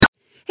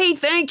Hey,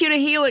 thank you to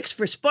Helix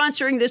for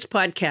sponsoring this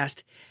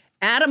podcast.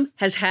 Adam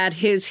has had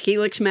his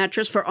Helix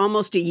mattress for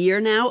almost a year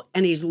now,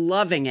 and he's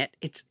loving it.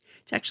 It's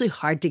actually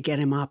hard to get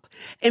him up.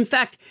 In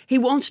fact, he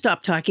won't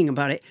stop talking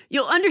about it.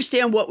 You'll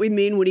understand what we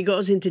mean when he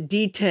goes into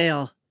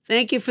detail.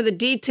 Thank you for the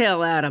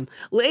detail, Adam,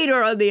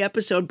 later on the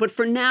episode. But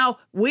for now,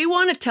 we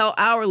want to tell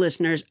our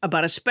listeners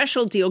about a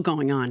special deal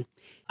going on.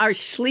 Our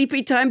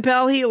Sleepy Time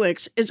pal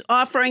Helix is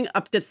offering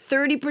up to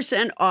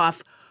 30%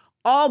 off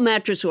all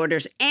mattress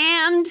orders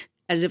and,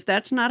 as if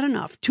that's not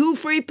enough, 2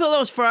 free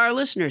pillows for our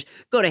listeners.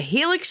 Go to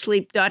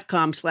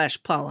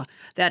helixsleep.com/Paula.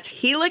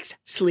 That's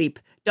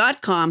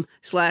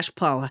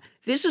helixsleep.com/Paula.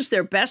 This is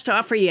their best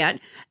offer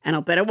yet, and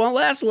I'll bet it won't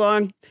last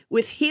long.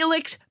 With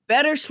Helix,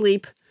 better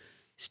sleep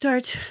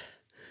starts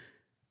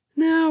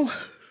now.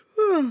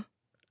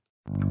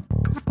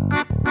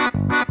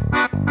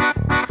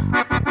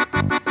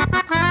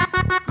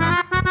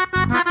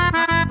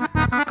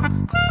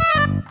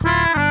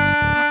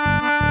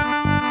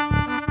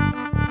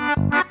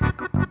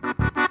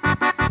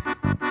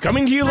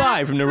 Coming to you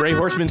live from the Ray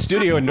Horseman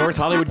Studio in North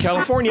Hollywood,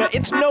 California,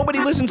 it's Nobody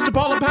Listens to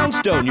Paula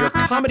Poundstone, your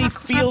comedy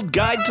field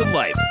guide to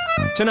life.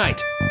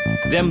 Tonight,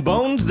 them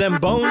bones, them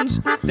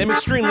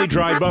extremely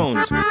dry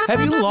bones.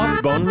 Have you lost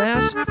bone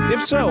mass?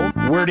 If so,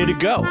 where did it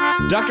go?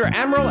 Dr.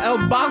 Amrul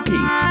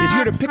El-Balki is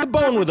here to pick a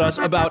bone with us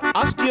about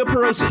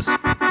osteoporosis.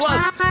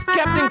 Plus,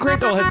 Captain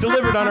Crinkle has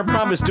delivered on her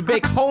promise to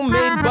bake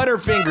homemade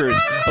Butterfingers.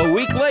 A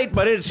week late,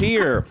 but it's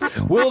here.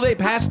 Will they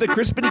pass the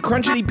crispity,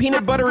 crunchity,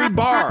 peanut buttery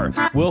bar?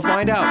 We'll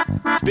find out.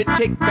 Spit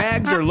take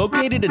bags are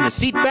located in the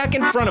seat back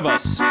in front of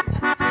us.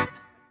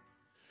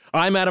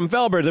 I'm Adam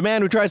Felber, the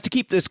man who tries to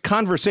keep this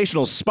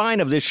conversational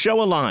spine of this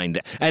show aligned.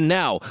 And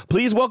now,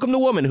 please welcome the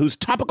woman whose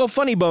topical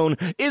funny bone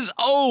is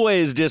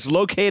always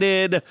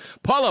dislocated,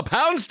 Paula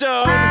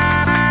Poundstone.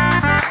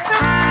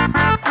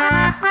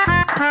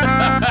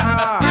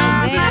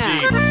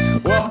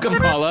 Welcome,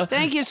 Paula.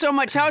 Thank you so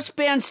much. House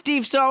band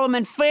Steve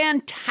Solomon,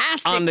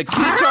 fantastic. On the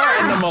guitar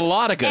and the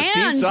melodica,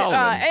 Steve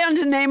Solomon. And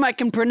a name I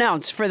can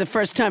pronounce for the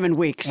first time in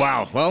weeks.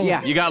 Wow, well,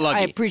 yeah, you got lucky.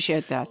 I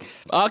appreciate that.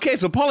 Okay,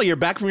 so Paula, you're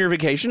back from your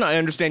vacation. I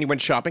understand you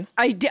went shopping.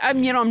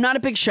 I'm not a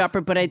big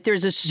shopper, but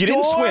there's a store. You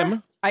didn't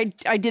swim. I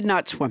did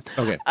not swim.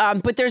 Okay.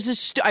 But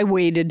there's I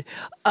waded,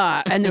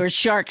 and there were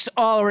sharks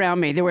all around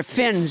me. There were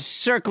fins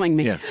circling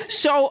me. Yeah.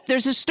 So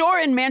there's a store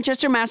in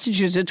Manchester,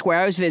 Massachusetts, where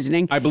I was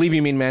visiting. I believe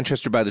you mean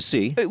Manchester by the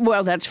Sea.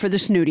 Well, that's for the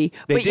snooty.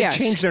 They did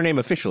change their name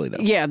officially, though.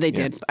 Yeah, they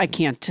did. I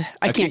can't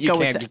go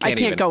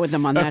with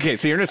them on that. Okay,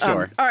 so you're in a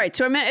store. All right,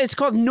 so it's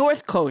called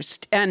North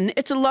Coast, and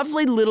it's a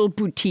lovely little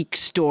boutique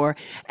store.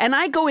 And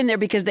I go in there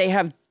because they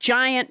have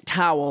giant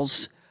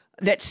towels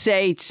that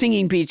say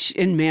Singing Beach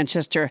in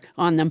Manchester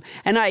on them.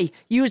 And I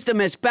use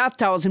them as bath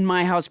towels in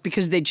my house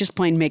because they just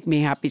plain make me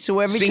happy.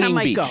 So every time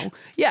I go, so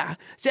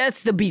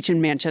that's the beach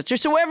in Manchester.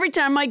 So every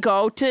time I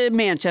go to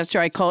Manchester,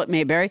 I call it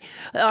Mayberry,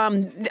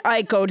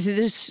 I go to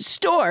this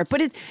store.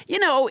 But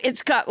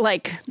it's got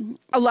like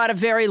a lot of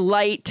very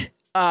light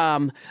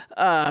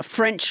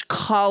French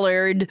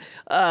collared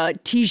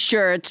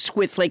T-shirts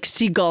with like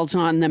seagulls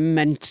on them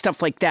and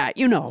stuff like that.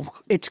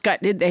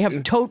 They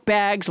have tote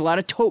bags, a lot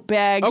of tote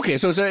bags. Okay,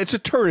 so it's a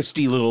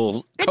touristy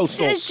little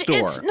coastal store.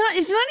 It's not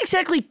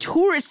exactly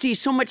touristy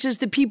so much as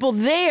the people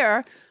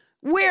there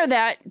wear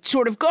that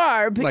sort of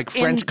garb. Like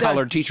French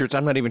collared T-shirts.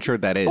 I'm not even sure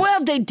what that is.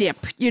 Well, they dip,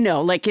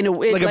 like in a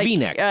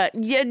V-neck.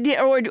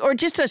 Or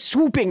just a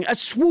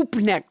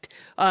swoop-necked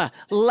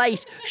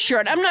light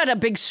shirt. I'm not a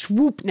big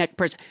swoop neck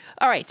person.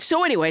 All right.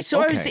 So anyway,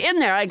 I was in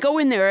there. I go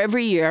in there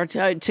every year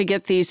to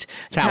get these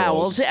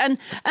towels. And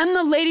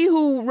the lady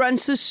who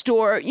runs the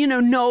store,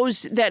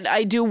 knows that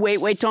I do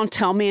Wait, Don't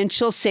Tell Me, and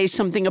she'll say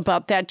something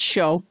about that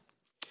show.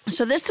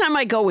 So this time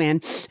I go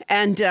in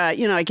and,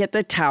 I get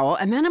the towel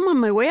and then I'm on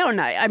my way out and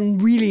I'm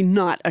really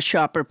not a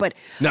shopper, but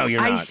no,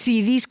 you're not. I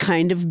see these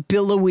kind of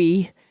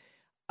billowy,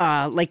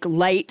 like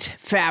light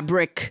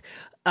fabric,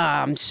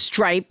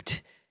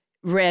 striped,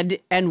 red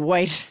and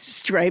white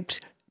striped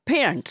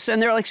pants.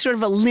 And they're like sort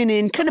of a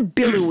linen, kind of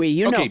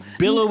billowy, Okay,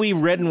 billowy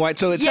red and white.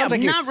 So it sounds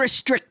like not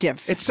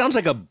restrictive. It sounds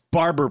like a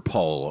barber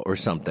pole or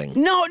something.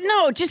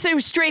 No, just they were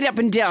straight up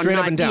and down. Straight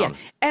up and down.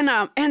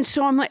 Yeah. And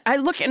so I'm like, I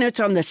look and it's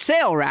on the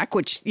sale rack,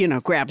 which,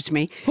 grabs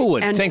me. Who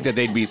would think that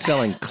they'd be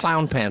selling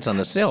clown pants on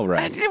the sale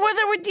rack? Well,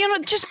 they were,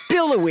 just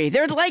billowy.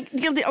 They're like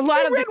a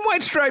lot of red and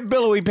white striped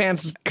billowy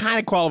pants kind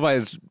of qualify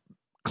as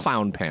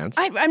clown pants.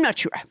 I'm not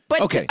sure.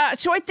 But okay.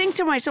 So I think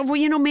to myself,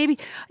 well, maybe,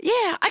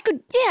 I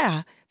could,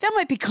 that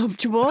might be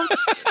comfortable.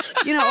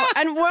 And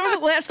when was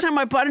the last time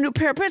I bought a new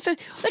pair of pants?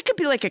 That could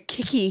be like a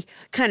kicky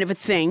kind of a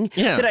thing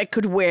that I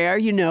could wear,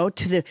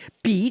 to the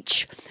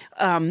beach.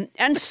 And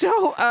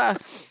so I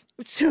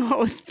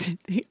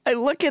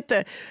look at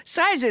the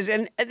sizes,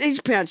 and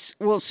these pants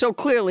will so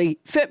clearly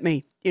fit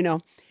me,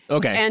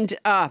 Okay. And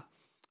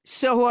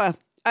so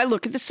I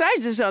look at the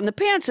sizes on the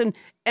pants,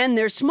 and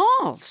they're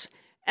smalls.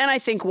 And I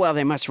think, well,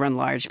 they must run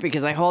large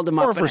because I hold them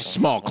up. Or for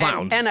small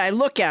clowns. And I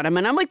look at them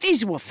and I'm like,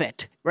 these will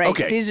fit, right?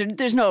 Okay. These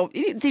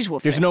will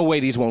fit. There's no way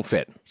these won't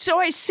fit. So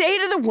I say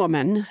to the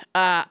woman,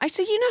 I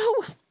say,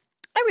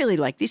 I really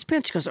like these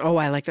pants. She goes, oh,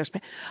 I like those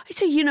pants. I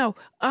say,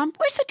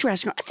 where's the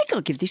dressing room? I think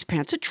I'll give these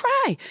pants a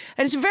try.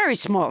 And it's a very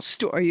small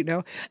store,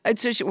 And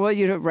so she, well,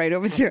 right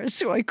over there.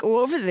 So I go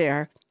over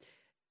there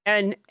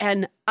and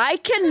I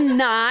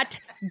cannot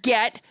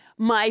get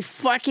my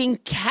fucking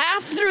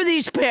calf through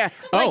these pants.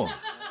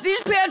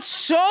 These pants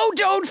so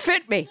don't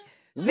fit me.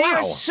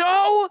 They're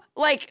so,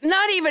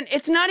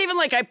 it's not even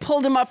like I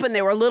pulled them up and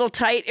they were a little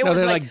tight.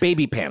 They're like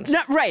baby pants.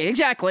 Right,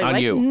 exactly.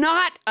 On you.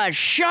 Not a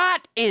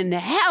shot in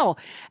hell.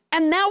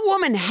 And that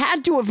woman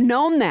had to have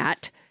known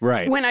that.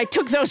 Right. When I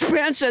took those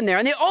pants in there.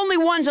 And the only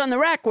ones on the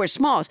rack were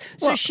smalls.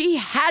 So she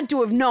had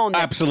to have known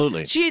that.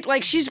 Absolutely.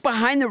 She's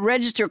behind the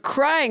register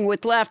crying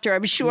with laughter,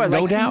 I'm sure.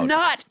 No doubt.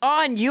 Not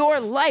on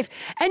your life.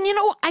 And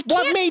I can't.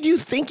 What made you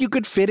think you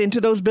could fit into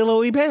those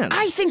billowy pants?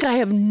 I think I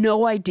have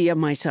no idea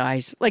my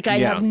size. I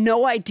have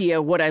no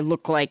idea what I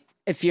look like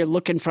if you're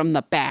looking from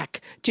the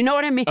back. Do you know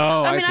what I mean?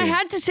 Oh, I see. I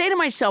had to say to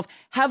myself,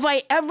 have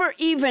I ever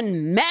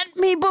even met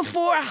me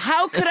before?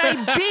 How could I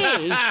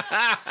be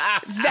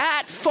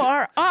that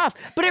far off?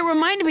 But it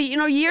reminded me,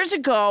 years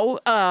ago,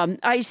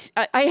 I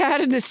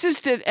had an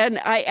assistant and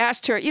I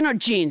asked her,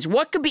 jeans,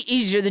 what could be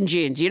easier than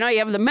jeans? You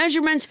have the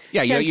measurements.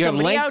 Yeah, you have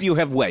length, you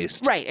have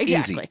waist. Right,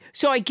 exactly. Easy.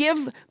 So I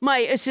give my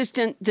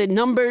assistant the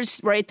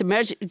numbers, right, the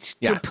measure.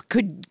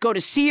 Could go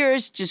to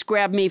Sears, just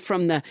grab me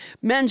from the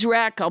men's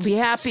rack. I'll be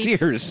happy.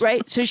 Sears.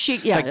 Right, so she,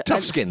 like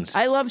Toughskins.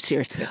 I love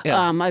Sears.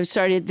 Yeah. I'm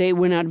sorry they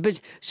went out of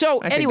business. So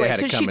anyway,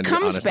 so she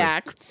comes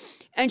back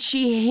and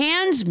she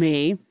hands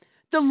me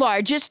the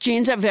largest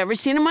jeans I've ever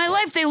seen in my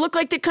life. They look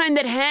like the kind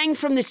that hang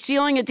from the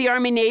ceiling at the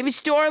Army Navy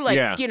store, And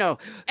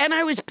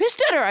I was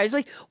pissed at her. I was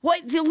like,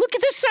 "What? Look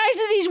at the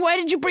size of these. Why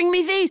did you bring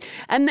me these?"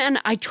 And then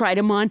I tried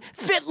them on,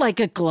 fit like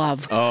a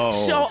glove. Oh.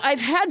 So I've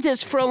had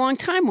this for a long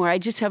time, where I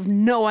just have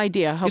no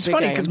idea how big I am. It's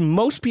funny because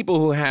most people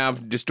who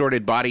have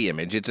distorted body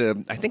image,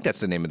 I think that's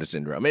the name of the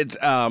syndrome. It's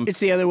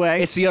the other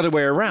way. It's the other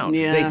way around.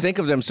 Yeah. They think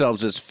of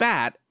themselves as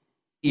fat,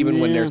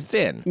 even when they're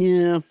thin.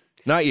 Yeah.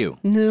 Not you.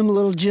 No, I'm a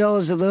little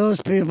jealous of those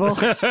people.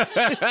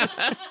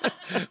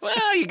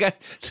 Well,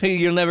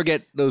 you'll never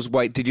get those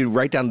white. Did you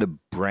write down the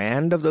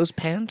brand of those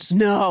pants?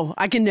 No,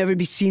 I can never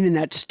be seen in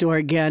that store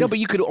again. No, but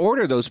you could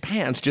order those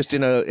pants just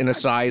in a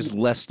size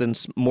less than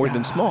more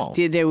than small.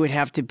 They would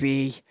have to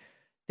be.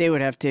 I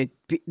would have to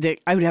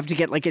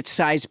get a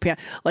size pant,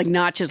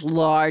 not just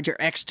large or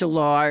extra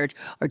large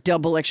or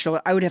double extra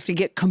large. I would have to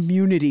get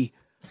community.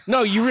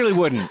 No, you really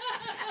wouldn't.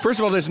 First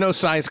of all, there's no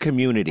size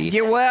community.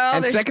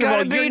 And there's second of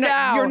all,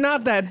 you're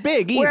not that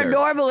big either. Where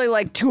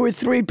normally 2 or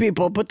 3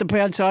 people put the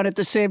pants on at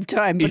the same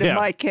time, but in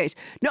my case,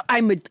 no,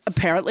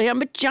 apparently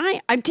I'm a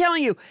giant. I'm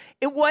telling you,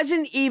 it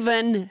wasn't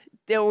even.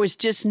 There was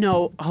just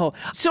no hole.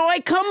 So I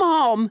come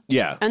home,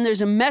 and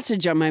there's a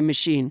message on my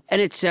machine, and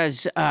it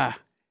says,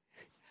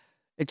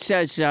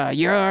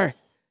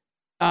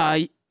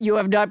 you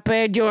have not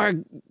paid your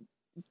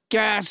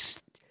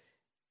gas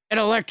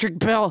and electric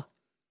bill,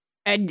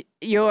 and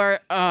your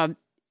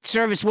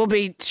service will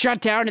be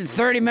shut down in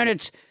 30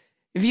 minutes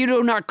if you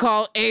do not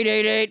call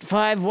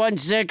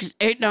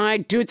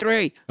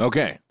 888-516-8923.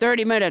 Okay.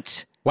 30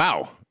 minutes.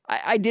 Wow.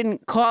 I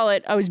didn't call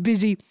it. I was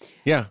busy.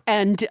 Yeah.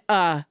 And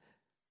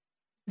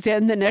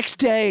then the next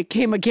day it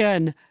came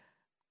again.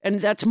 And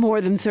that's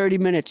more than 30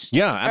 minutes.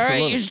 Yeah, absolutely.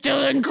 All right, you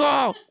still didn't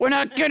call. We're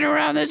not kidding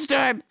around this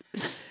time.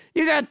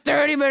 You got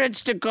 30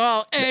 minutes to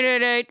call.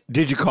 888.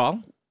 Did you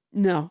call?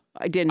 No,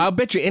 I didn't. I'll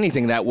bet you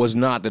anything that was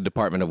not the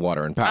Department of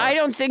Water and Power. I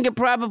don't think it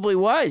probably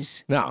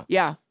was. No.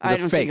 Yeah, I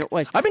don't think it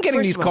was. I've been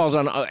getting these calls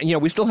on,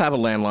 we still have a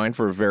landline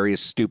for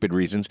various stupid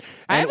reasons.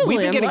 I have a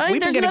landline.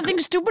 There's nothing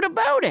stupid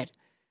about it.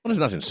 Well, there's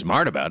nothing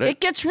smart about it. It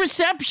gets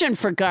reception,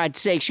 for God's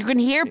sakes. You can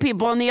hear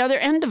people on the other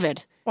end of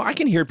it. Well, I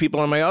can hear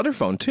people on my other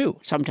phone, too.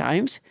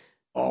 Sometimes.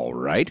 All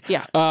right.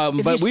 Yeah.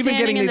 But we've been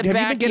getting, have you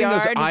been getting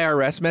those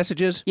IRS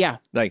messages? Yeah.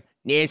 Like,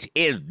 this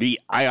is the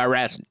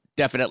IRS.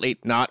 Definitely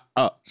not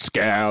a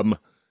scam.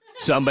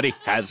 Somebody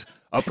has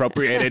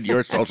appropriated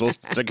your social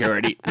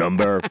security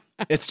number.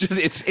 It's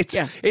just,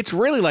 it's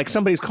really like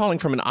somebody's calling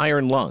from an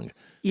iron lung.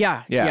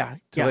 Yeah.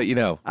 To let you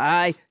know.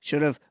 I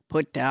should have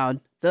put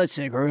down the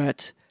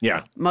cigarettes.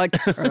 Yeah. Much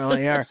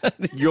earlier.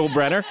 Yul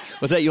Brenner?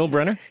 Was that Yul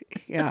Brenner?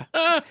 Yeah.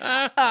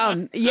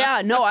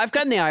 No, I've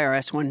gotten the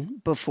IRS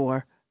one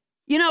before.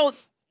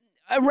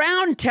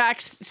 Around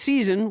tax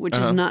season, which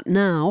is not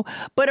now,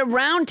 but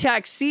around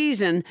tax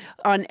season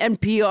on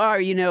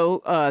NPR,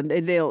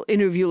 they'll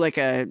interview a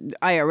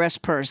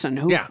IRS person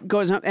who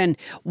goes up and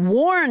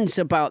warns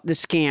about the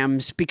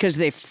scams because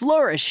they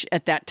flourish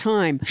at that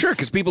time. Sure,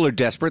 because people are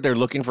desperate. They're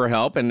looking for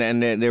help, and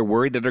they're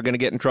worried that they're going to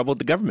get in trouble with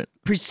the government.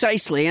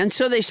 Precisely. And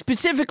so they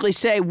specifically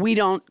say we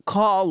don't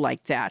call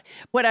like that.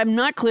 What I'm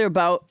not clear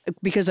about,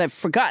 because I've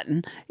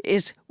forgotten,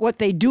 is what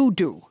they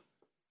do.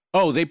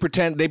 Oh, they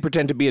pretend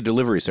to be a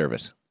delivery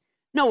service.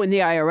 No, when the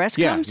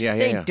IRS comes,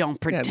 they don't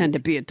pretend to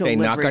be a delivery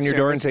service. They knock on your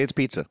door and say it's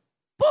pizza.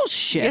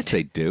 Bullshit. Yes,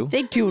 they do.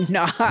 They do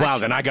not. Wow,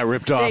 then I got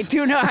ripped off. They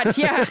do not,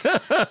 yeah.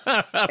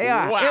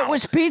 Wow. It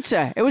was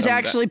pizza. It was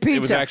actually pizza.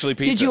 It was actually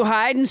pizza. Did you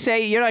hide and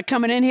say, you're not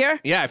coming in here?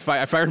 Yeah,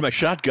 I fired my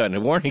shotgun, a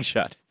warning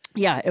shot.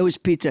 Yeah, it was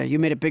pizza. You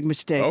made a big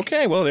mistake.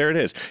 Okay, well, there it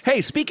is.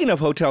 Hey, speaking of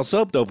hotel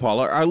soap, though,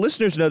 Paula, our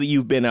listeners know that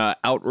you've been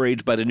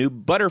outraged by the new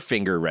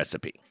Butterfinger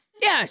recipe.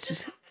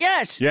 Yes.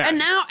 Yes.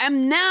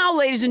 And now,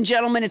 ladies and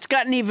gentlemen, it's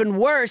gotten even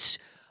worse.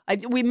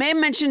 We may have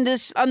mentioned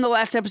this on the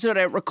last episode,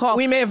 I recall.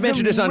 We may have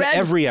mentioned this on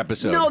every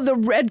episode. No, the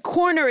red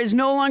corner is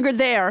no longer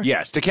there.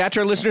 Yes, to catch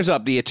our listeners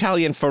up, the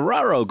Italian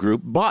Ferraro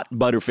Group bought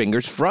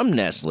Butterfingers from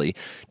Nestle,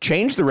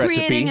 changed the recipe.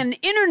 Creating an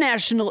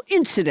international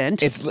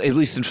incident. It's, at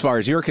least as far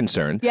as you're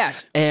concerned.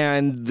 Yes.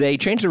 And they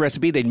changed the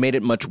recipe. They made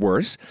it much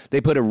worse.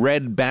 They put a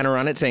red banner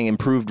on it saying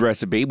improved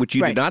recipe, which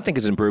you did not think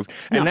is improved.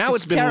 And No, now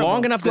it's it's been terrible.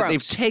 long enough that Gross.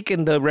 they've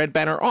taken the red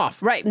banner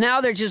off. Right. Now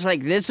they're just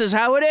like, this is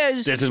how it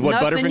is. This is what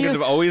Butterfingers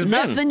have always been.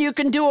 Nothing you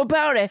can do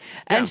about it.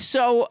 And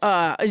so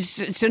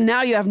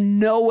now you have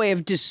no way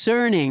of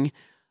discerning.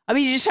 I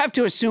mean, you just have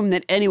to assume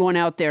that anyone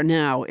out there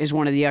now is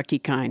one of the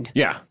yucky kind.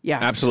 Yeah. Yeah.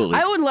 Absolutely.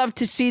 I would love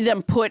to see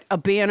them put a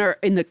banner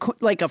in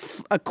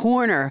a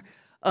corner,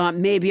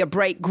 maybe a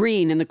bright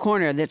green in the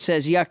corner that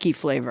says yucky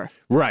flavor.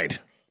 Right.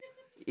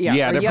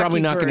 Yeah, or they're probably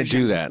yucky not going to version.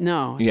 do that.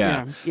 No.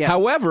 Yeah.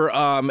 However,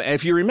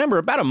 if you remember,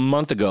 about a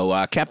month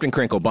ago, Captain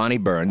Crinkle, Bonnie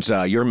Burns,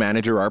 your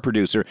manager, our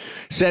producer,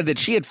 said that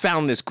she had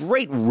found this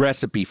great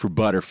recipe for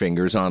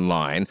Butterfingers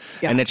online,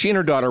 and that she and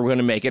her daughter were going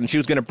to make it, and she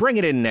was going to bring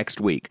it in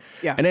next week.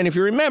 Yeah. And then, if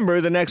you remember,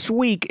 the next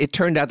week, it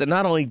turned out that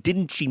not only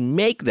didn't she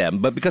make them,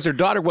 but because her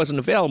daughter wasn't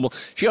available,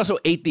 she also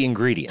ate the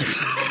ingredients.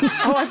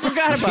 Oh, I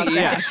forgot about that.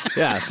 Yes.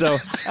 Yeah. So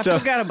I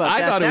forgot about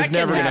I that. thought it was That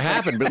never can going to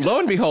happen, but lo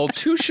and behold,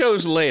 2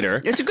 shows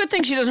later. It's a good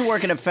thing she doesn't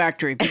work in a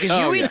factory because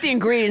you eat the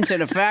ingredients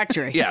in a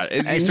factory. Yeah,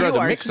 you and throw you the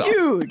are mix off.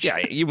 huge.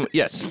 Yeah,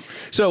 yes.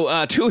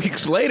 So 2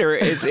 weeks later,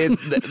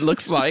 it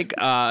looks like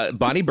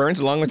Bonnie Burns,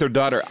 along with her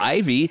daughter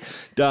Ivy,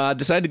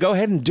 decided to go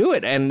ahead and do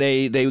it, and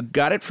they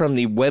got it from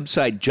the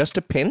website Just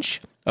a Pinch,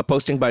 a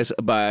posting by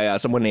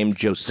someone named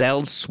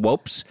Joselle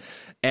Swopes,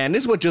 and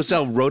this is what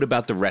Joselle wrote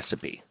about the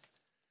recipe.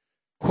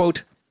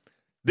 Quote,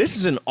 "This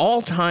is an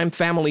all-time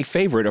family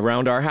favorite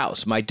around our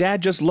house. My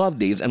dad just loved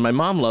these, and my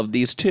mom loved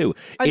these too.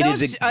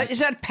 Is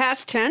that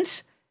past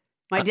tense?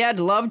 My dad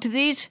loved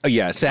these. Oh,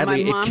 yeah,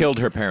 sadly, My mom- it killed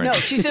her parents. No,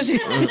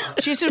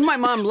 she says my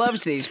mom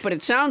loves these, but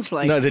it sounds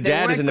like No, the they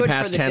dad weren't is in the good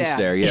past for tense dad.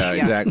 there. Yeah,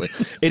 exactly.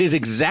 It is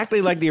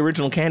exactly like the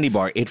original candy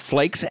bar. It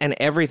flakes and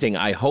everything.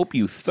 I hope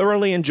you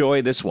thoroughly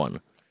enjoy this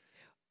one."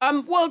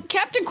 Well,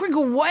 Captain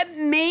Crinkle, what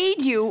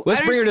made you?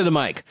 Let's bring her to the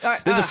mic.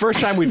 This is the first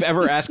time we've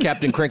ever asked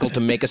Captain Crinkle to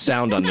make a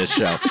sound on this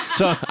show.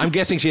 So I'm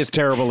guessing she has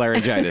terrible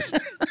laryngitis.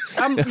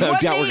 What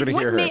doubt we're gonna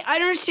hear her. I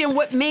don't understand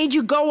what made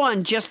you go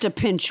on Just a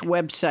Pinch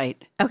website.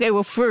 Okay,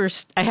 well,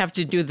 first, I have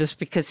to do this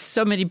because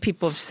so many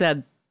people have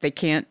said they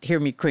can't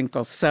hear me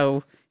crinkle.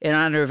 So, in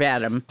honor of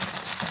Adam.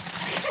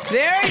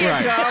 There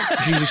you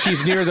go.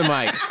 She's near the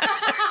mic.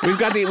 We've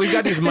got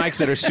these mics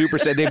that are super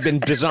set. They've been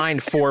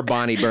designed for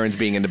Bonnie Burns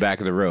being in the back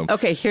of the room.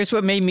 Okay, here's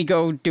what made me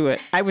go do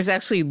it. I was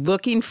actually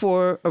looking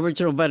for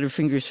original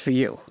Butterfingers for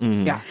you.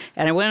 Mm-hmm. Yeah.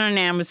 And I went on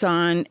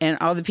Amazon, and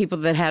all the people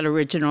that had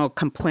original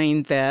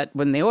complained that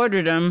when they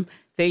ordered them,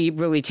 they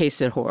really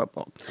tasted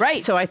horrible.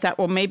 Right. So I thought,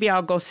 well, maybe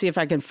I'll go see if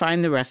I can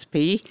find the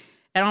recipe,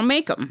 and I'll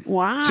make them.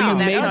 Wow. So you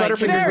made That's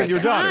Butterfingers very with your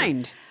daughter.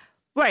 kind.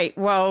 Right,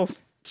 well,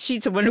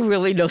 she's the one who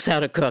really knows how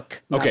to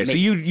cook. not Okay, so me.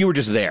 you were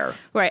just there.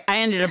 Right, I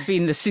ended up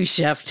being the sous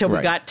chef till Right.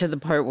 we got to the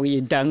part where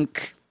you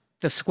dunk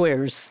the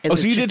squares. in Oh,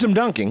 the so you did some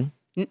dunking.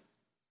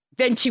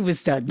 Then she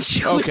was done.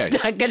 She Okay. was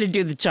not going to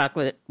do the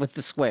chocolate with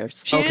the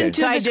squares. She didn't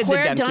do So the I did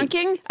square the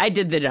dunking. dunking? I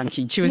did the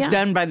dunking. She was Yeah.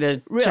 done by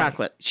the Really?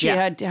 chocolate. She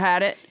Yeah.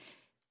 had it.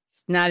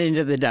 Not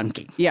into the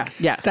dunking. Yeah.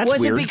 Yeah. That's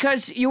Was weird. it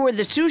because you were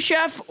the sous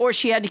chef, or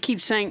she had to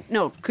keep saying,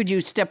 "No, could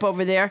you step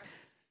over there?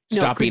 No,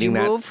 Stop could eating you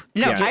that." move?"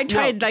 No, Yeah. I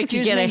tried to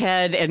excuse get me?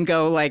 ahead and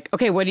go like,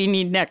 okay, what do you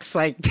need next?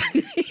 Like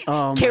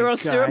Oh, my Karo God.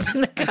 syrup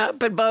in the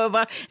cup and blah, blah,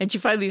 blah. And she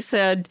finally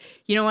said,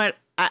 you know what?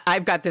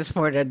 I've got this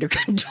part under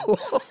control.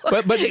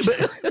 But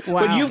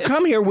Wow. you've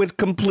come here with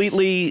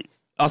completely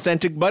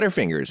authentic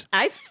Butterfingers.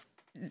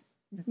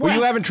 Well,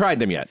 you haven't tried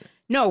them yet.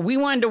 No, we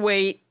wanted to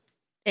wait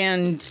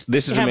and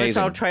This is have us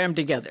amazing. all try them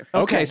together.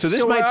 Okay, so this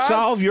so might we're all-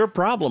 solve your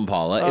problem,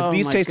 Paula. Oh, if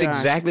these my taste gosh.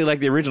 exactly like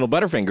the original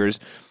Butterfingers,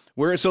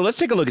 so let's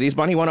take a look at these.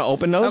 Bonnie, you want to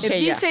open those? If Okay,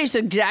 these yeah. taste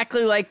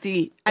exactly like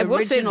the I will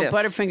say original this.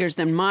 Butterfingers,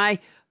 then my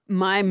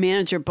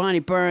manager Bonnie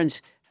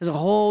Burns has a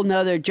whole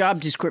nother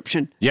job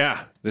description.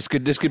 Yeah, this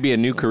could be a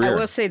new career. I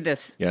will say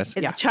this. Yes?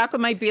 The Yeah.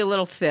 chocolate might be a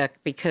little thick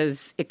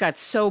because it got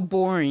so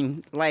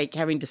boring, like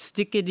having to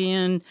stick it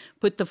in,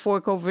 put the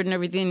fork over it and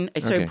everything. I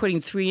started Okay. putting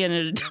 3 in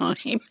at a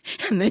time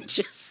and then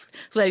just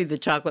letting the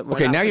chocolate run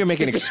Okay, off now and you're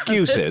making stick it on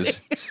the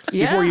excuses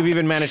Yeah. before you've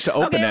even managed to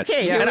open Okay, that.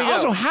 okay, here and we go.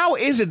 also, how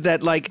is it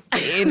that, like,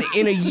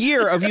 in a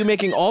year of you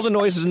making all the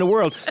noises in the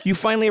world, you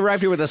finally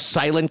arrived here with a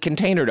silent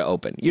container to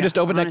open? You just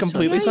opened that honestly.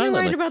 completely Yeah, you're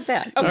silently. right about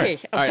that. All Okay,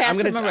 right, I'll all right, pass I'm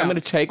them gonna around. I'm gonna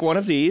take one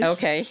of these.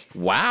 Okay.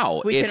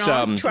 Wow, We it's can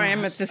all try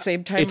them at the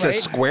same time, it's right? a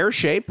square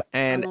shape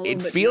and little it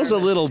bit feels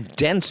nervous. a little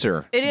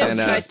denser. It is.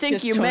 than, I think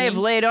Just you may have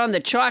Tony. laid on the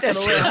chocolate a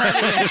little.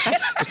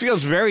 it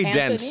feels very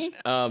Anthony?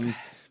 dense.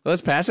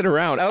 Let's pass it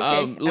around. Okay,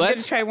 I'm going to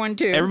let's try one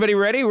too. Everybody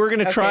ready? We're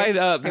gonna try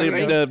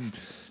Okay. the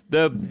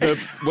the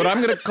what I'm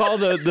going to call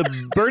the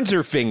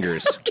Burnser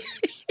fingers.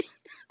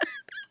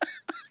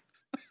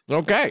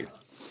 Okay.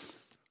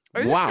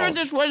 Are you sure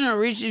this wasn't a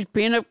Reese's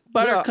peanut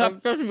butter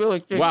cup? That's really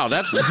good. Wow,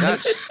 that's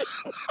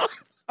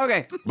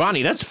Okay.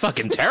 Bonnie, that's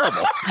fucking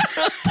terrible.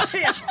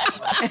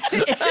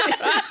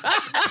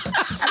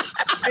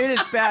 It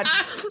is bad.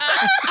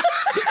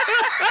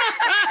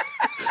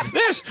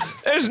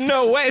 There's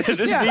no way that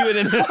this is even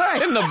in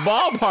the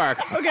ballpark.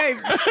 Okay.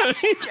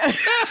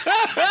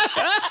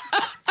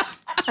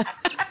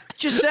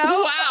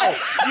 Giselle? Wow.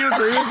 Do you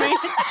agree with me?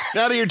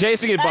 Now that you're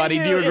tasting it, Bonnie,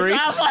 do you agree?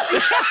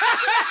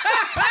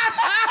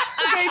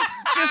 Okay,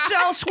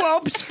 Giselle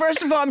Swopes,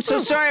 first of all, I'm so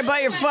sorry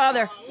about your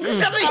father.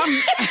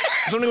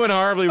 Something went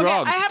horribly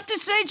wrong. I have to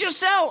say,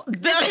 Giselle,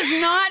 this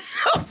is not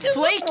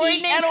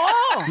flaky at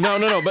all.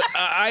 No. But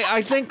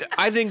I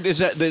think this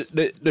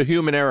the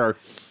human error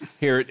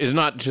here is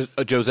not just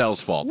Joselle's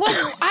fault. Well,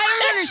 I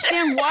don't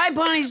understand why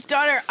Bonnie's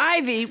daughter,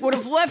 Ivy, would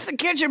have left the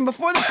kitchen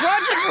before the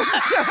project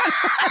was done.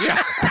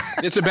 Yeah,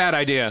 it's a bad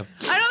idea.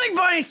 I don't think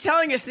Bonnie's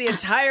telling us the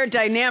entire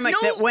dynamic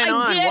that went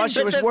on while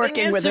she was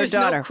working with her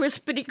daughter. No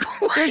crispity.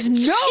 There's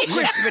no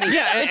crispity.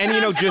 Yeah, and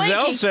you know,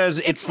 Giselle flaky. says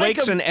it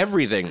flakes and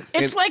everything.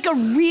 It's like a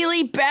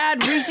really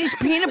bad Reese's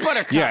peanut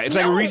butter cup. Yeah, it's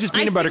like a Reese's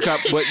peanut butter cup,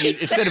 but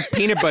instead of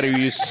peanut butter, you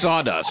use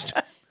sawdust.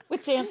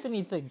 What's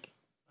Anthony think?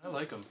 I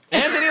like them.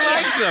 Anthony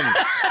likes them.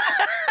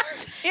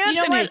 Anthony. You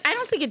know what? I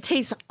don't think it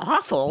tastes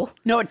awful.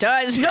 No, it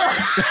does. No.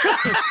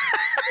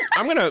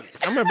 I'm gonna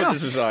put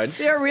this aside.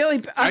 They're really...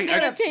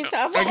 It tastes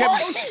awful. I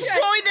kept- She's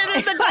throwing it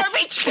in the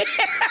garbage can.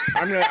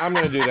 I'm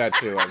gonna do that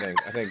too. I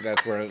think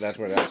that's where that's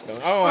going.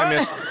 Oh, I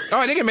missed. Oh,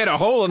 I think it made a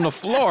hole in the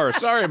floor.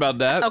 Sorry about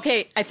that.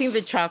 Okay, I think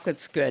the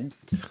chocolate's good.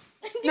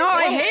 No,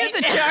 I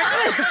hated the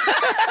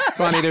chocolate.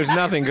 Bonnie, there's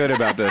nothing good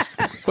about this.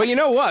 But you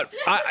know what?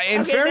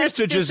 In fairness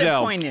to that's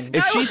Giselle, disappointing.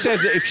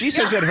 if she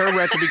says that her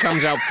recipe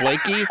comes out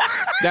flaky,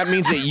 that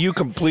means that you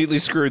completely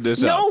screwed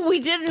this up. No, we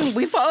didn't.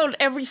 We followed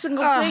every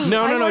single thing.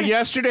 No.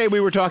 Yesterday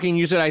we were talking.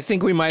 You said, I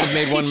think we might have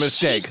made one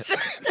mistake.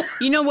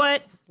 You know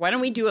what? Why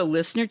don't we do a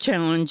listener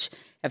challenge?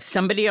 Have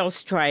somebody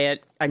else try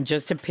it on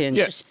Just a Pinch.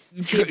 Yeah.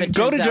 See if it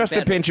Go to turns out Just a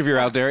better. Pinch if you're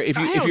out there. If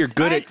you're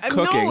good at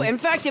cooking. No, in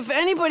fact, if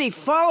anybody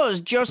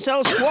follows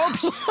Giselle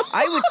Swopes,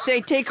 I would say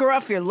take her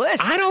off your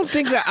list. I don't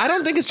think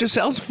it's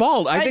Giselle's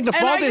fault. I think the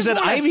and I fault is just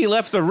that wanna- Ivy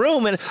left the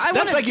room, and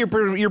that's like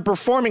you're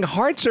performing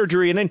heart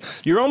surgery, and then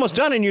you're almost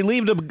done, and you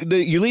leave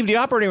the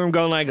operating room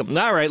going like,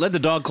 all right, let the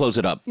dog close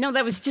it up. No,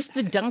 that was just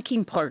the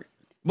dunking part.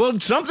 Well,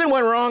 something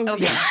went wrong.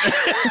 Okay.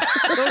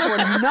 Those were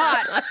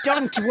not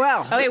dunked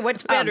well. Okay,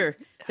 what's better,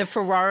 the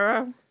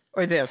Ferrara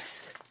or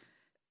this?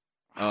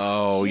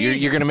 Oh,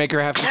 you're going to make her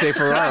have to say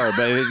Ferrara,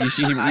 but I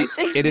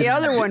think it the is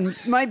other one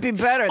might be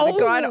better. The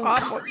god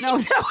awful. No,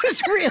 that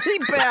was really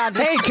bad.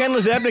 Hey, Ken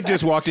Lezebnik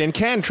just walked in.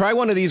 Ken, try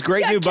one of these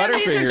great new Ken,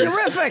 these are Butterfingers.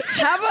 terrific.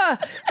 Have a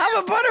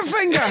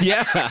Butterfinger.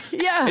 Yeah.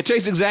 Yeah. It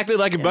tastes exactly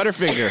like a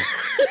Butterfinger.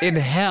 In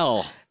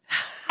hell.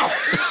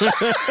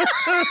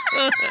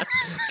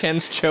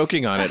 Ken's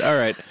choking on it. All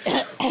right.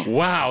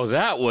 Wow,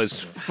 that was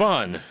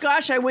fun.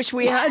 Gosh, I wish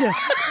we had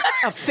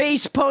a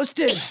face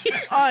posted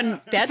on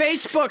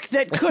Facebook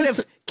that could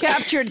have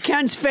captured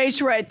Ken's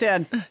face right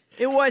then.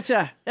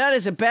 That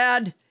is a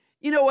bad.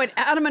 You know what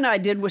Adam and I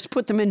did was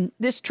put them in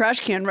this trash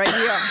can right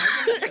here.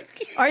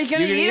 Are you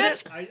going to eat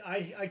it?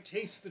 I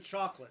taste the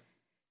chocolate.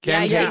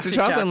 Ken Yeah, tastes the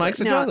chocolate and likes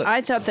the No, chocolate.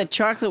 I thought the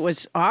chocolate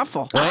was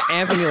awful. Well,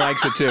 Anthony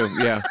likes it too.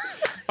 Yeah.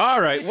 All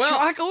right. Well,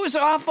 Chocolate was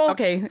awful.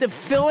 Okay. The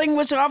filling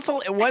was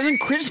awful. It wasn't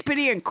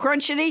crispity and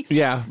crunchity.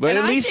 yeah, but And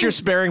at I least think you're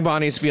sparing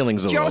Bonnie's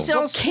feelings a little.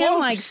 Giselle Ken Swopes-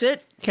 likes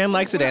it Ken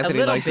likes it. a Anthony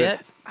little likes bit.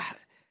 it.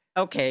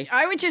 Okay.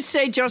 I would just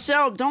say,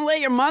 Giselle, don't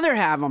let your mother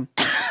have them.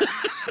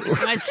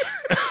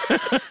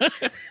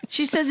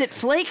 She says it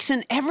flakes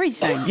and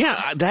everything.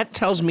 Yeah, that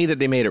tells me that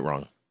they made it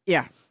wrong.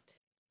 Yeah.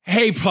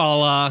 Hey,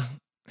 Paula.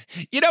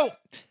 You know,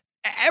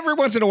 every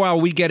once in a while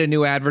we get a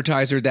new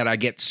advertiser that I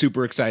get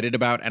super excited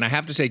about. And I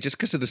have to say, just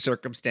because of the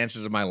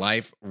circumstances of my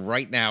life,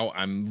 right now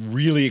I'm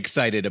really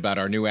excited about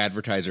our new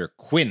advertiser,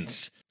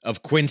 Quince,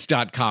 of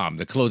Quince.com,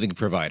 the clothing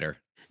provider.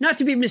 Not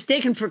to be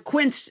mistaken for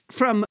Quince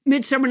from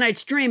Midsummer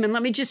Night's Dream. And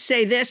let me just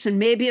say this, and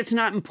maybe it's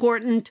not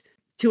important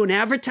to an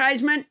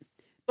advertisement,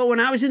 but when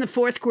I was in the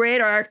 4th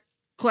grade, our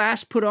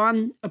class put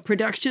on a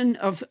production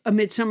of A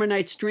Midsummer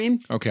Night's Dream.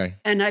 Okay.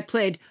 And I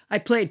played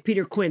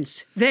Peter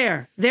Quince.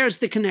 There's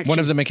the connection. One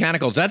of the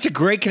mechanicals. That's a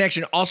great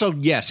connection. Also,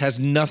 yes, has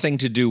nothing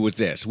to do with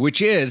this,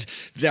 which is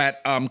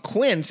that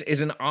Quince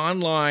is an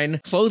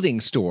online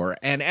clothing store.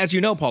 And as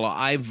you know, Paula,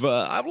 I've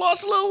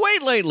lost a little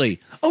weight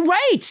lately. Oh,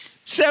 right.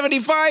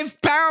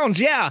 75 pounds,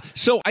 yeah.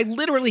 So I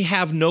literally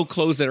have no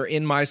clothes that are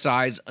in my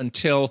size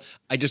until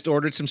I just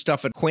ordered some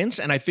stuff at Quince,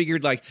 and I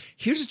figured, like,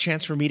 here's a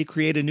chance for me to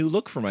create a new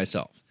look for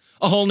myself.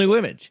 A whole new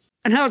image.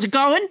 And how's it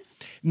going?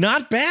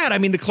 Not bad. I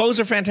mean, the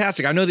clothes are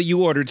fantastic. I know that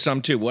you ordered some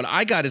too. What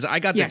I got is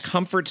Yes. the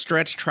Comfort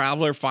Stretch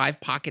Traveler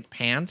 5-pocket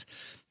pants.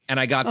 And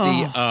I got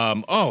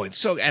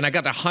and I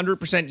got the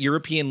 100%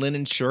 European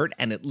linen shirt,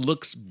 and it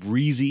looks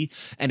breezy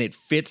and it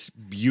fits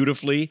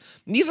beautifully.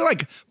 And these are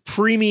like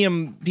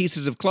premium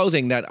pieces of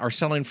clothing that are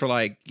selling for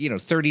like,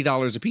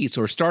 $30 a piece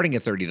or starting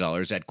at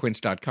 $30 at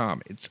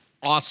quince.com. It's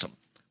awesome.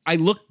 I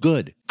look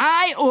good.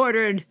 I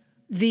ordered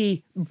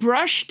the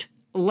brushed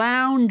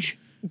lounge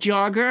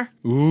jogger.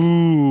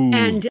 Ooh.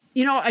 And,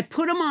 I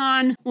put them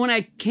on when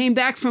I came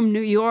back from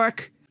New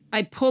York.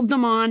 I pulled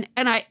them on,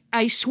 and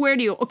I swear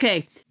to you,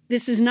 okay,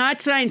 this is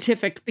not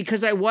scientific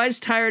because I was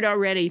tired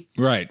already.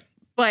 Right.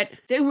 But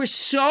they were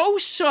so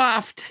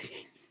soft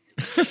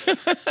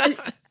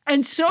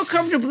and so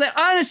comfortable that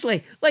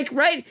honestly, like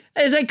right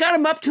as I got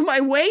them up to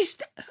my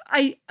waist,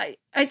 I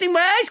think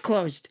my eyes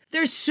closed.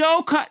 They're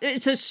so,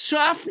 it's a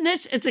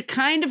softness. It's a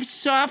kind of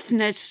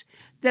softness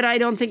that I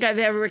don't think I've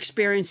ever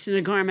experienced in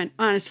a garment,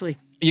 honestly.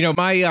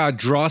 My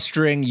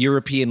drawstring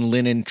European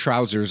linen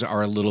trousers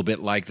are a little bit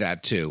like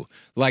that too.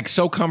 Like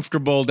so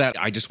comfortable that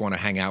I just want to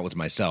hang out with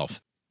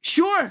myself.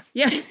 Sure.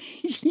 Yeah.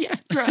 Yeah.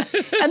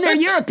 And they're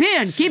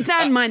European. Keep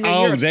that in mind.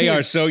 European. They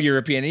are so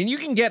European. And you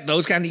can get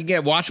those kind of, you can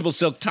get washable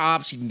silk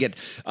tops. You can get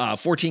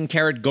 14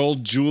 karat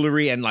gold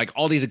jewelry and like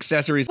all these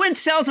accessories. Quince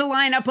sells a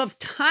lineup of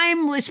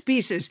timeless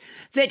pieces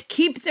that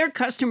keep their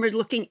customers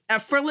looking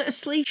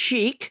effortlessly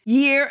chic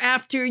year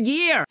after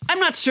year. I'm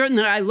not certain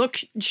that I look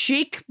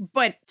chic,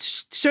 but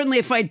certainly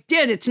if I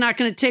did, it's not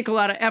going to take a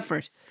lot of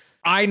effort.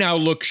 I now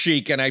look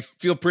chic and I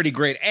feel pretty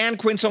great. And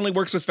Quince only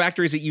works with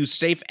factories that use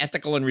safe,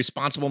 ethical, and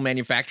responsible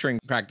manufacturing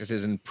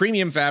practices and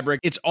premium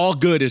fabric. It's all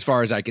good as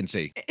far as I can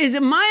see. Is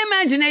it my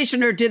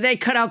imagination or did they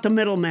cut out the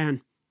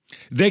middleman?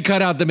 They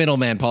cut out the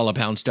middleman, Paula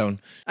Poundstone.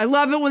 I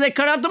love it when they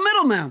cut out the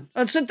middleman.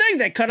 That's the thing.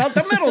 They cut out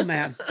the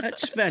middleman.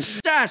 That's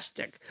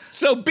fantastic.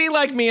 So be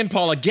like me and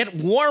Paula. Get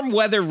warm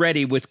weather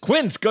ready with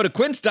Quince. Go to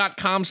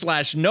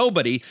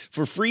quince.com/nobody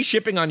for free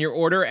shipping on your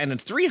order and a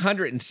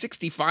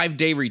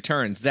 365-day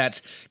returns.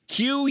 That's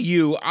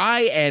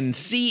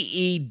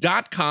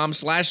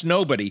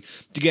QUINCE.com/nobody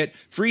to get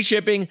free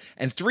shipping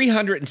and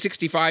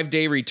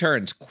 365-day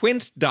returns.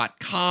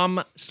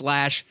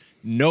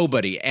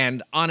 Quince.com/nobody.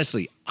 And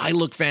honestly, I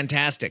look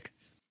fantastic.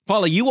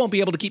 Paula, you won't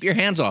be able to keep your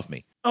hands off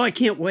me. Oh, I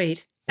can't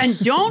wait. And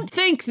don't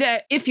think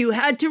that if you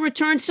had to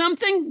return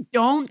something,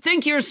 don't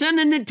think you're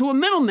sending it to a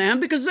middleman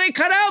because they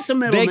cut out the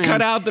middleman. They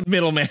cut out the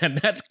middleman.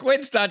 That's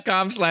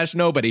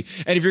quince.com/nobody.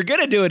 And if you're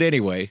going to do it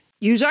anyway,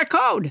 use our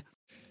code.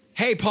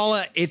 Hey,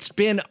 Paula, it's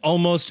been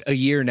almost a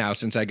year now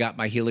since I got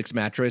my Helix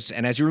mattress.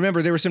 And as you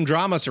remember, there was some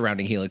drama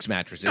surrounding Helix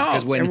mattresses.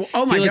 Because when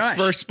Helix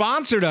first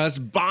sponsored us,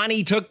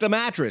 Bonnie took the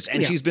mattress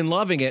and she's been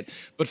loving it.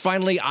 But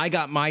finally, I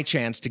got my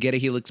chance to get a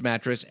Helix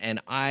mattress and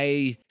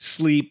I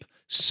sleep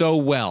so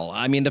well.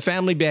 I mean, the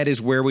family bed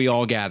is where we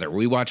all gather.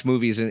 We watch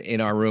movies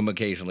in our room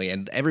occasionally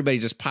and everybody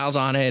just piles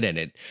on it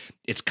and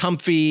it's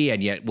comfy.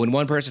 And yet when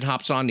one person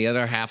hops on, the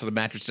other half of the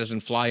mattress doesn't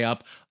fly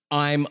up.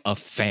 I'm a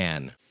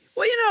fan.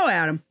 Well,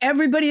 Adam,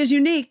 everybody is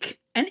unique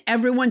and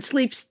everyone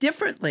sleeps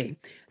differently.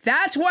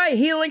 That's why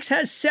Helix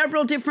has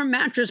several different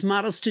mattress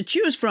models to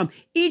choose from,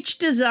 each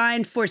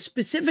designed for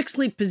specific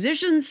sleep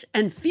positions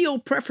and feel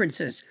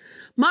preferences.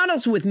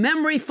 Models with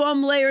memory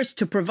foam layers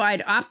to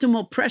provide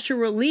optimal pressure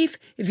relief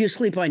if you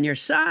sleep on your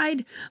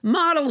side.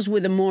 Models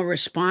with a more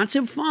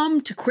responsive foam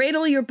to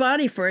cradle your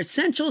body for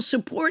essential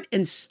support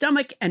in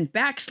stomach and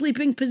back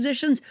sleeping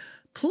positions.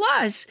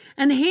 Plus,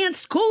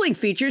 enhanced cooling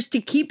features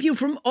to keep you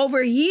from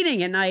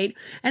overheating at night.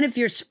 And if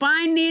your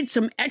spine needs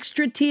some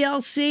extra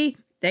TLC,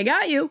 they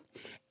got you.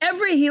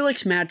 Every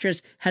Helix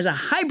mattress has a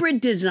hybrid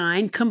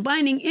design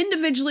combining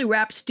individually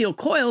wrapped steel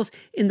coils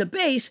in the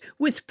base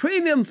with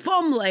premium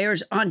foam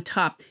layers on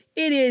top.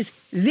 It is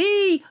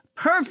the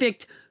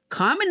perfect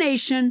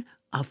combination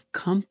of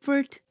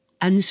comfort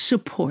and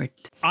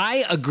support.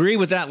 I agree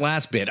with that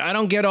last bit. I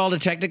don't get all the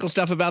technical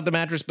stuff about the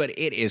mattress, but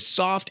it is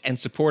soft and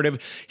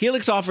supportive.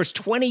 Helix offers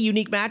 20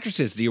 unique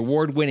mattresses, the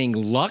award-winning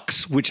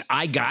Luxe, which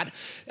I got,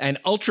 and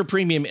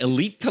ultra-premium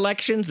Elite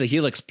collections, the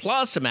Helix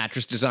Plus, a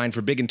mattress designed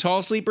for big and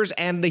tall sleepers,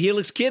 and the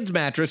Helix Kids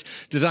mattress,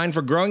 designed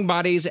for growing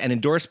bodies and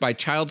endorsed by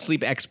child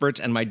sleep experts,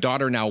 and my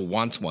daughter now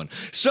wants one.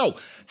 So,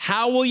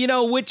 how will you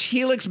know which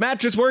Helix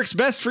mattress works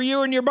best for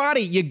you and your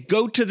body? You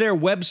go to their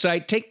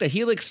website, take the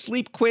Helix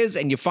sleep quiz,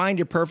 and you find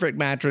your perfect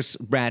mattress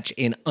match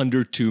in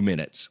under 2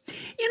 minutes.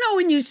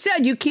 When you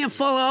said you can't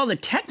follow all the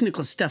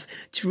technical stuff,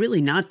 it's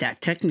really not that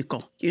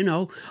technical.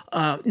 No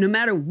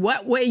matter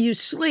what way you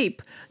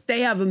sleep, they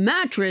have a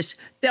mattress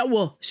that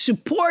will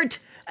support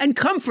and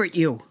comfort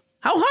you.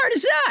 How hard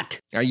is that?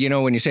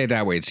 When you say it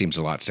that way, it seems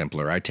a lot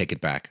simpler. I take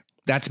it back.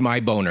 That's my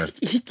boner.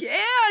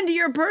 And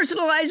your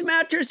personalized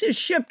mattress is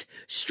shipped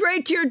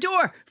straight to your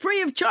door,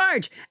 free of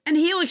charge. And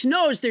Helix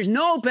knows there's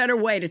no better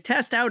way to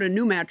test out a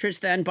new mattress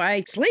than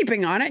by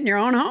sleeping on it in your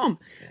own home.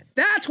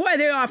 That's why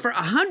they offer a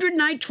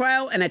 100-night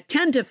trial and a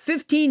 10 to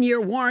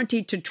 15-year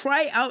warranty to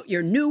try out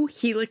your new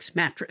Helix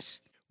mattress.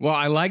 Well,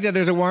 I like that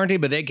there's a warranty,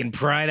 but they can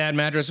pry that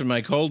mattress with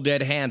my cold,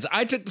 dead hands.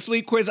 I took the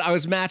sleep quiz. I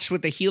was matched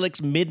with the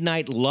Helix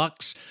Midnight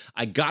Luxe.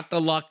 I got the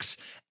Luxe,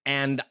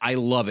 and I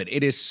love it.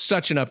 It is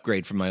such an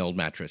upgrade from my old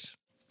mattress.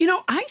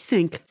 I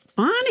think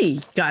Bonnie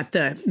got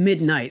the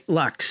Midnight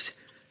Lux,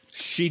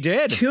 She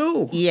did.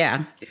 too.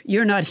 Yeah.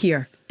 You're not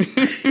here.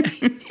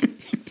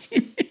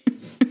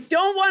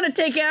 Don't want to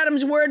take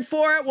Adam's word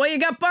for it? Well, you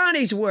got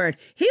Bonnie's word.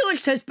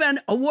 Helix has been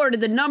awarded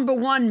the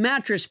 #1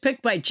 mattress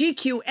picked by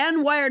GQ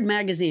and Wired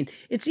magazine.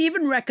 It's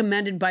even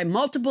recommended by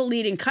multiple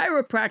leading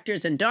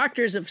chiropractors and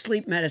doctors of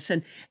sleep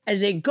medicine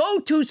as a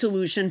go-to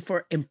solution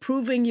for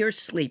improving your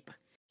sleep.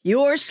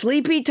 Your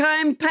sleepy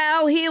time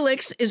pal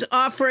Helix is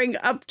offering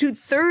up to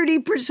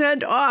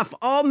 30% off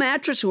all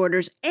mattress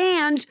orders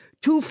and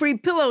 2 free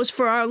pillows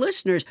for our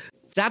listeners.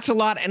 That's a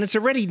lot, and it's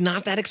already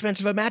not that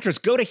expensive a mattress.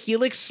 Go to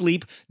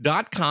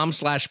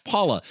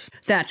helixsleep.com/Paula.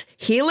 That's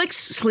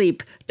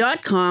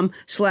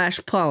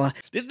helixsleep.com/Paula.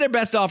 This is their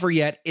best offer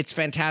yet. It's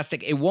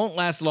fantastic. It won't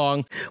last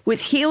long.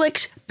 With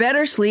Helix,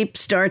 better sleep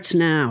starts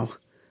now.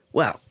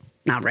 Well,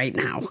 not right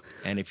now.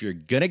 And if you're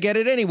going to get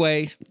it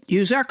anyway,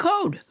 Use our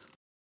code.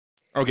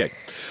 Okay.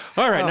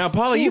 All right. Now,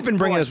 Paula, you've been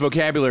bringing us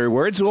vocabulary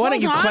words. So why don't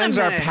you Hold on a cleanse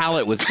our minute.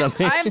 palate with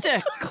something? I have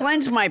to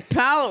cleanse my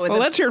palate with Well,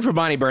 a... let's hear it for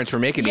Bonnie Burns for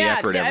making the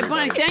effort, Bonnie,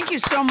 everybody. thank you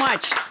so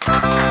much.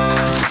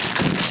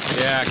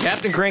 Yeah,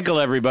 Captain Crinkle,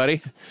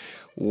 everybody.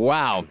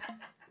 Wow.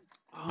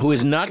 Who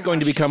is not going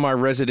to become our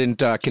resident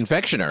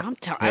confectioner.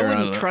 I here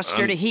wouldn't on- trust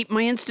her to heat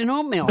my instant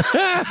oatmeal.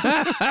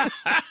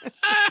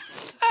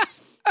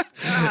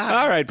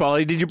 All right,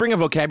 Paula, did you bring a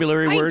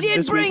vocabulary I word did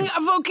this bring week?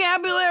 a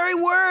vocabulary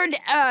word,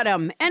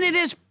 Adam, and it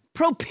is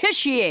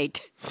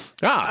propitiate.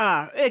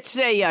 It's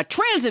a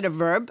transitive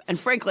verb, and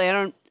frankly, I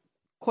don't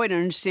quite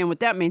understand what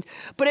that means.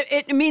 But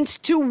it means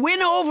to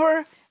win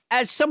over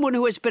as someone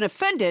who has been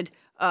offended,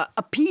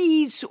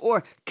 appease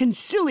or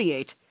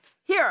conciliate.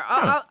 Here,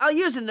 I'll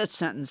use it in this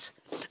sentence.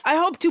 I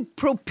hope to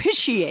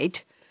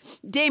propitiate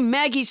Dame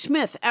Maggie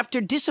Smith after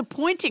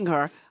disappointing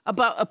her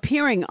about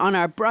appearing on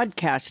our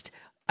broadcast.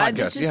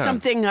 This is yeah.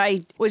 something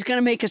I was going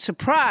to make a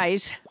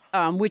surprise,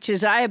 which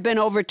is I have been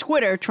over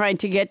Twitter trying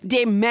to get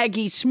Dame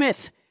Maggie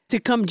Smith to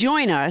come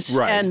join us.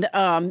 Right.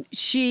 And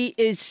she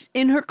is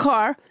in her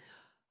car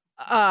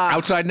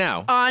Outside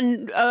now.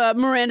 on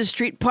Miranda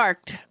Street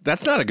parked.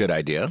 That's not a good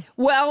idea.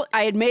 Well,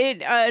 I had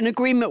made an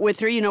agreement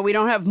with her. You know, we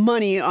don't have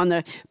money on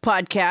the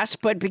podcast,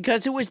 but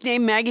because it was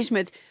Dame Maggie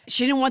Smith,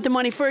 she didn't want the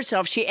money for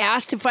herself. She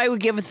asked if I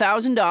would give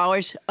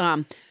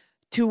 $1,000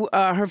 to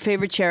her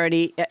favorite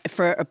charity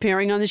for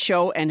appearing on the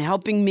show and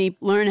helping me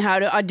learn how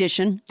to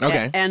audition.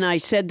 Okay. And I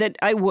said that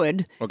I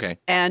would. Okay.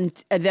 And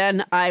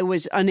then I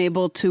was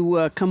unable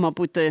to come up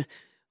with the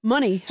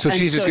money. So And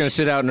she's just going to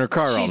sit out in her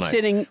car all night. she's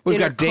sitting We've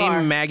in got her Dame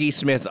car. Maggie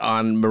Smith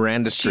on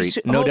Miranda Street.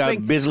 She's No doubt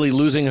hoping- busily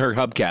losing her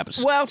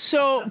hubcaps. Well,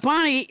 so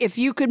Bonnie, if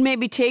you could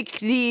maybe take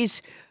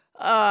these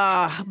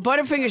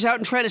Butterfingers out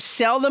and try to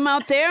sell them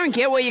out there and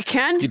get what you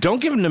can. You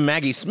don't give them to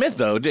Maggie Smith,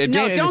 though. No,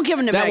 don't give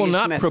them to That will Maggie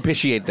not Smith.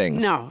 propitiate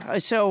things. No,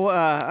 so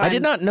I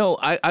did not know.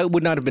 I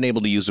would not have been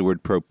able to use the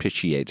word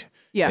propitiate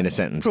Yeah, in a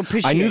sentence.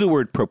 propitiate. I knew the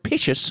word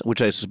propitious,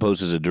 which I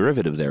suppose is a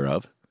derivative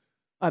thereof.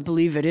 I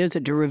believe it is a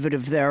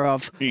derivative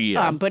thereof.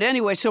 Yeah. But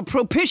anyway, so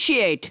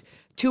propitiate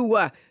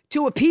to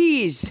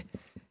appease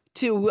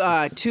to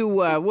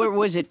where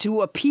was it?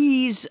 To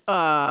appease.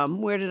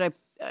 Where did I?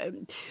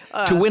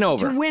 To win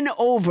over. To win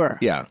over.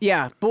 Yeah.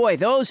 Yeah. Boy,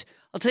 those.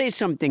 I'll tell you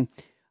something.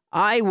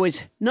 I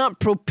was not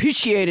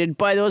propitiated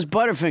by those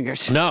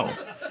Butterfingers.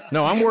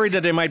 No, I'm worried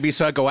that they might be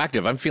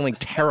psychoactive. I'm feeling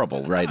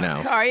terrible right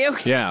now. Are you?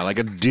 Yeah, like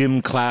a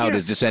dim cloud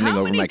is descending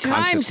over my How many times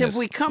consciousness. have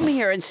we come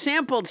here and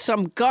sampled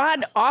some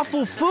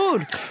god-awful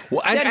food? Well,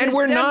 that and has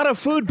we're then- not a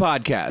food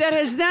podcast. That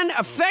has then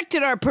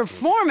affected our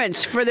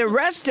performance for the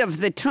rest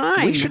of the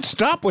time. We should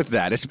stop with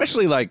that,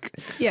 especially like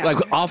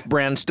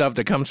off-brand stuff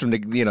that comes from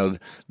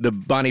the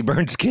Bonnie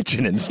Burns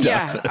kitchen and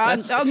stuff. Yeah,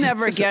 I'll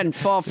never again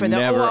fall for that.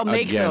 Never I'll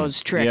make again.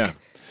 those tricks. Yeah.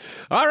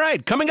 All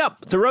right, coming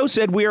up, Thoreau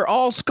said we are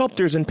all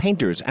sculptors and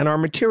painters, and our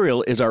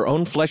material is our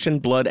own flesh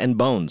and blood and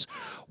bones.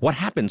 What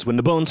happens when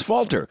the bones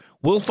falter?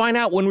 We'll find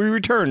out when we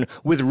return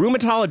with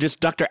rheumatologist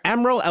Dr.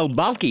 Amro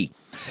El-Balki.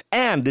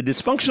 And the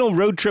dysfunctional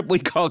road trip we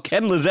call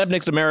Ken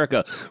Lezebnik's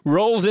America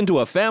rolls into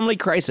a family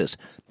crisis.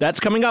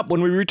 That's coming up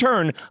when we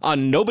return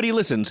on Nobody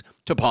Listens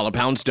to Paula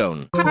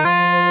Poundstone.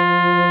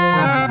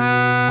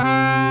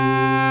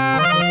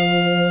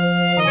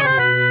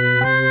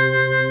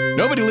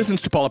 Nobody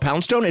Listens to Paula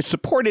Poundstone is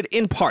supported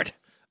in part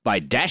by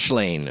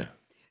Dashlane.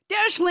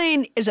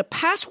 Dashlane is a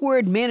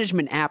password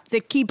management app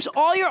that keeps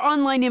all your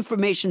online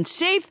information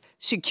safe,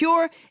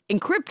 secure,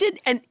 encrypted,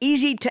 and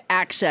easy to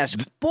access.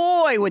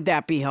 Boy, would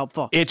that be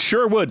helpful. It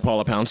sure would,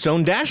 Paula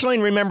Poundstone.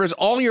 Dashlane remembers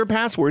all your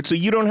passwords so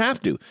you don't have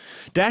to.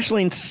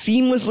 Dashlane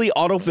seamlessly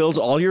autofills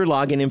all your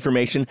login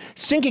information,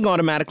 syncing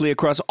automatically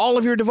across all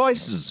of your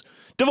devices.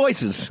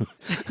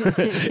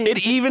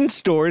 It even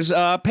stores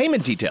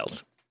payment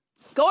details.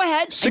 Go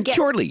ahead. and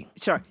Securely.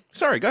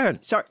 Sorry, go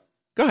ahead. Sorry.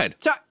 Go ahead.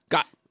 Sorry.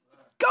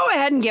 Go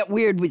ahead and get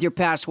weird with your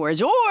passwords,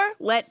 or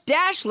let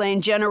Dashlane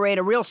generate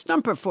a real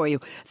stumper for you.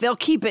 They'll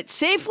keep it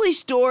safely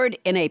stored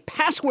in a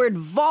password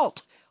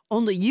vault,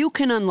 only you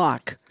can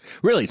unlock.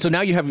 Really? So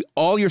now you have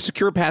all your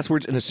secure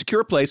passwords in a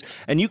secure place,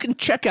 and you can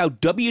check out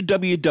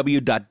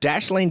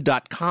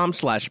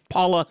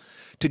www.dashlane.com/Paula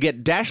to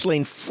get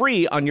Dashlane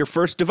free on your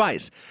first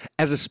device.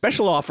 As a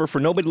special offer for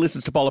Nobody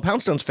Listens to Paula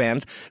Poundstone's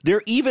fans,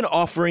 they're even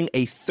offering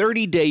a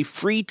 30-day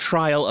free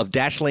trial of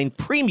Dashlane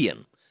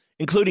Premium,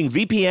 including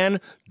VPN,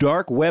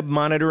 dark web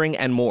monitoring,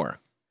 and more.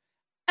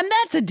 And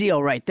that's a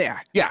deal right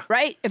there. Yeah.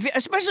 Right?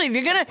 Especially if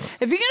you're gonna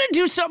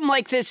do something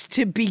like this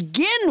to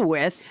begin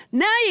with,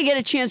 now you get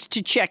a chance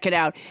to check it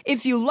out.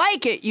 If you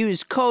like it,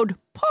 use code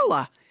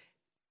PAULA.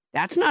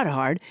 That's not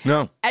hard.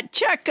 No. At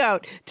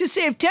checkout to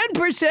save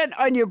 10%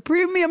 on your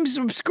premium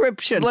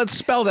subscription. Let's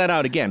spell that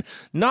out again.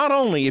 Not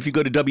only if you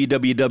go to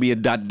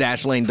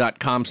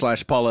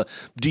www.dashlane.com/Paula,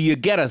 do you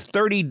get a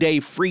 30-day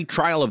free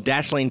trial of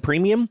Dashlane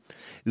Premium?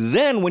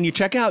 Then when you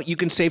check out, you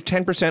can save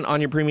 10%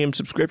 on your premium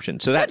subscription.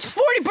 So That's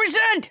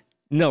 40%.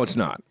 No, it's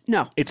not.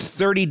 No. It's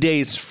 30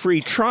 days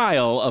free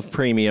trial of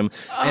premium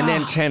and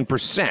then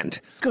 10%.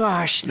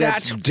 Gosh,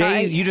 That's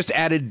days. You just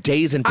added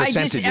days and I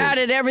percentages. just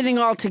added everything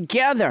all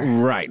together.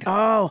 Right.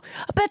 Oh,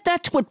 I bet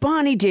that's what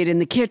Bonnie did in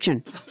the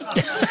kitchen.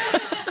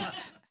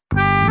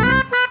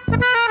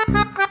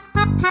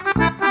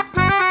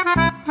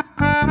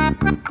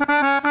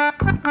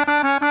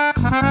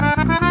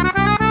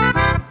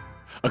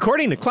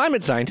 According to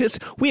climate scientists,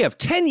 we have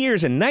 10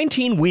 years and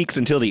 19 weeks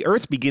until the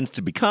Earth begins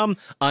to become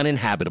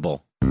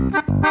uninhabitable.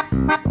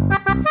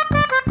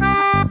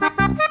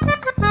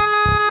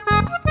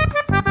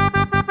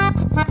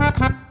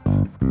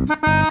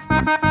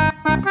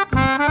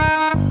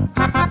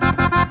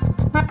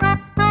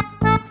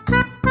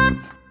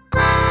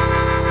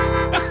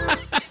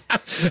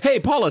 Hey,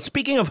 Paula,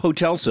 speaking of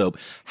hotel soap,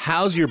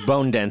 how's your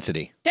bone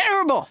density?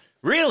 Terrible.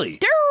 Really?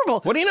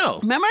 Terrible. What do you know?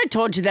 Remember I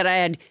told you that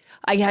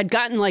I had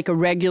gotten like a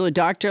regular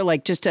doctor,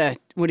 like just a,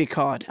 what do you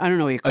call it? I don't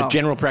know what you call A it.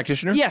 general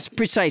practitioner? Yes,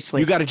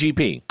 precisely. You got a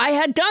GP? I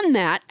had done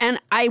that, and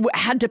I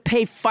had to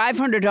pay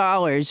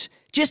 $500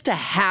 just to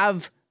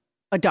have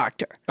a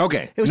doctor.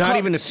 Okay. It was Not called-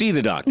 even to see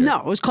the doctor? No,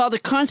 it was called a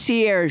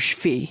concierge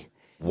fee.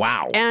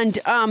 Wow. And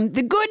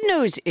the good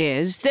news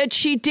is that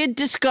she did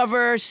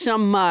discover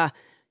some,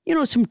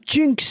 some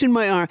jinks in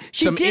my arm.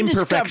 She Some did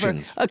discover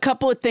imperfections. a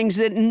couple of things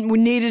that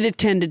needed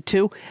attended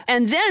to,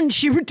 and then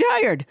she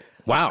retired.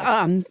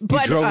 Wow.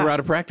 But, you drove her out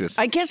of practice.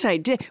 I guess I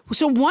did.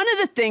 So one of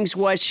the things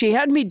was she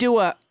had me do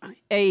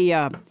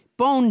a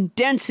bone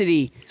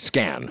density.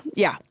 Scan.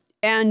 Yeah.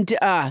 And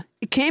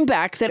it came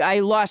back that I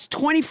lost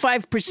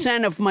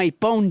 25% of my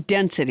bone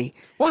density.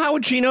 Well, how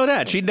would she know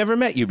that? She'd never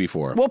met you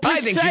before. Well,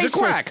 I think she's a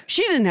quack.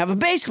 She didn't have a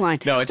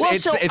baseline. No, Well,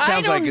 it so I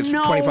sounds like don't it's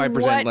know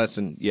 25% what- less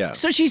than, yeah.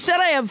 So she said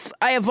I have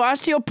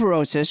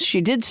osteoporosis.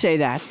 She did say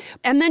that.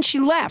 And then she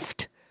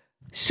left.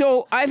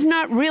 So I've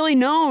not really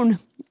known.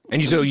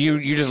 And so you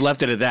just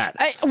left it at that.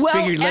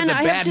 Figured let and the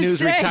I have bad to news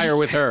say- retire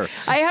with her.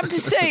 I have to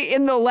say,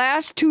 in the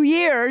last 2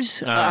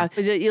 years,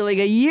 was it like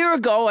a year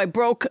ago, I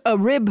broke a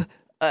rib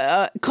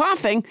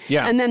coughing.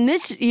 Yeah. And then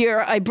this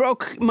year, I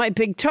broke my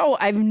big toe.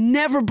 I've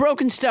never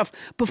broken stuff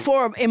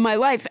before in my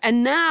life.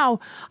 And now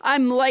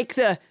I'm like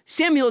the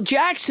Samuel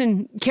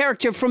Jackson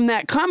character from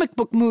that comic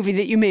book movie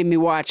that you made me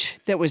watch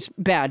that was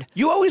bad.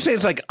 You always say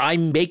it's like I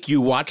make you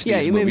watch Yeah,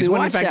 these you made movies. me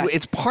When in watch fact, that.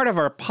 it's part of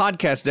our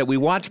podcast that we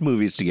watch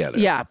movies together.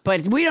 Yeah,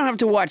 but we don't have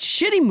to watch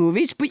shitty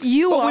movies, but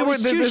you But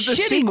always the choose shitty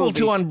sequel movies.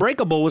 to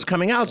Unbreakable was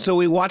coming out, so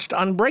we watched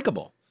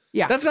Unbreakable.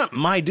 Yeah. That's not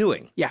my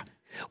doing. Yeah.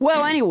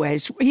 Well,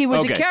 anyways, he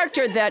was Okay. a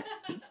character that.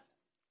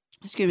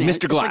 Excuse me, Mr.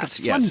 it's Glass, like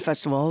a fun yes.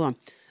 festival. Hold on.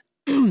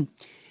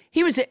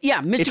 He was,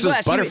 Mr. It's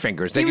Glass. those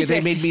Butterfingers. They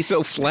made me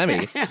so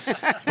phlegmy.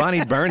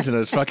 Bonnie Burns and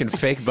those fucking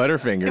fake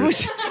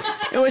Butterfingers.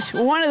 It was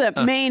one of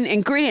the main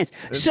ingredients.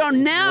 So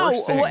now,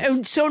 worst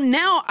things.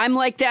 I'm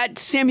like that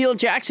Samuel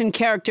Jackson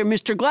character,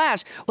 Mr.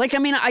 Glass. Like, I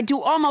mean, I do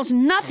almost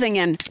nothing,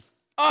 and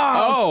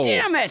Oh.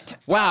 damn it!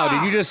 Wow,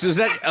 did you just, is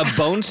that a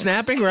bone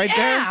snapping right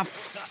Yeah,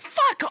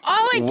 fuck!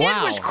 All I did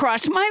Wow. was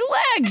cross my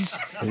legs.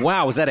 there?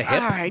 Wow, was that a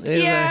hip? All right, Is that a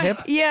yeah,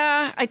 hip?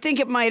 yeah. I think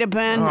it might have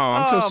been. Oh,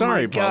 I'm so my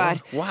sorry, Paula.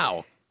 God.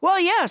 Wow. Well,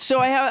 yeah, so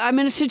I'm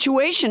in a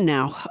situation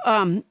now.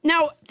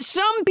 Now,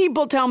 some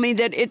people tell me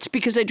that it's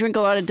because I drink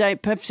a lot of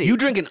Diet Pepsi. You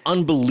drink an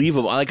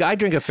unbelievable, like I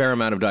drink a fair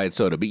amount of diet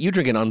soda, but you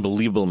drink an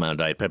unbelievable amount of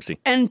Diet Pepsi.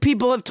 and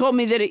people have told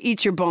me that it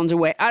eats your bones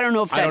away. I don't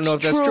know if that's I don't know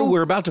if that's true.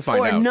 We're about to find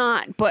or out.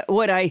 not, but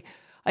what I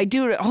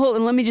do, hold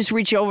on, let me just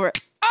reach over.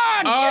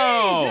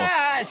 Oh,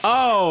 Jesus!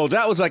 Oh,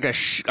 that was like a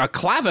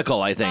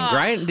clavicle, I think,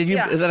 right? Did you?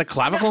 yeah. Is that a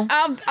clavicle?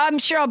 I'm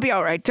sure I'll be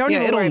all right. Don't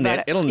even it'll worry knit. about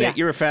it. It'll knit. Yeah.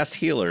 You're a fast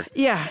healer.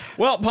 Yeah.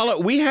 Well, Paula,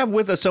 we have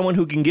with us someone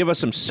who can give us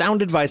some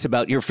sound advice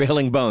about your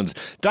failing bones.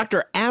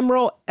 Dr.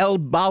 Amro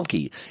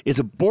El-Balki is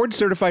a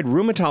board-certified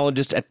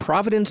rheumatologist at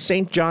Providence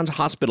St. John's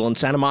Hospital in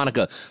Santa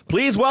Monica.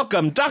 Please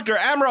welcome Dr.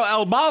 Amro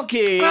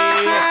El-Balki.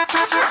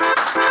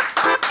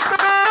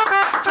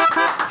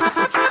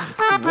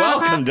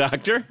 Welcome,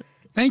 doctor.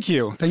 Thank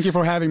you. Thank you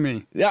for having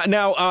me. Yeah.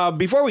 Now,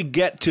 before we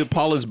get to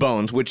Paula's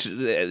bones, which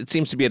it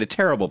seems to be at a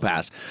terrible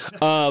pass,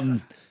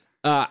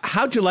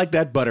 how'd you like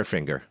that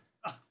Butterfinger?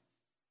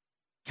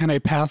 Can I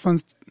pass on?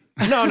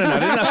 No. You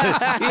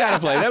got to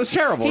play. That was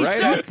terrible,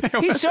 right?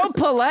 He's so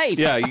polite.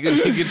 Yeah,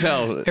 you could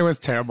tell. It was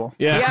terrible.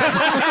 Yeah.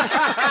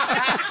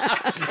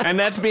 And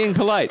that's being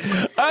polite.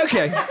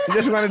 Okay.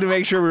 Just wanted to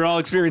make sure we're all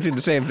experiencing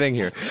the same thing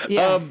here.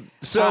 Yeah.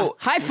 So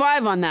High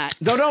five on that.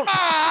 no, don't.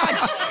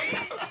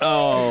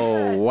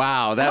 Oh,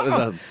 wow. That was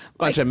a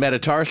bunch of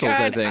metatarsals,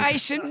 I God, think. I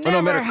should Oh,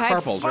 never no,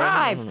 metacarpals, right?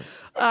 high five.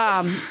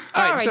 All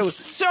right.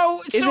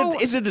 So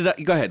Is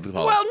it go ahead,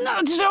 Paula. well,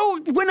 no. So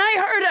when I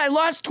heard I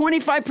lost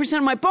 25%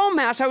 of my bone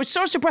mass, I was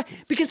so surprised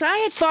because I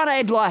had thought I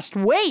had lost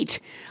weight,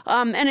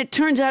 and it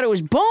turns out it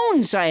was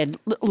bones. I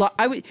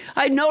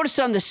noticed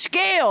on the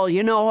scale,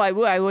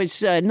 I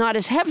was not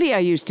as heavy I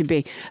used to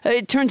be.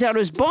 It turns out it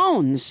was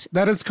bones.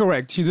 That is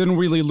correct. You didn't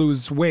really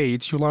lose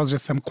weight. You lost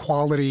just some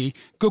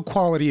good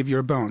quality of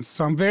your bones.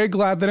 So I'm very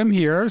glad that I'm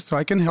here so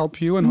I can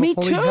help you and Me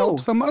hopefully too. help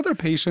some other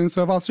patients who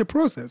have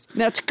osteoporosis.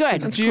 That's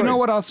good. Do you know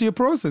what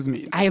osteoporosis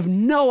means? I have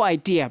no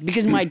idea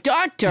because my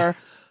doctor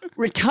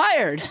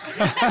retired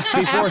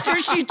after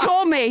she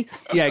told me.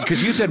 Yeah,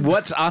 because you said,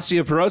 what's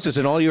osteoporosis?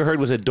 And all you heard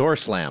was a door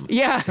slam.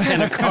 Yeah.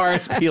 And a car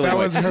is peeling That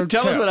away. was her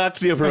Tell us tip. what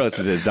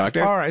osteoporosis is,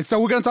 doctor. All right, so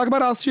we're going to talk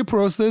about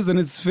osteoporosis, and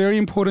it's very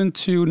important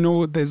to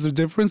know there's a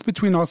difference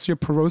between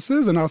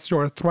osteoporosis and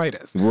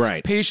osteoarthritis.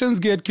 Right. Patients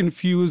get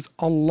confused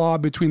a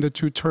lot between the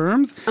two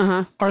terms.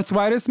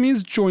 Arthritis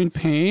means joint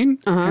pain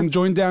and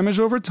joint damage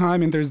over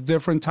time, and there's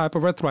different type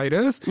of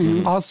arthritis.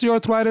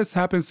 Osteoarthritis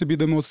happens to be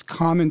the most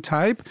common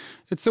type.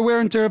 It's a wear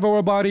and tear of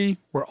our body.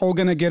 We're all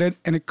going to get it,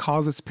 and it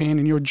causes pain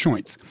in your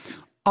joints.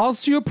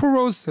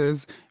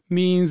 Osteoporosis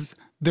means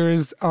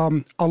there's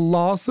a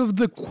loss of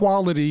the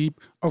quality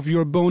of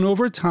your bone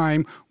over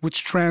time,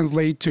 which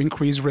translates to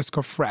increased risk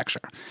of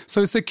fracture.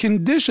 So it's a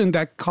condition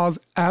that causes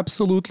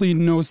absolutely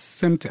no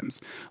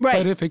symptoms. Right.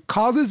 But if it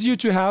causes you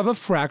to have a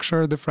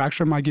fracture, the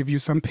fracture might give you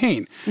some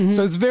pain.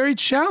 So it's very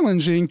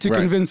challenging to Right.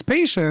 convince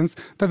patients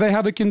that they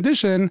have a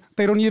condition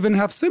they don't even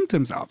have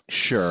symptoms of.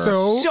 Sure.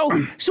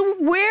 So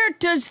where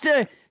does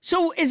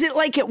so is it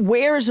like it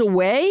wears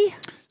away?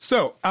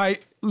 So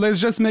let's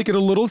just make it a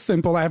little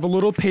simple. I have a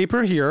little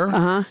paper here,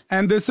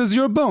 and this is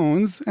your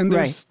bones, and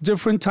there's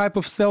different type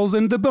of cells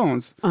in the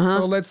bones.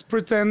 So let's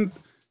pretend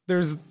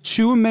there's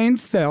two main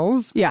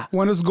cells. Yeah.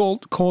 One is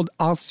called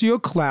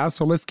osteoclast,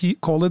 so let's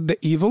call it the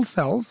evil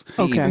cells.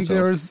 Okay. And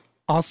there's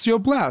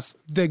osteoblasts,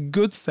 the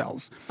good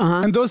cells.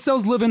 And those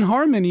cells live in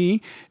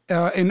harmony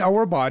in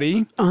our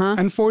body.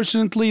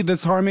 Unfortunately,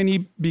 this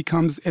harmony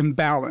becomes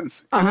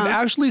imbalanced. And it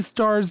actually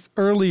starts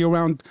early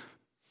around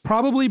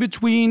probably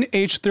between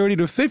age 30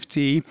 to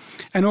 50.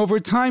 And over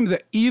time, the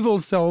evil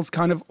cells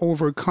kind of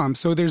overcome.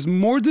 So there's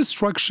more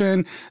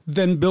destruction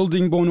than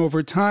building bone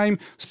over time.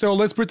 So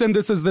let's pretend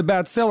this is the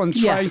bad cell and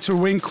Yeah. trying to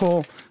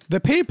wrinkle the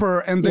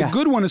paper, and the Yeah.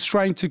 good one is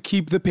trying to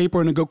keep the paper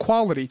in a good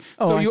quality.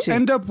 So I you see.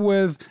 end up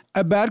with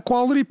a bad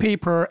quality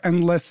paper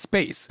and less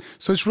space.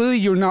 So it's really,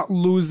 you're not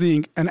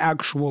losing an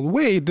actual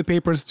weight. The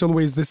paper still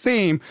weighs the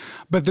same,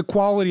 but the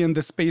quality and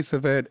the space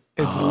of it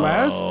is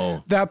less.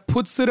 That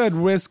puts it at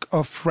risk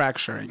of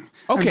fracturing.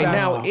 Okay, And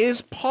now, that's-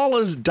 is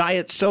Paula's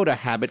diet soda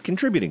habit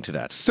contributing to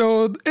that?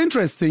 So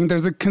interesting.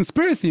 There's a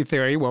conspiracy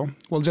theory. Well,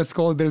 we'll just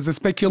call it. There's a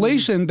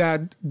speculation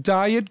that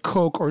Diet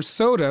Coke or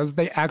sodas,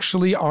 they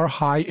actually are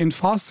high in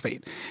phosphate.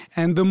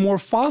 And the more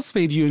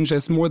phosphate you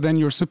ingest, more than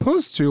you're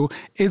supposed to,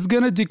 is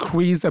going to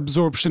decrease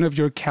absorption of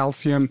your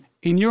calcium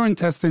in your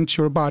intestine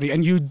to your body.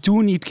 And you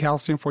do need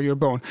calcium for your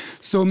bone.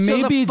 So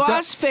maybe the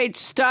phosphate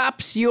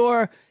stops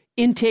your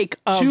intake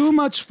of too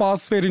much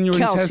phosphate in your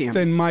calcium.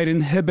 intestine might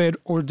inhibit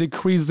or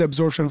decrease the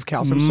absorption of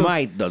calcium. So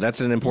Might, though. That's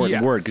an important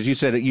Yes. word, because you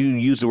said you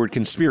used the word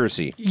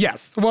conspiracy.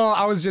 yes. Well,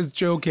 I was just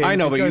joking. I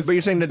know, but because-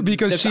 you're saying that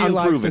because that's she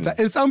likes unproven.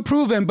 it's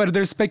unproven, but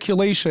there's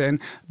speculation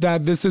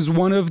that this is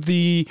one of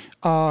the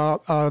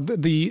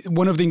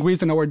one of the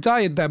ingredients in our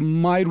diet that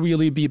might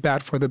really be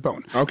bad for the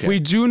bone. Okay. We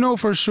do know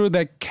for sure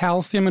that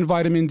calcium and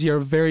vitamin D are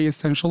very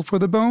essential for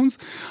the bones,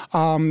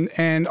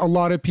 and a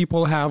lot of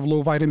people have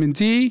low vitamin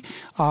D.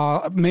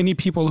 Many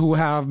people who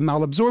have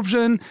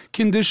malabsorption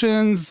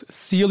conditions,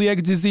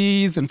 celiac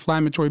disease,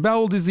 inflammatory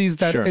bowel disease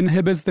that Sure.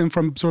 inhibits them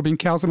from absorbing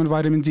calcium and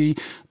vitamin D,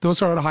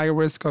 those are at higher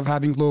risk of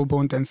having low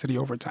bone density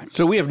over time.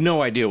 So we have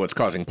no idea what's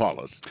causing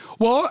Paula's.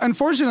 Well,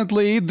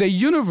 unfortunately, the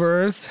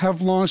universe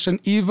have launched an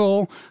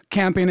evil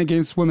campaign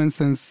against women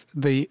since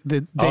the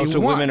day Also,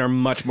 one. women are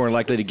much more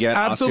likely to get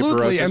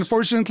Absolutely. osteoporosis.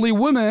 Unfortunately,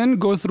 women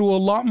go through a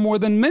lot more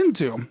than men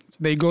do.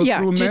 They go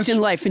through just in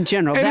life in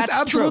general. It is That's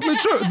absolutely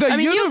true. The I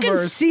mean, you can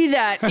universe. see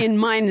that in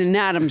mine and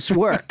Adam's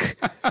work.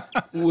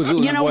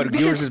 you know, what,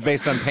 because- yours is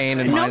based on pain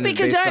and No, mine is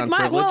because based on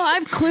privilege?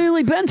 I've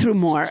clearly been through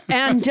more,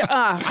 and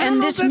know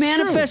this if that's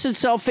manifests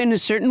itself in a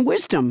certain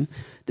wisdom.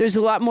 There's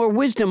a lot more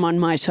wisdom on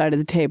my side of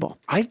the table.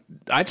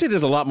 I'd say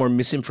there's a lot more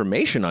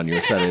misinformation on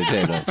your side of the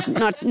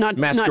table. Not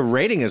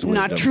Masquerading as wisdom.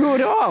 Not true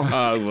at all.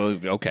 Well,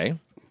 okay.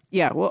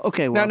 Yeah. Well.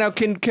 Okay. Well. Now,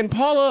 can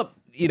Paula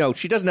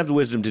she doesn't have the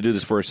wisdom to do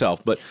this for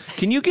herself, but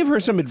can you give her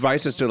some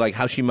advice as to like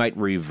how she might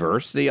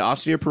reverse the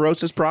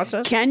osteoporosis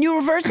process? Can you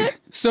reverse it?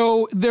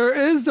 So there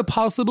is a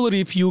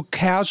possibility if you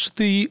catch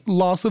the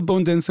loss of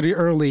bone density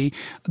early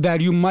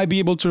that you might be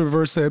able to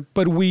reverse it.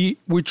 But we're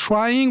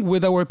trying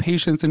with our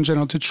patients in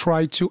general to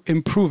try to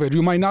improve it.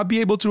 You might not be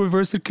able to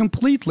reverse it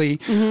completely,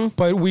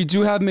 but we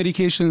do have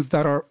medications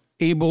that are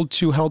able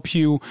to help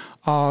you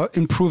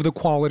improve the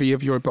quality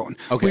of your bone.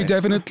 Okay. We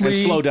definitely... And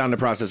slow down the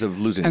process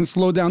of losing. And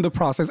slow down the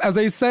process. As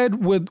I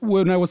said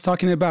when I was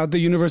talking about the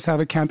Universe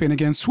Have a campaign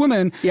against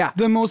women,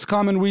 the most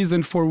common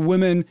reason for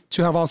women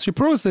to have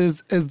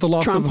osteoporosis is the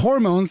loss of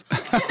hormones.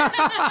 Part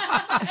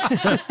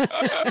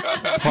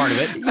of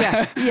it.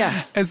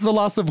 Yeah. It's the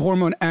loss of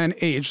hormone and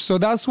age. So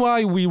that's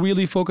why we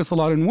really focus a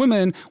lot on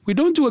women. We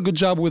don't do a good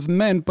job with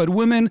men, but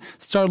women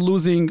start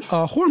losing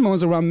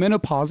hormones around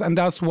menopause, and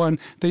that's when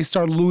they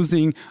start losing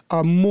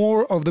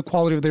more of the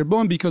quality of their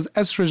bone because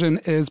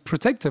estrogen is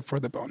protective for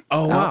the bone.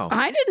 Oh, wow.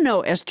 I didn't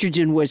know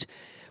estrogen was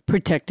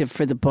protective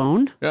for the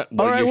bone. Well,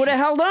 or I would have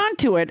held on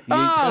to it.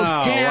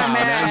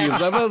 Damn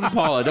it.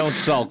 Paula, don't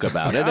sulk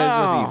about it. There's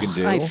nothing you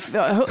can do.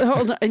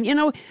 Hold on.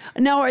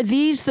 Now are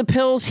these the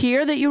pills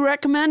here that you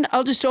recommend?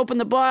 I'll just open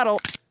the bottle.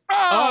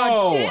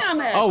 Oh,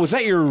 damn it. Oh, was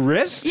that your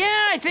wrist?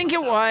 Yeah, I think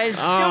it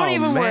was. Don't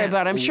even worry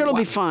about it. I'm sure it'll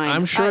be fine.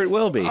 I'm sure it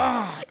will be.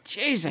 Oh,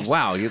 Jesus.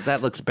 Wow,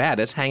 that looks bad.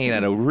 It's hanging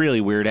at a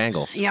really weird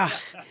angle. Yeah.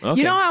 Okay.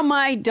 You know how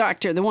my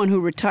doctor, the one who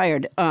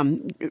retired,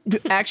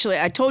 actually,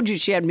 I told you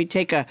she had me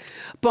take a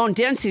bone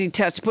density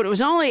test, but it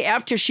was only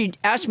after she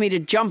asked me to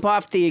jump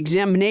off the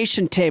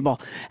examination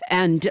table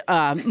and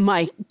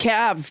my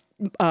calf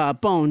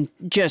bone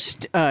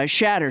just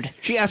shattered.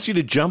 She asked you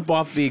to jump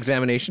off the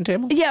examination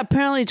table? Yeah,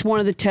 apparently it's one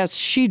of the tests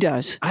she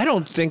does. I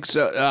don't think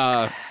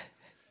so.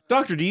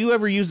 Doctor, do you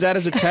ever use that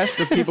as a test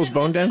of people's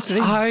bone density?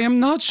 I am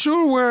not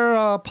sure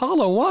where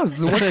Paula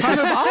was. What kind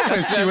of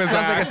office she was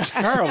Sounds at. like a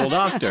terrible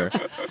doctor.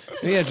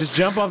 Yeah, just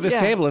jump off this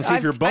table and see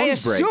if your bones break. I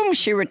assume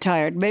she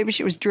retired. Maybe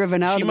she was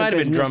driven out of the business. She might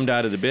have been drummed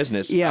out of the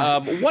business. Yeah.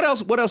 What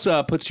else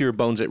puts your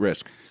bones at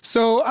risk?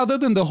 So other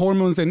than the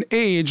hormones and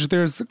age,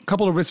 there's a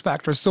couple of risk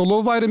factors. So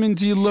low vitamin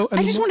D,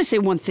 I just want to say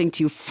one thing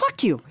to you.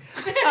 Fuck you.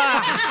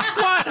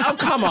 What? Oh,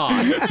 come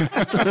on.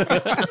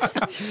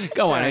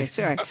 Go on.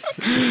 Sorry.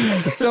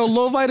 So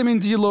low vitamin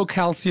D, low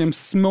calcium,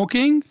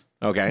 smoking.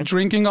 Okay.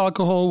 Drinking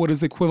alcohol, what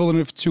is equivalent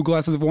of 2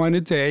 glasses of wine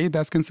a day,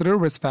 that's considered a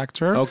risk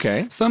factor.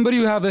 Okay. Somebody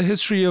who have a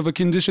history of a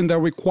condition that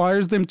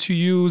requires them to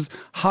use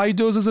high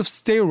doses of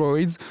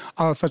steroids,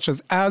 such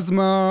as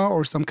asthma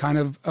or some kind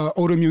of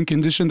autoimmune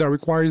condition that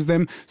requires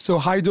them. So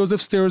high dose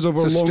of steroids over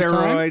a long time.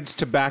 Steroids,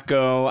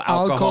 tobacco,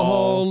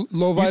 alcohol,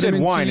 low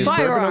vitamin you said wine. D. Is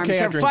bourbon Firearms. okay?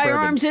 I Are drink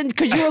firearms bourbon. in?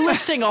 Because you were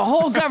listing a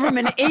whole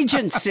government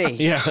agency.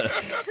 Yeah.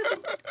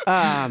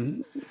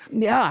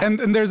 Yeah.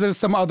 And there's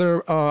some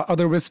other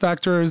risk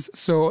factors.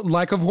 So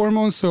lack of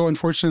hormones. So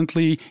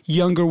unfortunately,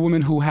 younger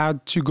women who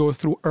had to go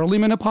through early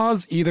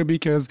menopause, either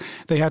because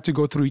they had to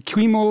go through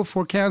chemo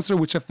for cancer,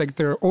 which affect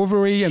their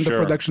ovary and the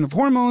production of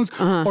hormones,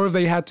 or if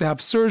they had to have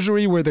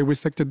surgery where they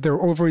resected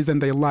their ovaries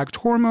and they lacked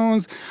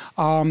hormones,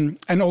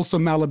 and also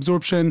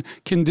malabsorption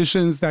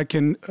conditions that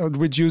can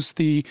reduce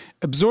the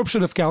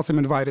absorption of calcium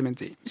and vitamin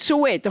D. So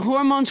wait, the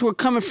hormones were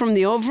coming from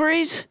the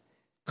ovaries?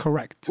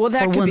 Correct. Well,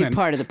 that For could women. be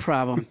part of the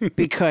problem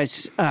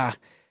because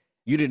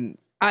You didn't.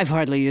 I've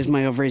hardly used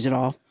my ovaries at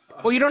all.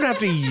 Well, you don't have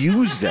to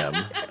use them.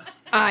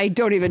 I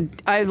don't even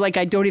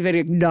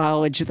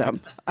acknowledge them.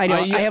 I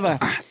don't. I have a.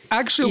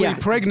 Actually, Yeah.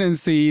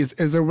 pregnancy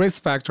is a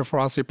risk factor for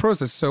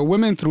osteoporosis. So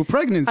women through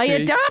pregnancy... I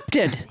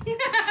adopted.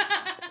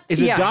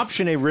 Is Yeah.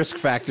 adoption a risk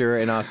factor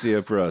in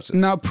osteoporosis?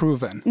 Not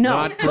proven. No,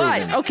 Not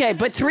proven.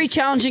 but 3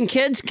 challenging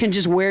kids can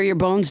just wear your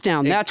bones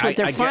down. That's what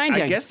they're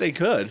finding. I guess they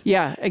could.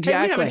 Yeah, Hey,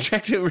 exactly. we haven't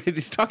checked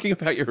it. Talking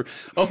about your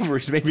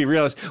ovaries made me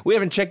realize we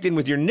haven't checked in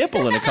with your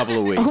nipple in a couple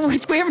of weeks.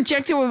 We haven't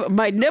checked it with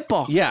my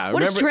nipple. Yeah,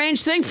 What a remember-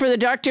 strange thing for the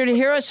doctor to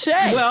hear us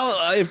say. Well,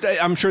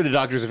 I'm sure the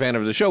doctor's a fan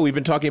of the show. We've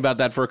been talking about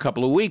that for a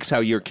couple of weeks,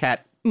 how your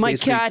cat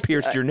basically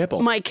pierced your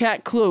nipple. My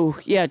cat Clue,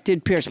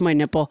 did pierce my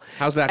nipple.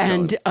 How's that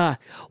going?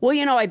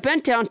 And I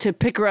bent down to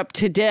pick her up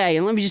today,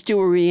 and let me just do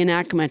a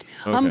reenactment.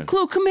 Okay.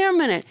 Clue, come here a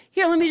minute.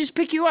 Here, let me just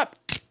pick you up.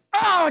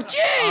 Oh,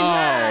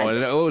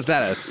 Jesus! Oh, what was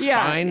that? A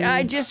spine? Yeah,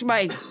 I just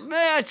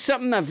it's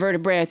something a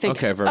vertebrae, I think.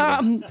 Okay,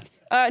 vertebrae.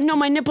 No,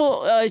 my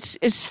nipple is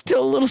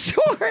still a little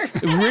sore.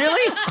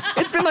 Really?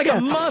 It's been like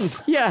a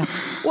month. Yeah.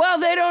 Well,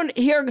 they don't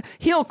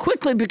heal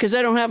quickly because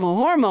I don't have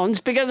hormones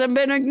because I've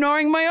been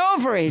ignoring my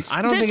ovaries.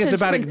 I don't think it's has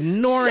about been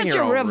ignoring such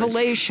your a ovaries.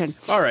 revelation.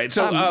 All right.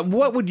 So,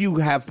 what would you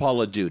have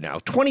Paula do now?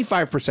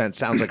 25%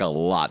 sounds like a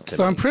lot to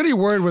So me. I'm pretty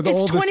worried with Is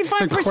all this.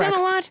 25%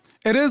 a lot?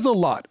 It is a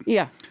lot.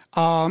 Yeah.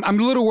 I'm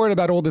a little worried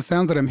about all the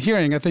sounds that I'm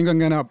hearing. I think I'm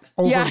going to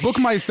Yeah. overbook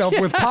myself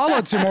with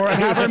Paula tomorrow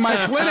and have her in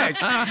my clinic.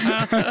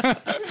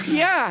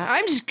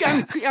 Yeah.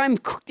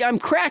 I'm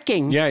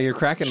cracking. Yeah, you're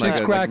cracking She's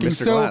like cracking.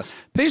 Mr. So Glass.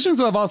 patients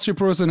who have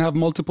osteoporosis and have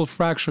multiple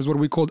fractures, what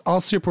we call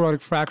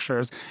osteoporotic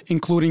fractures,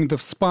 including the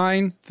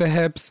spine, the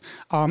hips,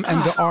 and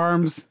the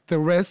arms, the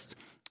wrist,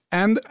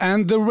 and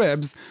the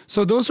ribs.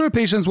 So those are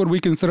patients what we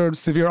consider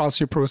severe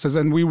osteoporosis,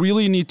 and we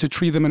really need to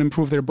treat them and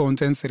improve their bone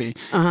density.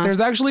 There's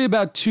actually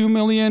about 2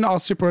 million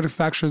osteoporotic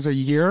fractures a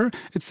year.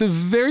 It's a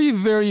very,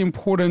 very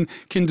important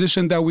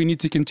condition that we need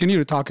to continue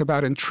to talk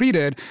about and treat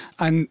it.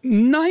 And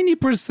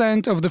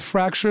 90% of the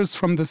fractures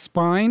from the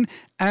spine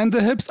and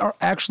the hips are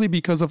actually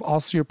because of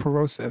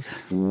osteoporosis.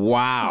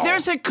 Wow.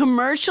 There's a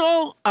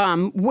commercial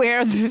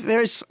where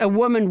there's a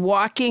woman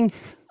walking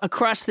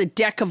across the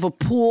deck of a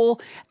pool,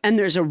 and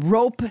there's a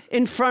rope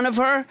in front of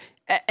her,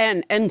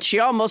 and she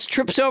almost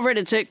trips over it.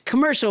 It's a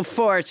commercial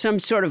for some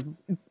sort of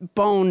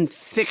bone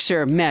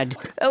fixer med.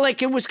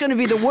 Like, it was going to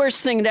be the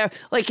worst thing to,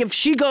 like, if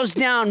she goes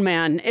down,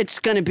 man, it's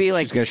going to be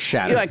like, It's gonna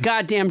shatter. a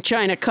goddamn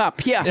China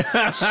cup. Yeah.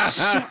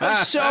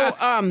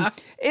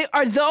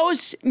 Are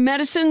those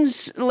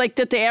medicines like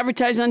that they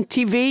advertise on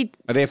TV?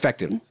 Are they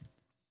effective?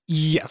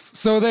 Yes.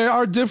 So there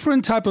are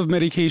different type of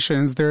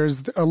medications.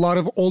 There's a lot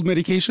of old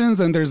medications,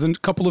 and there's a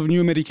couple of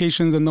new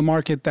medications in the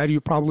market that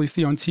you probably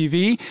see on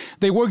TV.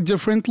 They work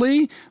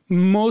differently.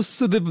 Most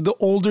of the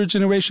older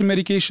generation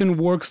medication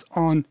works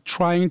on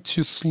trying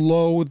to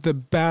slow the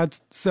bad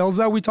cells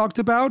that we talked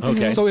about.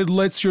 Okay. So it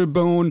lets your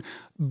bone,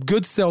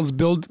 good cells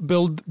build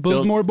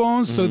more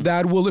bones, so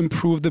that will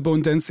improve the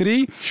bone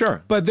density.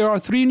 Sure. But there are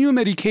 3 new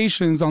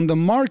medications on the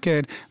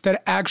market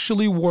that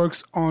actually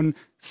works on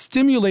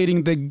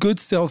stimulating the good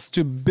cells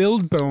to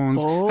build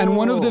bones. And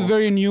one of the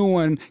very new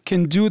one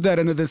can do that,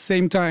 and at the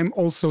same time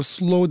also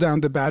slow down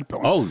the bad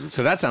bone. Oh,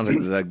 so that sounds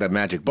like the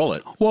magic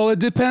bullet. Well, it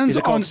depends Is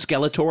it called on...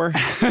 Skeletor?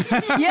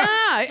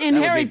 Yeah, in That would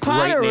be Harry a great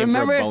Potter. name for a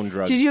Remember? bone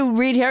drug. Did you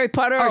read Harry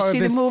Potter or see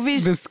this, the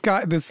movies?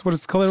 This what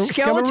is called?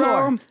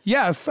 Skeletor.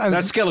 Yes.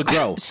 That's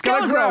Skelegrow.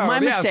 Skeletor, my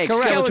Yes, mistake.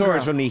 correct. Skeletor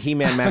is from the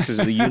He-Man Masters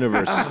of the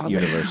Universe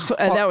universe.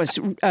 That was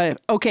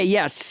okay.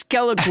 Yes,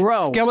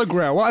 Skelegrow.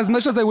 Skelegrow. Well, as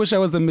much as I wish I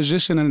was a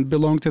magician and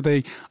belonged to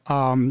the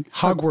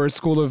Hogwarts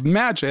School of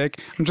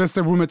Magic, I'm just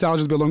a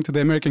rheumatologist, belong to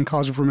the American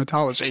College of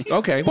Rheumatology.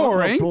 Okay.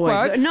 Boring, Boy,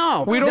 but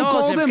no, we don't those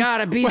call have them. got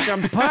to be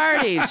some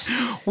parties.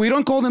 We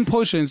don't call them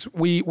potions.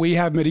 We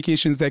have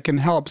medications that can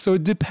help. So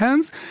it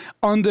depends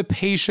on the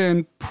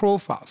patient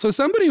profile. So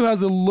somebody who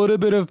has a little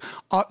bit of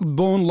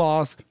bone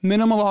loss,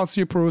 minimal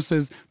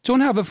osteoporosis, don't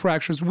have the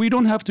fractures, we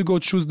don't have to go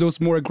choose those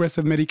more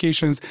aggressive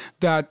medications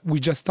that we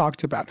just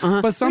talked about.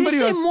 But somebody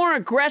When who you say has, more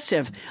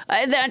aggressive,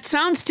 that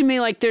sounds to me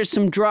like there's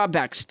some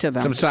drawbacks to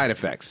them. Some side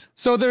effects.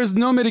 so there's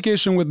no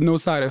medication with no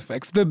side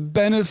effects. The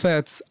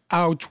benefits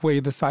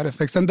outweigh the side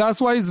effects. And that's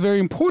why it's very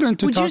important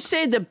to Would talk. you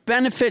say the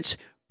benefits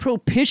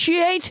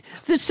propitiate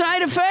the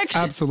side effects?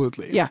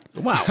 Absolutely. Yeah.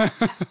 Wow.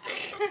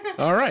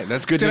 All right,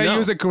 that's good Did to know. I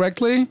use it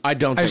correctly? I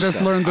don't. I think just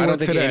so. learned the I word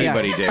don't think today.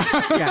 anybody did.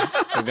 Yeah.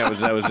 I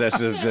think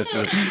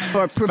that's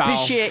Or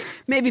propitiate,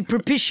 maybe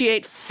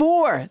propitiate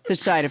for the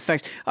side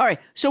effects. All right.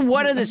 So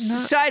what are the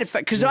side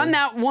effects? Because on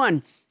that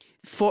one,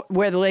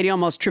 where the lady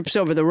almost trips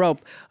over the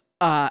rope,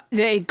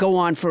 they go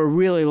on for a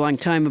really long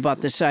time about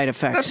the side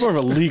effects. That's more of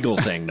a legal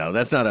thing, though.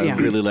 That's not Yeah.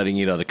 really letting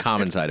you know the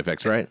common side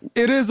effects, right?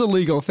 It is a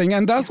legal thing.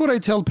 And that's what I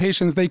tell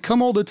patients. They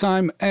come all the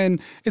time, and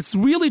it's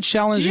really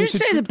challenging Did you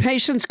to say the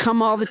patients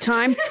come all the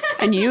time,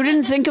 and you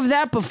didn't think of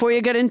that before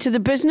you got into the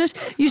business?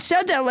 You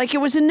said that like it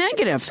was a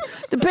negative.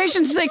 The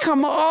patients, they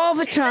come all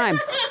the time.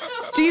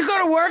 Do you go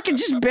to work and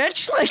just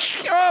bitch? Like,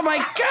 oh my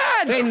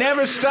God. They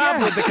never stop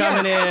with the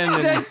coming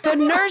in. And The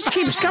nurse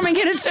keeps coming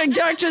in and saying,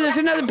 Doctor, there's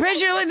another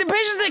patient. You're like, the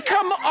patients, they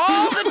come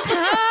all the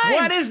time.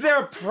 what is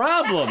their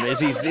problem?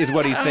 Is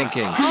what he's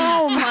thinking.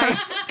 Oh my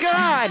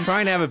God.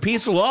 Trying to have a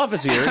peaceful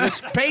office here, and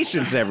there's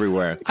patients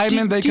everywhere. I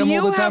mean, they Do come you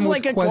all the time have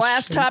with like a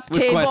glass questions. top With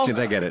table questions,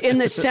 I get it. in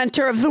the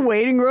center of the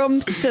waiting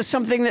room, so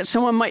something that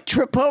someone might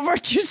trip over,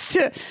 just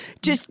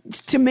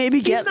to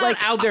maybe get He's not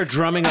like out there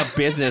drumming up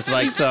business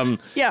like some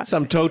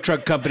tow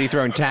truck company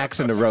throwing tacks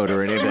in the road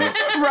or anything.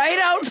 right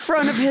out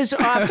front of his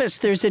office.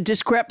 There's a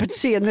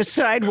discrepancy in the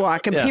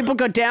sidewalk, and Yeah. people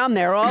go down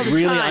there all the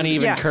Really time.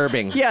 uneven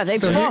curbing. Yeah, they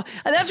So fall.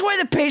 And that's why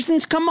the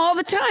patients come all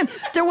the time.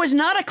 There was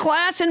not a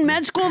class in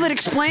med school that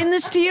explained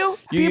this to you.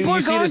 People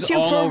are see going this to you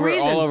all for over, a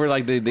reason. all over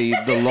like the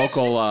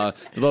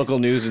local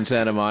news in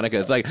Santa Monica.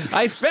 It's like,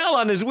 I fell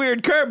on this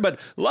weird curb, but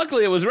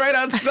luckily it was right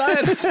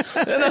outside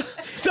the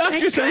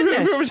doctor's and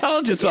goodness.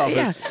 rheumatologist's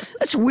office. Yeah,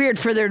 that's weird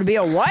for there to be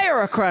a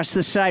wire across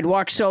the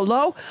sidewalk so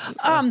low.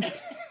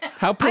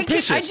 How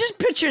propitious. I just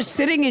picture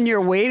sitting in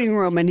your waiting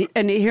room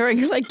and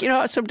hearing, like, you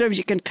know, sometimes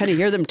you can kind of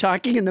hear them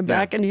talking in the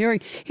back and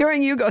hearing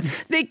you go,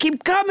 they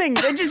keep coming.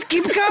 They just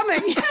keep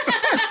coming.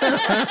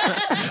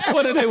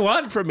 What do they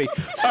want from me?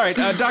 All right,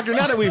 doctor,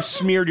 now that we've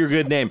smeared your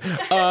good name,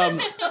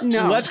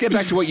 let's get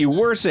back to what you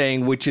were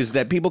saying, which is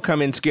that people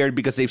come in scared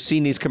because they've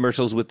seen these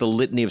commercials with the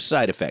litany of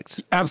side effects.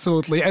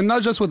 Absolutely. And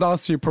not just with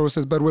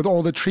osteoporosis, but with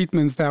all the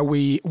treatments that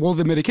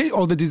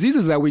all the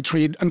diseases that we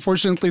treat.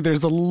 Unfortunately,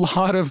 there's a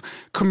lot of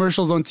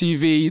commercials on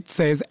TV. It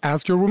says,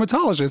 ask your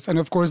rheumatologist. And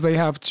of course, they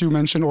have to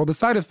mention all the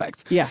side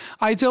effects. Yeah.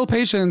 I tell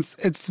patients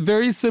it's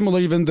very similar,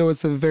 even though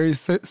it's a very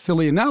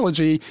silly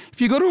analogy. If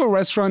you go to a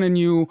restaurant and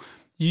you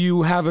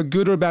you have a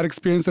good or bad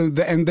experience, and at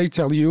the end they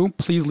tell you,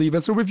 please leave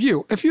us a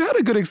review. If you had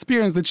a good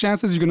experience, the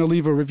chances you're going to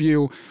leave a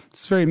review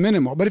is very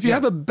minimal. But if you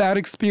have a bad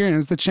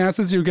experience, the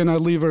chances you're going to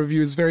leave a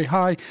review is very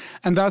high.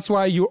 And that's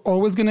why you're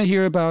always going to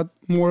hear about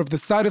more of the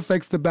side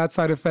effects, the bad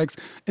side effects,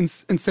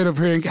 instead of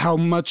hearing how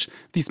much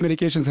these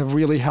medications have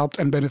really helped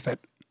and benefit.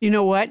 You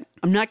know what?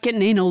 I'm not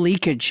getting anal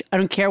leakage. I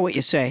don't care what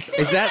you say.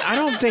 Is that? I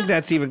don't think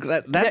that's even.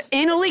 That's The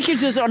anal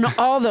leakage is on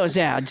all those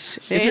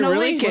ads. it Anal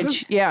really?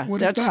 leakage.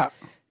 What is that?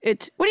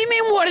 What do you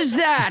mean? What is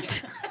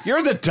that?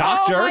 you're the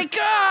doctor. Oh my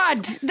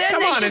God! Then Come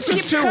they on, just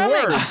it's keep just 2 coming.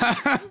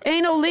 words.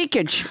 Anal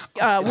leakage. Is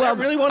that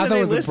really one I that thought it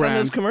they was a list on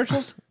those brand.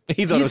 commercials?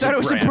 He You thought it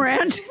was a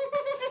brand?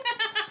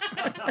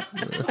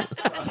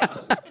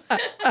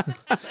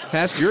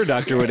 Ask your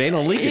doctor what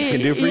anal leakage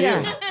can do for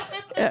you.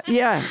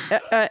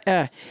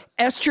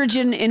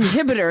 Estrogen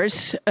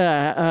inhibitors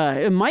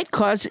might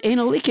cause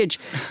anal leakage.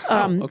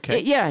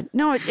 okay.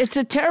 It's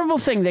a terrible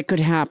thing that could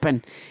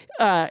happen.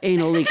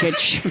 Anal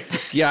leakage.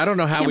 Yeah, I don't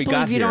know how Can't we believe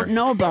got you here. don't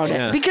know about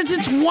Yeah. it because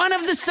it's one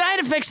of the side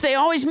effects they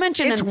always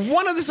mention. It's and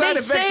one of the side they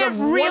effects say of it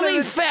one really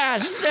of the-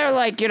 fast. They're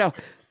like,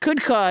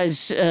 could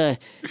cause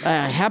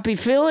happy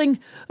feeling,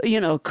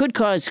 could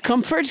cause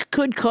comfort,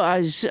 could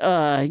cause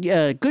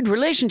good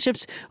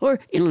relationships, or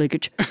anal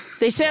leakage.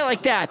 They say it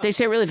like that. They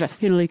say it really fast.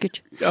 Anal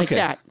leakage, like Okay.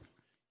 that.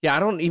 Yeah, I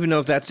don't even know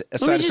if that's a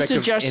side Let me just effect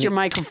of adjust any- your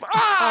microphone.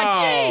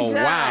 Oh, Jesus.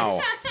 wow.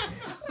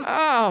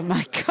 Oh,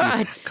 my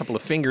God. A couple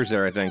of fingers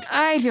there, I think.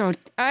 I'm sure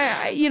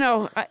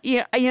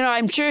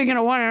you're going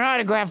to want an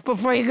autograph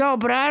before you go,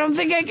 but I don't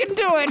think I can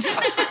do it.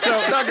 So,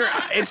 doctor,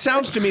 it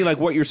sounds to me like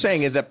what you're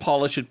saying is that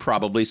Paula should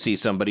probably see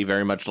somebody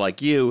very much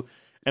like you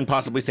and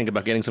possibly think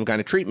about getting some kind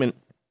of treatment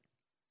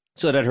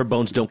so that her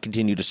bones don't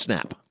continue to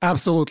snap.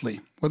 Absolutely.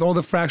 With all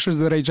the fractures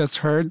that I just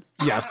heard,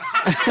 yes.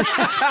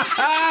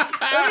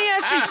 Let me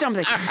ask you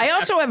something.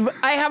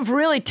 I have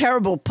really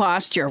terrible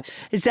posture.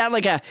 Is that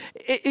like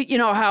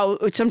how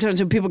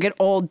sometimes when people get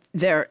old,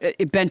 they're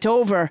bent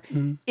over.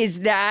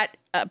 Is that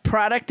a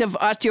product of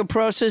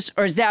osteoporosis,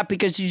 or is that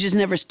because you just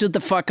never stood the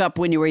fuck up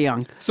when you were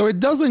young? So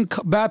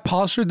bad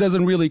posture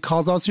doesn't really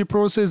cause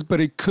osteoporosis, but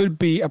it could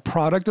be a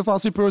product of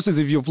osteoporosis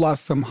if you've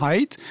lost some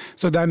height.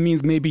 So that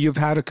means maybe you've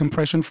had a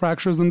compression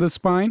fractures in the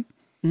spine.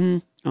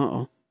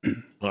 Uh-oh.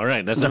 All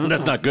right, that's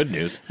not good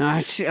news.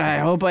 I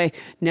hope I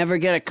never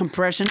get a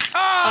compression.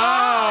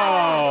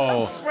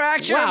 Oh!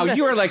 Fracture. Wow, of the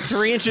you are like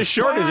 3 inches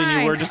shorter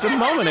than you were just a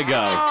moment ago.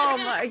 Oh,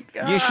 my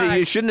God.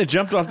 You shouldn't have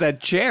jumped off that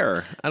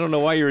chair. I don't know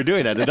why you were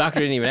doing that. The doctor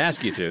didn't even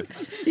ask you to.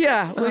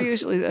 Yeah, well,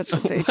 usually that's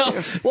what they do.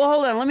 Well,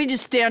 hold on. Let me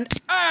just stand.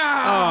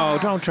 Oh,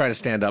 don't try to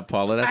stand up,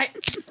 Paula.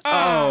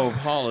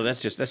 Paula,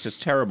 that's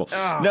just terrible.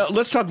 Now,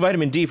 let's talk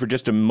vitamin D for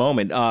just a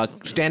moment.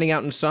 Standing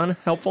out in the sun,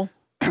 helpful?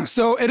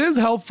 So it is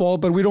helpful,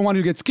 but we don't want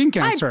you to get skin I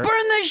cancer.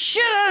 burned the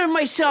shit out of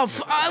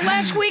myself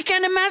last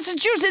weekend in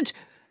Massachusetts.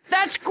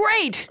 That's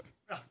great.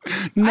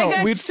 No,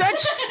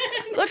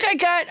 I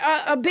got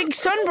a big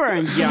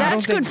sunburn. So I don't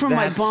that's think good for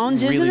my that's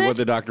bones, really isn't it? what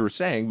the doctor was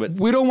saying, but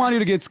we don't want you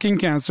to get skin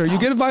cancer. You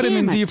get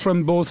vitamin damn D it.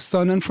 from both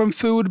sun and from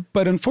food,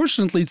 but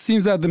unfortunately, it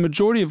seems that the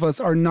majority of us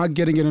are not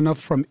getting it enough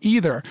from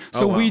either.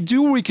 So we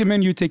do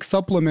recommend you take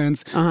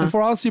supplements. And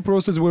for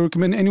osteoporosis, we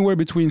recommend anywhere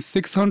between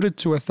 600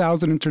 to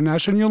 1,000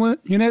 international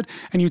unit,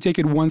 and you take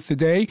it once a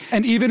day.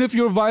 And even if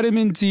your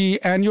vitamin D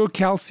and your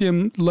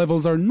calcium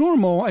levels are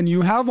normal and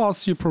you have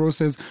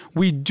osteoporosis,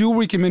 we do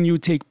recommend you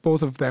take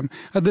both of them.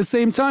 At the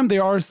same time,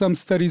 there are some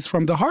studies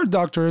from the heart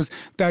doctors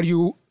that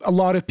a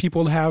lot of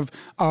people have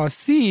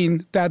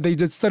seen that they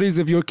did studies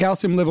if your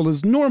calcium level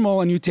is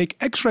normal and you take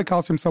extra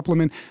calcium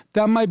supplement,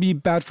 that might be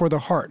bad for the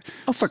heart.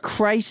 Oh, for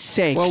Christ's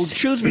sakes. well,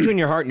 choose between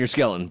your heart and your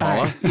skeleton,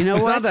 Paula. You know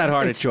it's what? not that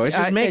hard a choice.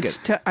 Just make it.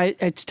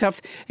 It's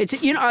tough.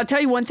 I'll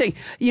tell you one thing.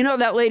 You know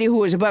that lady who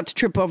was about to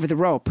trip over the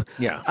rope?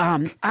 Yeah.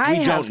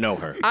 I don't know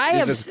her. I This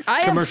have is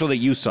a commercial that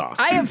you saw.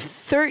 I have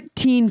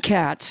 13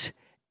 cats.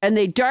 And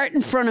they dart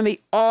in front of me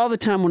all the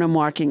time when I'm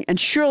walking. And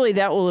surely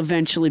that will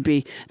eventually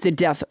be the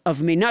death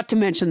of me, not to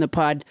mention the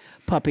pod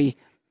puppy.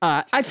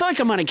 I feel like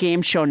I'm on a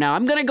game show now.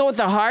 I'm going to go with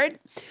the heart.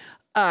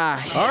 All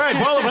right,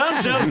 Paula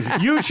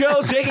Poundstone, you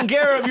chose taking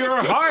care of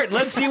your heart.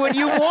 Let's see what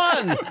you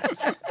won.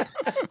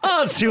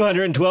 Oh, it's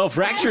 212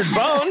 fractured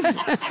bones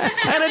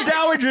and a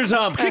dowager's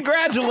hump.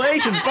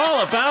 Congratulations,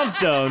 Paula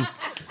Poundstone.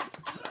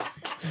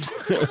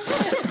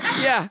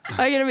 Yeah,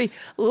 I'm going to be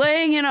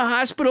laying in a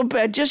hospital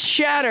bed, just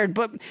shattered,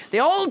 but the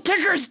old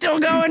ticker's still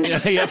going.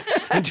 Yep.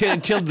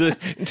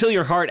 Until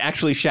your heart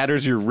actually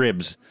shatters your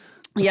ribs.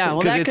 Yeah, well,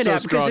 'Cause that it's could so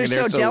happen because strong they're and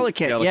so they're so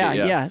delicate. delicate,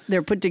 Yeah, yeah.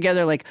 They're put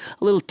together like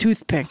little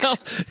toothpicks. Well,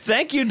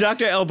 thank you,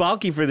 Dr. El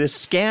Balki, for this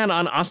scan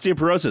on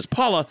osteoporosis.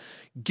 Paula,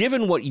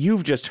 given what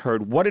you've just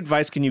heard, what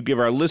advice can you give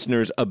our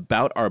listeners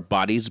about our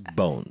body's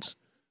bones?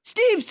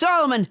 Steve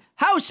Solomon,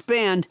 house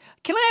band.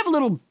 Can I have a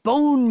little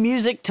bone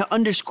music to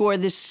underscore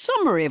this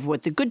summary of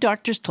what the good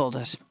doctors told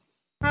us?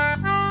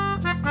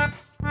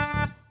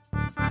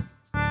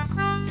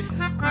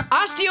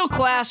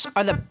 Osteoclasts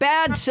are the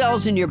bad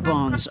cells in your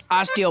bones.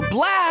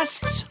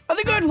 Osteoblasts are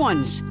the good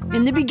ones.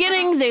 In the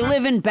beginning, they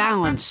live in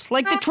balance,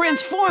 like the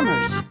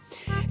Transformers.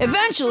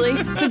 Eventually,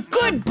 the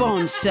good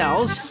bone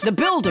cells, the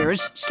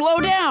builders, slow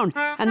down,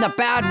 and the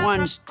bad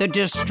ones, the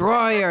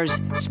destroyers,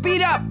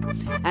 speed up.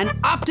 And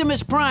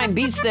Optimus Prime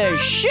beats the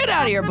shit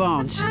out of your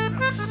bones.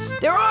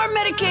 There are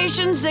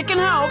medications that can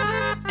help,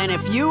 and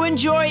if you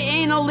enjoy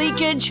anal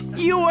leakage,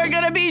 you are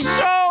going to be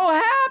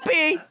so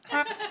happy.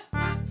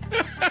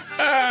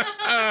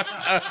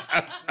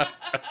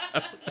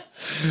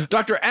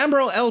 Dr.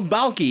 Ambrose L.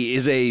 Balke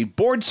is a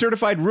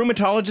board-certified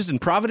rheumatologist in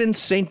Providence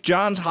St.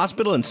 John's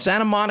Hospital in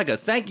Santa Monica.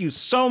 Thank you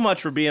so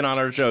much for being on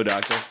our show,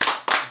 Doctor.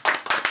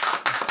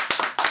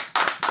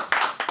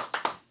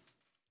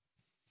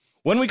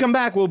 When we come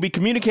back, we'll be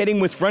communicating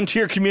with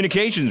Frontier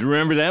Communications.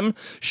 Remember them?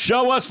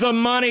 Show us the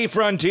money,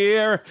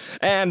 Frontier!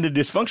 And the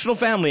dysfunctional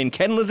family in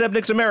Ken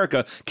Lezebnik's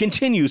America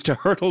continues to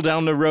hurtle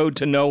down the road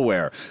to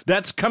nowhere.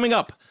 That's coming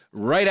up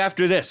right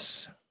after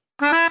this.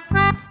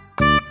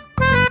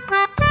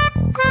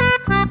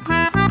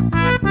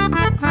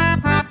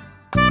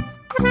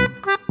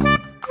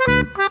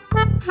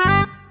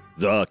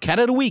 The cat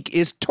of the week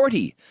is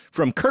Torty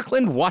from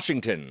Kirkland,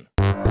 Washington.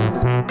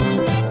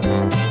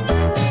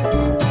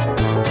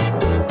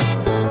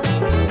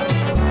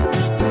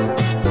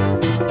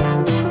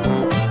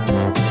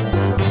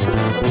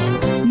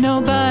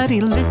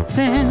 Nobody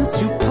listens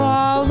to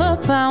Paula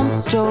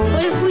Poundstone.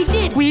 What if we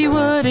did? We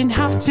wouldn't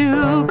have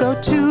to go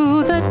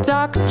to the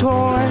doctor.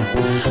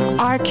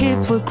 Our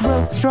kids would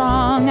grow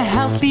strong,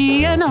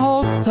 healthy, and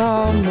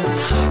wholesome.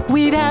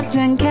 We'd have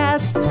 10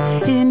 cats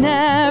in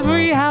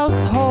every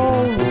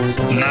household.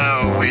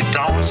 No, we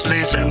don't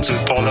listen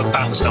to Paula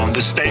Poundstone, the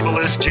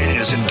stablest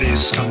genius in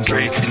this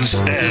country.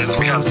 Instead,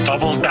 we have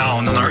doubled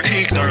down on our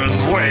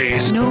ignorant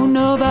ways. No,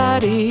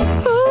 nobody.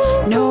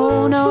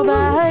 No,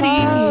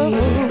 nobody.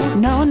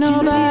 No,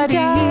 nobody.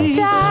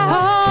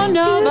 Oh,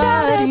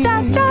 nobody.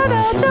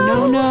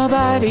 No,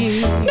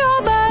 nobody.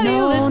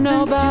 Nobody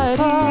listens to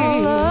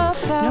Paula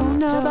Poundstone.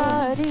 No,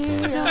 nobody.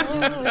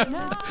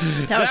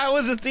 That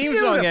was a theme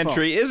song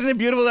entry. Isn't it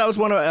beautiful? That was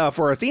one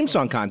for our theme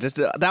song contest.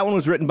 That one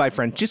was written by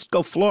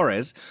Francisco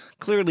Flores,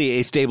 clearly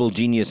a stable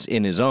genius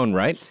in his own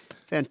right.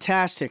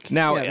 Fantastic.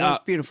 Now, yeah,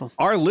 that's beautiful.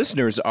 Our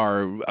listeners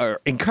are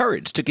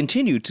encouraged to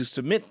continue to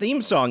submit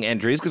theme song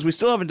entries because we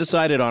still haven't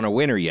decided on a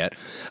winner yet.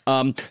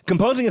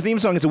 Composing a theme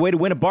song is a way to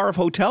win a bar of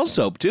hotel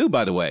soap, too,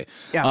 by the way.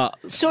 Yeah.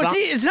 So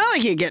it's not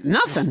like you get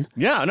nothing.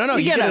 Yeah, no.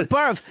 You get a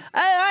bar of...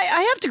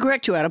 I have to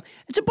correct you, Adam.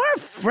 It's a bar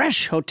of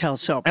fresh hotel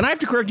soap. And I have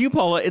to correct you,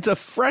 Paula. It's a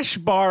fresh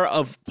bar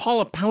of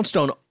Paula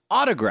Poundstone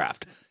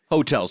autographed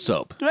hotel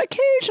soap.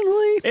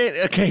 Occasionally.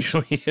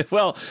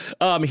 Well,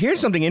 here's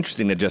something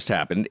interesting that just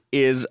happened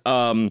is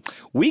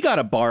we got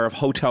a bar of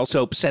hotel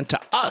soap sent to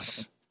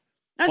us.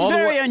 That's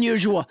very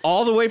unusual.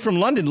 All the way from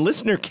London.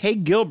 Listener Kay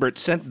Gilbert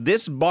sent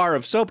this bar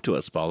of soap to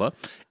us, Paula,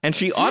 and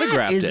she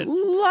autographed it. That is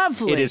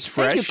lovely. It is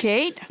fresh. Thank you,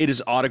 Kate. It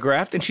is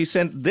autographed, and she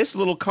sent this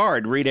little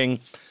card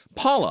reading,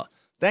 Paula,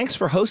 thanks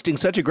for hosting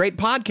such a great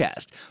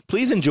podcast.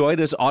 Please enjoy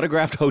this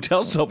autographed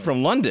hotel soap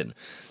from London.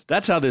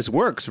 That's how this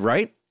works,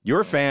 right?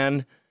 Your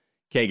fan,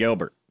 Kay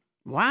Gilbert.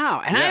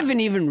 Wow. And I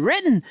haven't even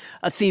written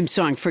a theme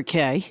song for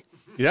Kay.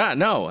 Yeah,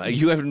 no.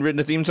 You haven't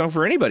written a theme song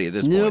for anybody at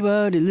this point.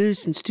 Nobody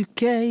listens to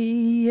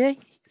Kay.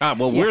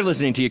 We're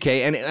listening to you,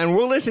 Kay, and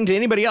we're listening to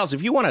anybody else.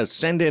 If you want to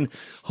send in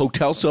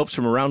hotel soaps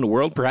from around the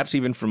world, perhaps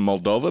even from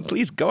Moldova,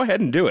 please go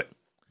ahead and do it.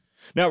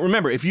 Now,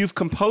 remember, if you've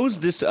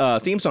composed this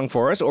theme song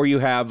for us or you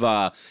have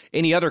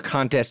any other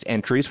contest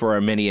entries for our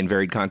many and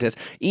varied contests,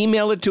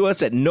 email it to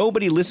us at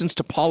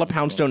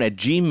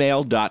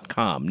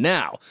nobodylistenstopaulapoundstone@gmail.com.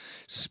 Now,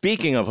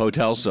 speaking of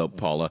hotel soap,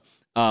 Paula,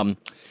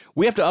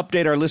 we have to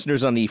update our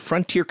listeners on the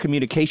Frontier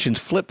Communications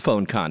flip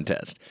phone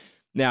contest.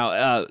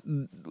 Now,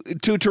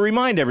 to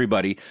remind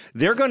everybody,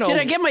 they're going to... Did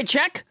I get my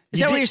check? Is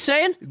that what you're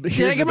saying?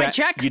 Did I get my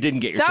check? You didn't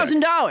get your check.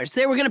 $1,000.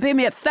 They were going to pay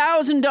me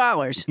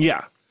 $1,000.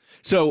 Yeah.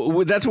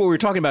 So that's what we were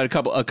talking about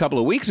a couple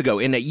of weeks ago,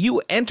 in that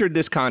you entered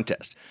this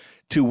contest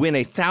to win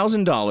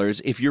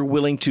 $1,000 if you're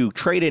willing to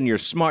trade in your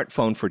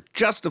smartphone for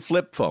just a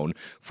flip phone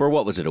for,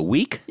 what was it, a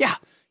week? Yeah.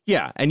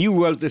 Yeah, and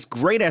you wrote this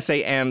great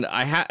essay,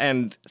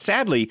 and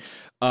sadly,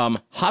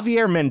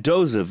 Javier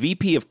Mendoza,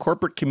 VP of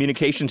Corporate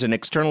Communications and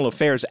External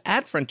Affairs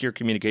at Frontier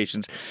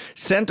Communications,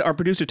 sent our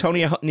producer,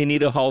 Tony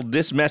Anita Hull,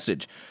 this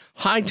message.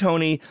 Hi,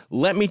 Tony.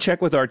 Let me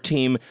check with our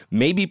team.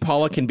 Maybe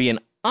Paula can be an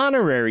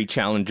honorary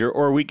challenger,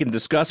 or we can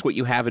discuss what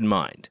you have in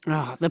mind.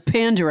 Oh, the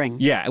pandering.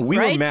 Yeah, we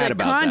were mad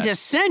about that.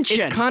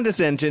 Condescension. It's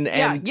condescension.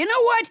 And you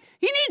know what?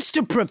 He needs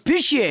to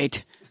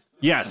propitiate.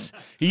 Yes,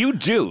 you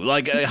do.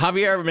 Like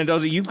Javier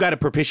Mendoza, you've got to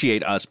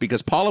propitiate us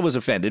because Paula was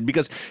offended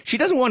because she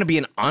doesn't want to be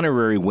an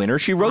honorary winner.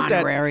 She wrote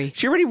that.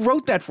 She already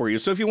wrote that for you.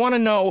 So if you want to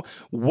know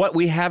what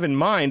we have in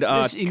mind,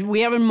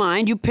 we have in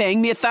mind you paying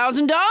me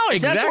 $1,000.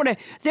 Exactly.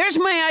 There's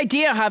my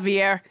idea,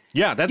 Javier.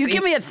 Yeah, that's You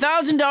give me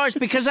 $1,000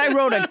 because I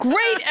wrote a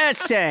great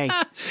essay.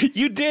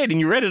 You did, and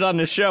you read it on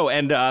the show.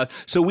 And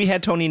so we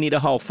had Tony Anita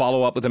Hull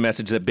follow up with a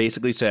message that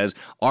basically says,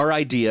 our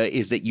idea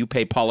is that you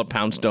pay Paula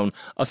Poundstone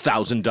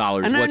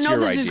 $1,000. And What's I know your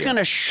this idea? is going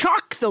to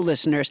shock the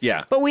listeners.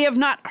 Yeah. But we have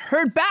not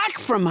heard back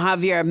from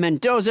Javier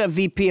Mendoza,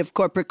 VP of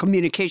Corporate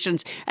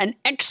Communications and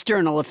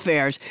External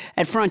Affairs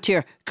at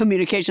Frontier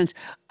Communications,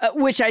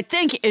 which I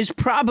think is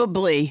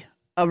probably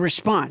a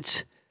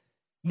response.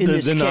 In The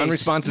this case.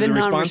 non-response is a The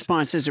response?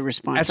 non-response is a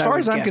response. As I far would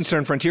as I'm guess.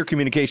 concerned, Frontier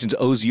Communications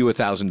owes you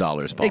 $1,000,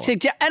 Paula.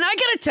 And I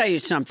got to tell you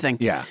something.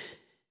 Yeah.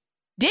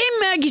 Dame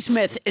Maggie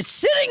Smith is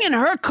sitting in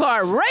her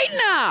car right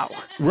now.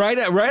 Right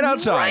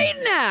outside. Right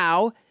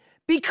now,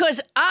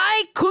 because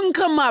I couldn't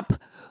come up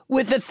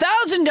with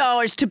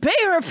 $1,000 to pay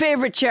her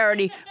favorite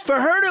charity for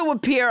her to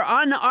appear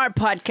on our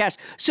podcast.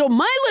 So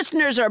my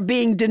listeners are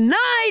being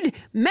denied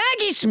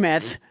Maggie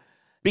Smith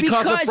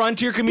Because of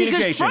Frontier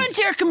Communications. Because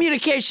Frontier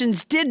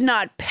Communications did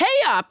not pay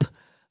up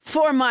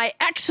for my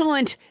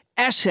excellent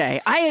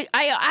essay. I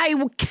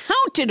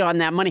counted on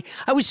that money.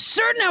 I was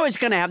certain I was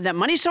going to have that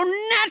money, so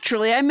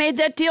naturally I made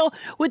that deal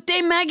with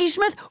Dame Maggie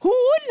Smith. Who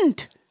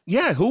wouldn't?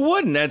 Yeah, who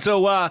wouldn't? And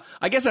so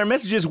I guess our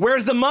message is,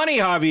 where's the money,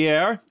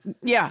 Javier?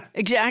 Yeah,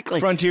 exactly.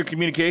 Frontier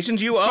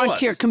Communications, you owe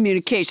Frontier us.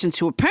 Communications,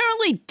 who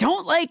apparently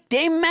don't like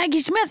Dame Maggie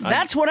Smith.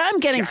 That's what I'm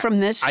getting from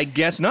this. I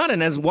guess not.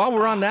 And while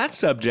we're on that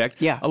subject,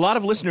 Yeah. a lot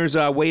of listeners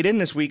weighed in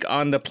this week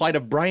on the plight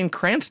of Bryan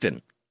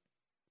Cranston.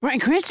 Bryan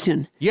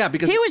Cranston. Yeah,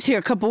 because He was here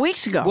a couple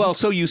weeks ago. well,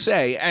 so you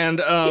say, and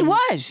he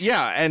was.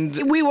 Yeah,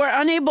 and We were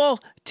unable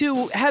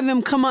to have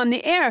him come on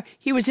the air.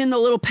 He was in the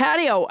little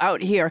patio out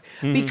here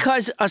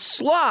because a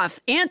sloth,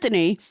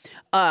 Anthony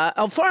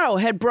Alfaro,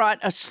 had brought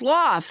a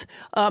sloth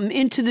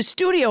into the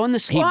studio, and the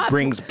he sloth.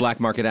 brings black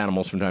market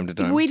animals from time to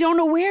time. We don't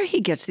know where he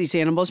gets these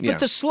animals, but Yeah.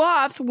 the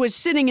sloth was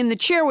sitting in the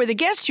chair where the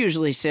guest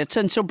usually sits,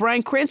 and so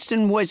Bryan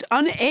Cranston was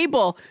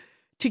unable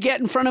to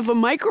get in front of a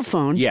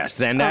microphone. Yes,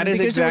 then that is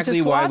because there was a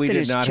exactly why sloth we in did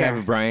his not chair.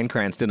 have Bryan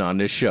Cranston on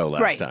this show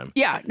last Right. time.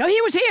 Yeah. No,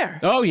 he was here.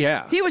 Oh,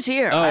 yeah. He was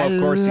here. Oh,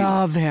 of course. I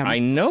love him. I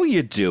know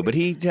you do, but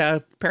he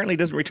apparently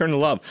doesn't return the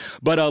love.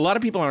 But a lot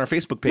of people on our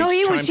Facebook page. No,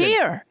 he was chimed in.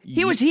 here.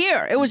 He was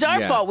here. It was our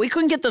Yeah. fault. We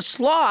couldn't get the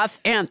sloth,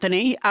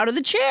 Anthony, out of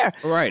the chair.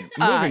 Right.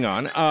 Moving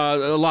on. A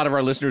lot of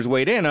our listeners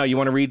weighed in. You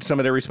want to read some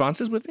of their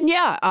responses with me?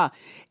 Yeah.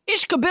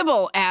 Ishka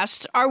Bibble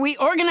asked, are we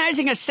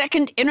organizing a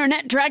second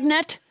internet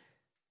dragnet?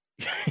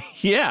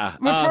 Yeah.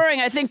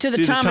 Referring, I think, to the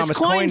to the Thomas Thomas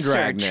Coyne Coyne search.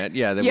 dragnet,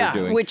 yeah, that we're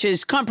doing. which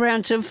is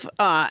comprehensive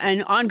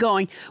and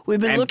ongoing. We've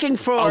been And looking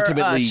for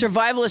ultimately-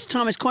 survivalist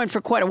Thomas Coyne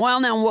for quite a while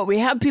now, and what we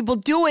have people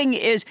doing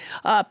is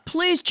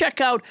please check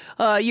out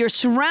your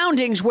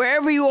surroundings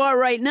wherever you are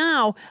right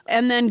now,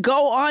 and then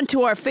go on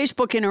to our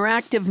Facebook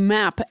interactive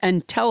map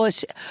and tell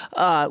us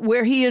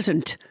where he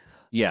isn't.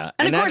 Yeah.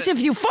 And of course, if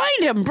you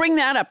find him, bring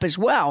that up as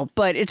well.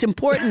 But it's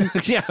important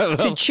Yeah, well,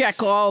 to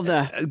check all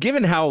the.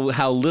 given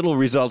how little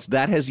results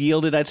that has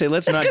yielded, I'd say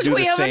let's That's not because do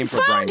we the same haven't for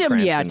Bryan found him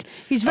Cranston. yet.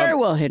 He's very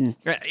well hidden.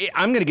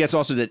 I'm going to guess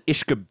also that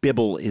Ishka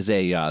Bibble is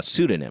a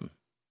pseudonym.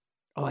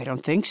 Oh, I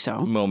don't think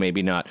so. Well,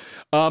 maybe not.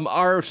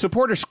 Our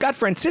supporter, Scott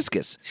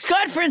Franciscus.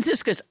 Scott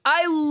Franciscus.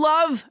 I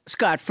love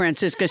Scott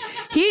Franciscus.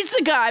 He's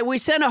the guy we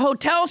sent a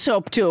hotel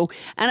soap to,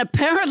 and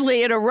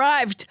apparently it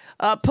arrived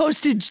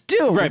postage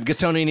due. Right, because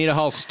Tony Anita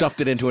Hall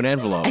stuffed it into an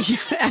envelope.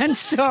 And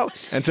so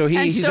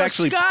he's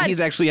actually Scott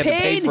had to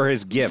pay for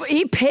his gift.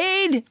 He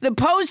paid the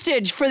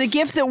postage for the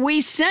gift that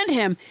we sent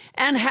him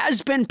and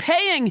has been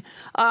paying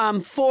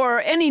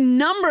for any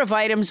number of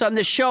items on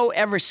the show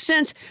ever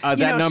since. That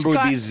number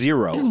would be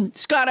zero.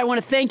 Scott, I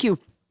want to thank you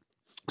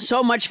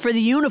so much for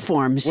the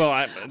uniforms.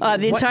 Well, the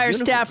what entire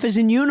uniform? staff is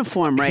in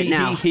uniform right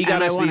now. He got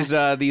and I us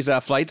wanna- these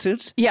flight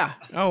suits. Yeah.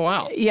 Oh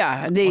wow.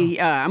 Yeah,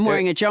 I'm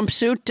wearing a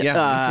jumpsuit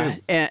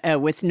Yeah,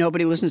 with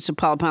Nobody Listens to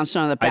Paula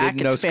Poundstone on the back. I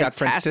didn't know it's Scott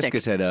fantastic.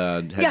 Franciscus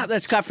had. Yeah,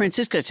 that Scott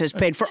Franciscus has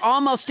paid for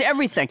almost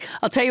everything.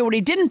 I'll tell you what he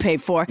didn't pay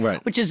for,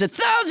 Right. which is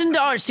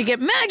 $1,000 to get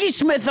Maggie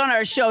Smith on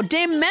our show.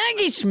 Dame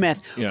Maggie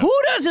Smith. Yeah. Who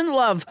doesn't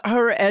love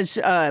her as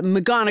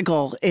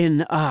McGonagall in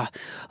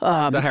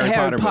the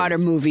Harry Potter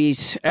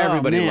movies?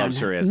 Everybody man. loves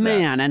her as that.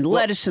 Man, and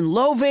Lettuce and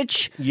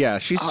Lovitch. Yeah,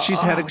 she's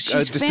had a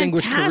She's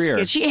distinguished fantastic.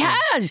 career. She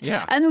has.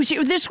 Yeah. And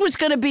this was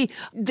going to be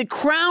the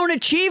crown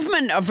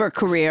achievement of her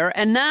career.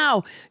 And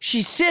now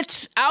she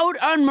sits out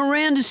on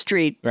Miranda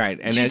Street. Right,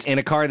 and She's- in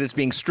a car that's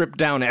being stripped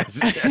down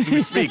as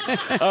we speak.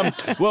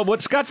 Well,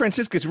 what Scott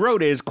Franciscus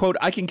wrote is, quote,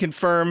 I can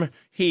confirm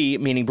he,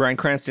 meaning Bryan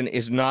Cranston,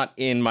 is not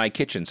in my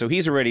kitchen. So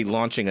he's already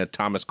launching a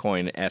Thomas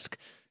Coyne-esque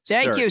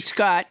Thank you, search.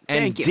 Scott. And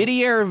Thank you.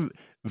 Didier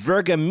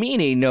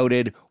Vergamini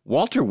noted,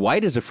 Walter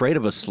White is afraid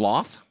of a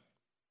sloth?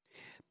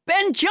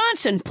 Ben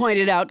Johnson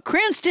pointed out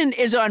Cranston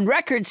is on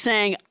record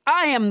saying,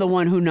 I am the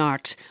one who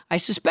knocks. I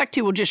suspect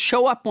he will just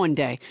show up one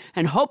day,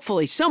 and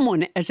hopefully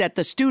someone is at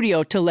the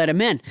studio to let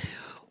him in.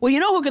 Well, you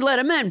know who could let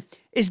him in?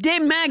 Is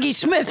Dame Maggie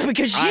Smith,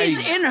 because she's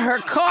in her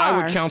car.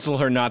 I would counsel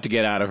her not to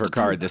get out of her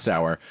car at this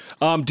hour.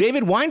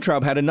 David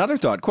Weintraub had another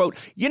thought, quote,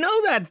 you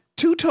know that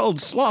Two-Toed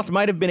Sloth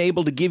might have been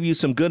able to give you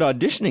some good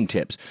auditioning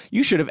tips.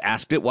 You should have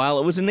asked it while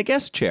it was in the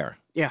guest chair.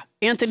 Yeah,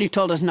 Anthony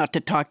told us not to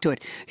talk to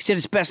it. He said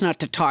it's best not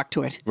to talk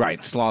to it.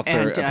 Right, sloths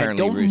And are apparently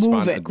don't respond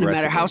move it, no aggressively.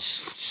 matter how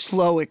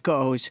slow it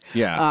goes.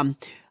 Yeah.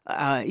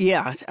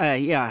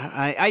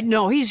 I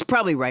know he's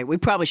probably right. We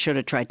probably should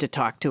have tried to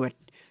talk to it,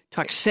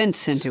 talk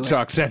sense into it.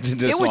 Talk sense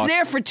into the It was sloth.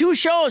 there for 2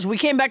 shows. We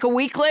came back a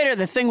week later.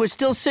 The thing was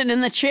still sitting in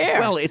the chair.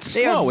 Well, it's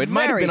They are slow. It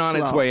might have very been on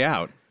its slow. way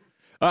out.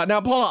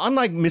 Now, Paula,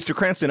 unlike Mr.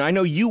 Cranston, I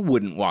know you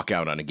wouldn't walk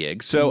out on a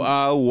gig.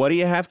 So what do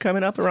you have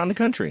coming up around the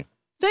country?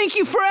 Thank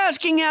you for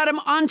asking, Adam.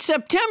 On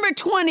September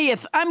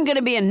 20th, I'm going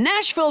to be in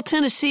Nashville,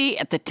 Tennessee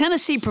at the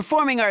Tennessee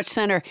Performing Arts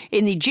Center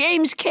in the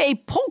James K.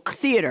 Polk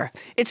Theater.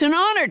 It's an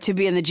honor to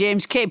be in the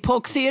James K.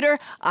 Polk Theater,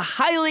 a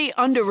highly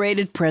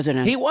underrated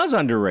president. He was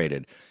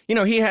underrated. You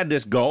know, he had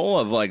this goal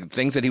of like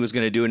things that he was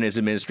going to do in his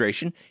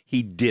administration.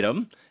 He did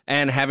them.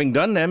 And having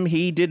done them,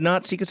 he did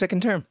not seek a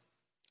second term.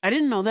 I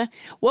didn't know that.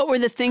 What were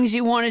the things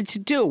you wanted to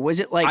do?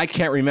 Was it like... I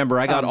can't remember.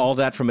 I got all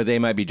that from a They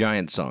Might Be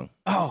Giants song.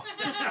 Oh.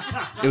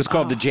 It was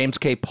called the James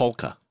K.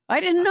 Polka.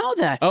 I didn't know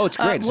that. Oh, it's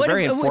great. It's a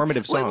very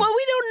informative song. Well,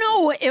 we don't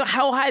know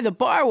how high the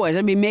bar was.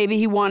 I mean, maybe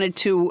he wanted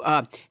to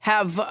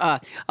have a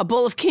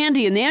bowl of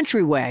candy in the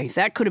entryway.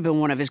 That could have been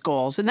one of his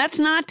goals, and that's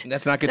not going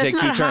to take 2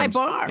 not a terms. high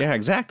bar. Yeah,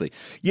 exactly.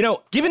 You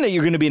know, given that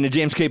you're going to be in the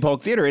James K.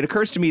 Polk Theater, it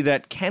occurs to me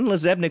that Ken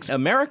Lezebnik's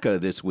America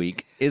this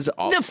week is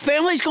all The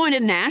family's going to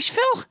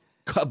Nashville?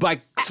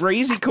 by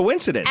crazy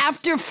coincidence.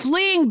 After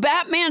fleeing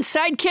Batman's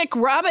sidekick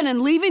Robin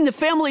and leaving the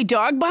family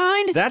dog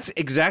behind? That's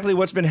exactly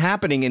what's been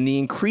happening in the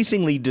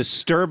increasingly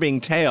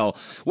disturbing tale,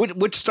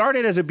 which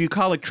started as a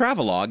bucolic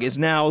travelogue, is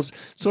now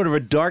sort of a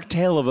dark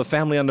tale of a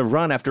family on the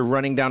run after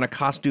running down a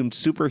costumed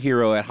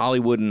superhero at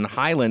Hollywood and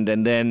Highland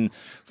and then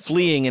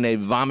fleeing in a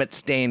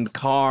vomit-stained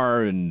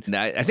car. And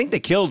I think they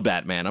killed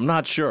Batman. I'm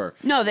not sure.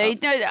 No,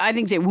 I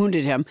think they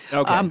wounded him.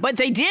 Okay. But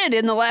they did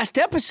in the last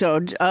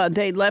episode.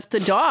 They left the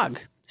dog.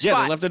 Yeah,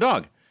 Spot. they left a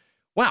dog.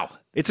 Wow.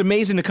 It's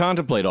amazing to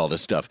contemplate all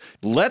this stuff.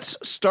 Let's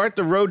start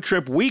the road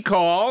trip we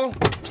call...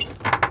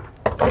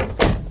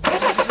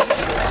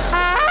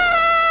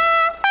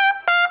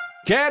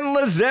 Ken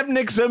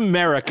Lezebnik's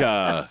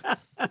America.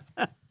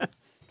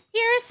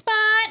 Here,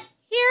 Spot.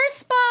 Here,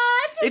 Spot.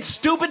 It's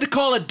stupid to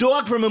call a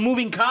dog from a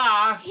moving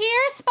car.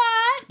 Here,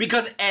 Spot.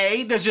 Because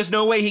A, there's just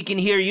no way he can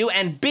hear you,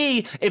 and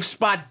B, if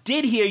Spot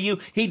did hear you,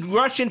 he'd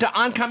rush into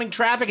oncoming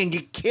traffic and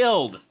get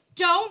killed.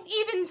 Don't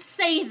even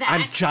say that.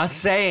 I'm just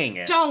saying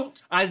it. Don't.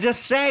 I'm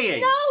just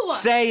saying. No.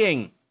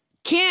 Saying.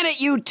 Can it,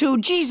 you two?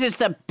 Jesus,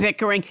 the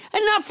bickering.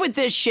 Enough with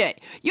this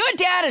shit. Your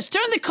dad has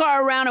turned the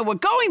car around and we're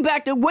going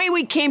back the way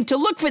we came to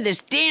look for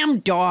this damn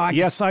dog.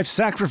 Yes, I've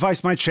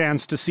sacrificed my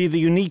chance to see the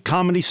unique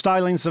comedy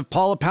stylings of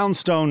Paula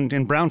Poundstone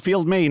in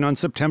Brownfield, Maine on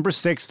September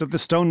 6th at the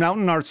Stone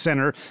Mountain Arts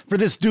Center for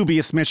this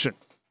dubious mission.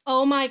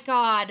 Oh my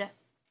God.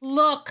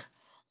 Look.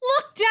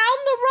 Look down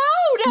the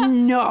road.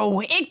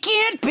 No, it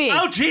can't be.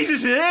 Oh,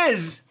 Jesus, it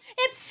is.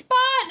 It's Spot.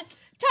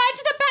 Tied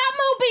to the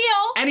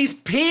Batmobile. And he's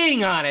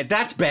peeing on it.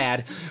 That's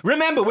bad.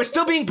 Remember, we're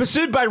still being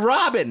pursued by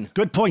Robin.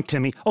 Good point,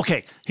 Timmy.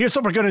 Okay, here's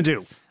what we're gonna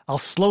do. I'll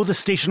slow the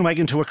station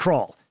wagon to a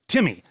crawl.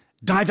 Timmy,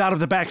 dive out of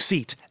the back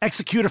seat,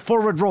 execute a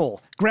forward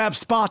roll, grab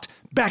Spot,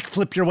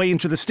 backflip your way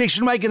into the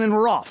station wagon, and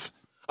we're off.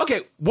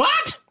 Okay,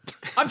 what?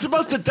 I'm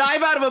supposed to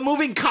dive out of a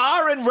moving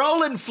car and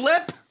roll and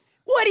flip?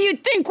 What do you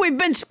think we've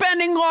been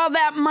spending all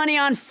that money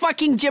on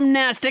fucking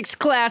gymnastics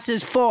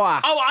classes for?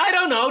 Oh, I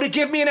don't know, to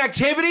give me an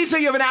activity so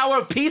you have an hour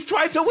of peace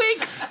twice a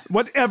week?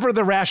 Whatever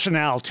the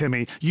rationale,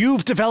 Timmy,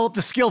 you've developed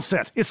the skill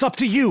set. It's up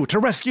to you to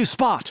rescue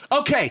Spot.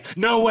 Okay,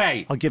 no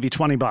way. I'll give you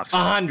 $20.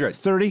 100.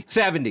 30.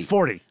 70.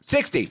 40.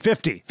 60.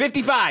 50.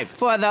 55.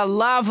 For the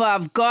love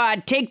of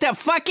God, take the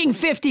fucking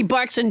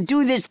 $50 and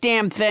do this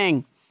damn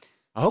thing.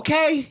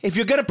 Okay, if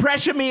you're gonna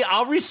pressure me,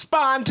 I'll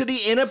respond to the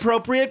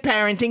inappropriate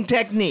parenting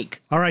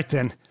technique. All right,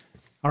 then.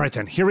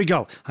 Here we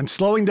go. I'm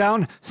slowing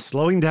down.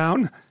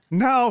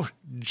 Now,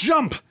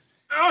 jump.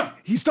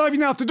 He's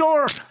diving out the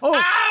door. Oh,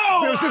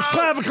 Ow! there's his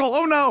clavicle.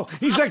 Oh, no.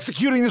 He's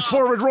executing his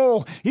forward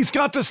roll. He's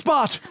got the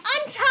Spot.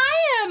 Untie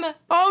him.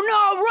 Oh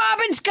no,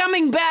 Robin's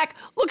coming back.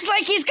 Looks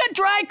like he's got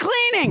dry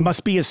cleaning.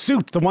 Must be his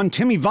suit, the one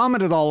Timmy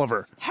vomited all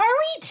over.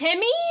 Hurry,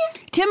 Timmy.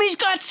 Timmy's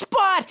got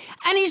Spot,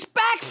 and he's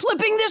back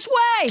flipping this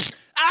way.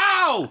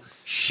 Ow!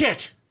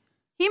 Shit!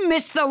 He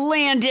missed the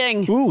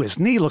landing. Ooh, his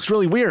knee looks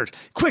really weird.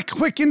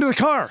 Quick, into the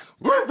car.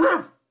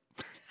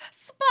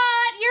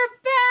 Spot, you're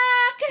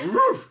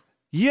back.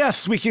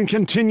 Yes, we can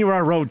continue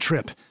our road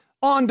trip.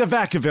 On to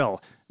Vacaville.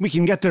 We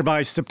can get there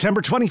by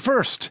September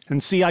 21st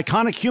and see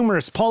iconic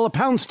humorist Paula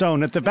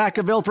Poundstone at the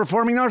Vacaville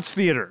Performing Arts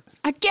Theater.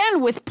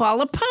 Again with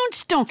Paula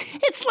Poundstone.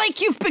 It's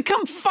like you've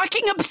become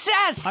fucking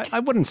obsessed. I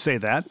wouldn't say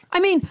that. I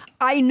mean,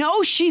 I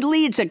know she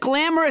leads a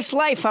glamorous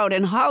life out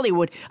in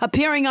Hollywood,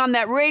 appearing on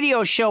that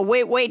radio show,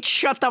 Wait,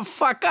 Shut the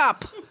Fuck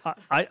Up.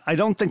 I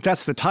don't think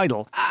that's the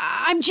title.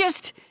 I'm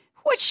just,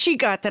 what's she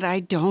got that I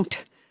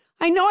don't?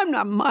 I know I'm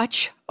not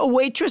much. A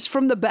waitress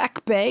from the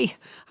Back Bay.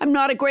 I'm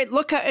not a great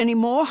looker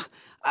anymore.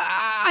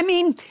 I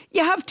mean,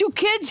 you have 2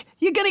 kids,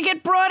 you're going to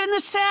get brought in the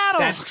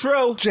saddle. That's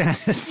true.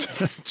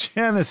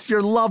 Janice,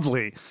 you're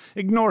lovely.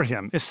 Ignore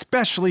him,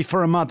 especially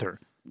for a mother.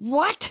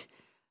 What?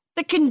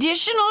 The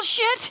conditional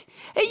shit?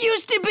 It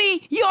used to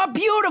be, you're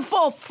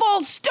beautiful,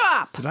 full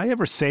stop. Did I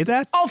ever say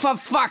that? Oh, for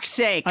fuck's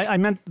sake. I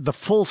meant the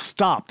full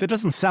stop. That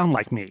doesn't sound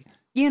like me.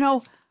 You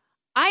know,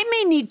 I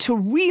may need to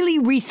really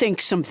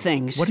rethink some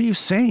things. What are you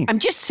saying? I'm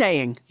just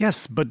saying.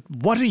 Yes, but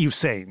what are you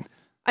saying?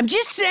 I'm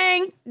just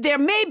saying there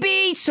may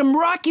be some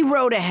rocky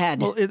road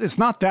ahead. Well, it's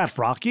not that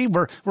rocky.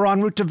 We're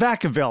en route to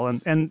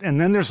Vacaville, and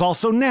then there's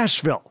also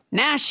Nashville.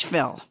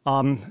 Nashville.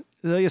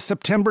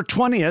 September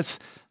 20th.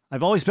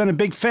 I've always been a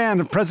big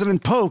fan of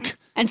President Polk.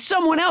 And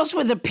someone else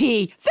with a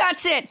P.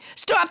 That's it.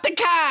 Stop the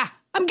car.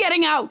 I'm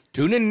getting out.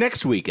 Tune in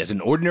next week as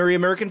an ordinary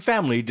American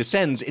family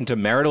descends into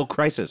marital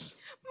crisis.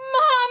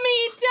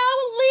 Mommy,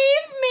 don't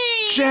leave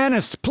me!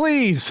 Janice,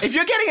 please! If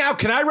you're getting out,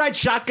 can I ride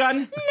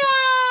shotgun?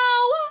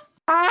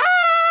 No!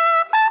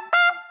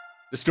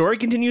 The story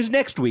continues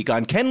next week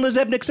on Ken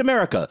Lezebnik's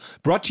America,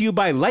 brought to you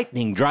by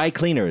Lightning Dry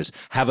Cleaners.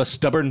 Have a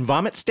stubborn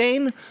vomit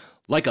stain?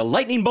 Like a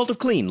lightning bolt of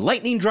clean,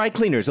 Lightning Dry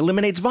Cleaners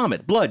eliminates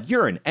vomit, blood,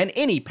 urine, and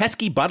any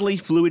pesky bodily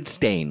fluid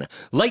stain.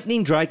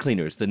 Lightning Dry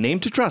Cleaners, the name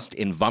to trust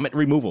in vomit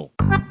removal.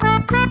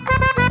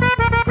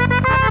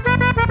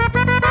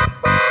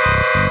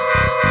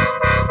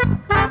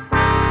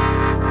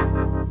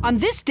 On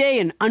this day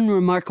in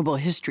unremarkable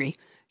history,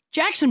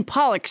 Jackson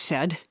Pollock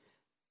said,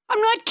 "I'm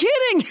not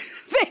kidding.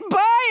 They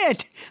buy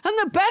it. And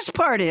the best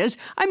part is,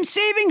 I'm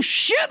saving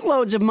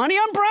shitloads of money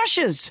on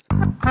brushes."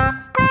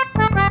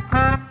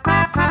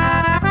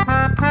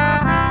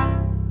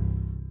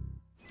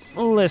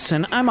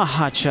 Listen, I'm a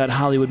hotshot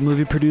Hollywood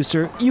movie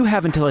producer. You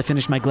have until I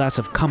finish my glass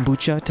of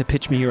kombucha to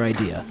pitch me your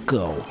idea.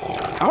 Go.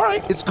 All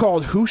right, it's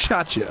called Who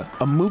Shot Ya?,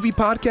 a movie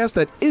podcast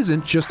that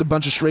isn't just a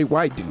bunch of straight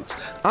white dudes.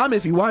 I'm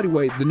Ify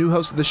Whityway, the new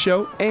host of the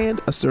show and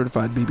a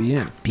certified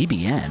BBN.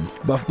 BBN?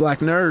 Buff Black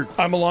Nerd.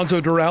 I'm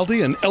Alonzo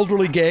Duralde, an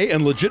elderly gay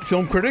and legit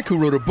film critic who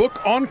wrote a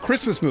book on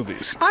Christmas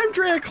movies. I'm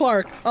Drea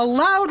Clark, a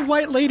loud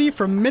white lady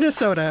from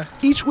Minnesota.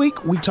 Each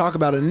week, we talk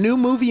about a new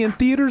movie in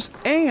theaters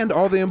and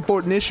all the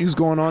important issues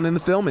going on in the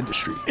film industry.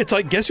 It's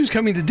like Guess Who's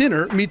Coming to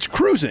Dinner meets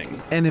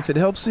cruising. And if it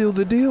helps seal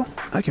the deal,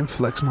 I can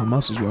flex my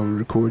muscles while we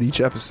record each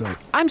episode.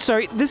 I'm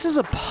sorry, this is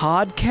a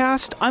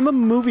podcast? I'm a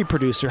movie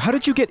producer. How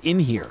did you get in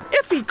here?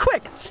 Ify,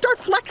 quick, start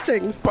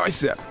flexing.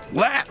 Bicep,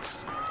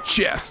 lats,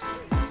 chest.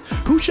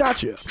 Who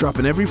Shot Ya?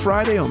 Dropping every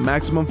Friday on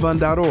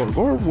MaximumFun.org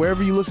or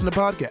wherever you listen to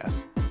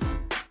podcasts.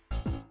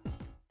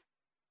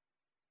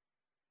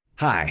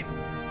 Hi,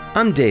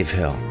 I'm Dave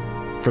Hill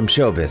from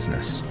Show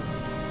Business.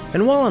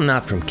 And while I'm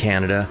not from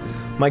Canada,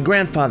 my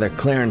grandfather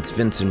Clarence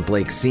Vincent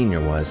Blake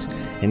Sr. was,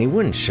 and he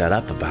wouldn't shut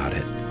up about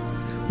it.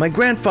 My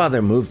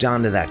grandfather moved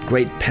on to that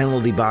great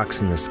penalty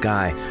box in the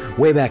sky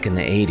way back in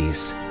the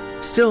 80s.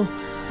 Still,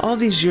 all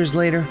these years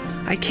later,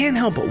 I can't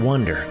help but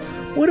wonder,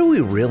 what do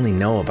we really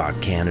know about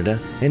Canada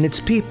and its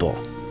people?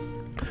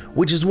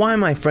 Which is why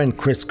my friend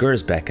Chris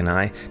Gersbeck and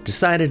I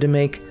decided to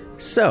make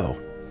So,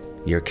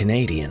 You're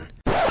Canadian.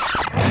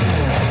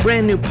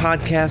 Brand new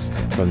podcast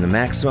from the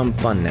Maximum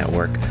Fun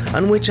Network,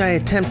 on which I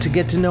attempt to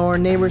get to know our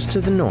neighbors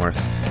to the north,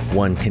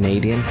 one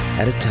Canadian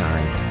at a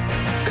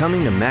time.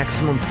 Coming to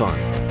Maximum Fun,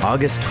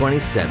 August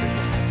 27th.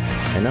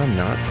 And I'm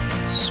not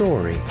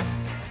sorry.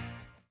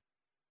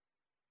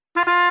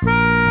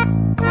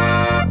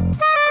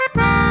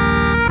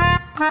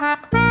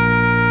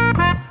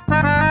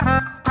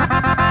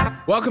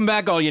 Welcome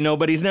back, all you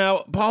nobodies.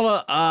 Now,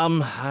 Paula,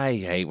 I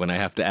hate when I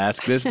have to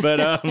ask this,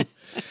 but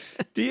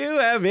do you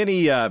have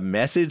any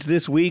message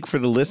this week for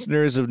the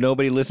listeners of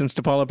Nobody Listens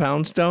to Paula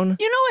Poundstone?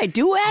 You know I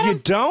do, Adam. You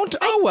don't?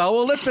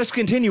 Well, let's just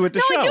continue with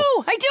the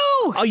show. I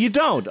do. Oh, you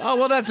don't? Oh,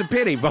 well, that's a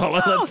pity,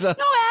 Paula. No,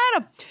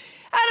 Adam.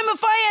 Adam,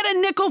 if I had a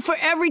nickel for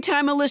every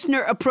time a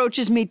listener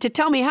approaches me to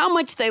tell me how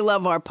much they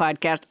love our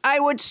podcast, I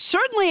would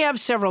certainly have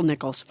several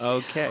nickels.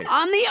 Okay.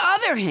 On the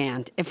other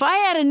hand, if I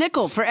had a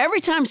nickel for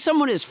every time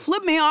someone has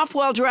flipped me off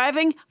while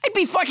driving, I'd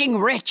be fucking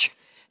rich.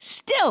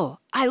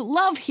 Still, I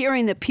love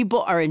hearing that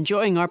people are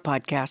enjoying our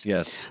podcast.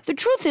 Yes. The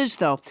truth is,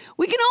 though,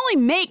 we can only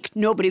make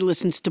Nobody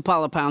Listens to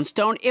Paula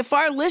Poundstone if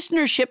our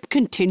listenership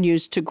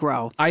continues to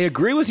grow. I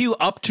agree with you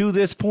up to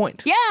this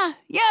point.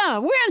 Yeah,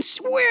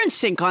 we're in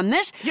sync on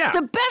this. Yeah.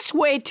 The best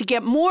way to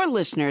get more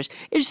listeners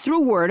is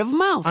through word of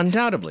mouth.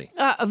 Undoubtedly.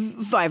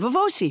 Viva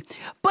voce.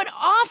 But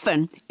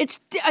often, it's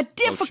a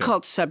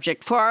difficult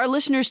subject for our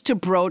listeners to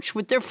broach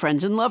with their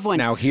friends and loved ones.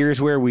 Now,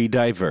 here's where we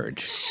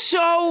diverge.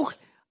 So,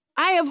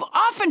 I have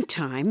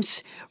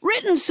oftentimes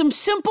written some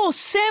simple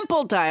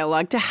sample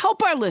dialogue to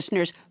help our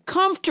listeners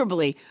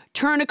comfortably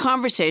turn a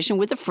conversation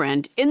with a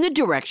friend in the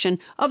direction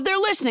of their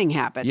listening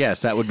habits.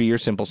 Yes, that would be your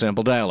simple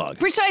sample dialogue.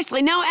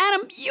 Precisely. Now,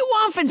 Adam, you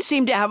often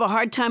seem to have a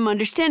hard time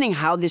understanding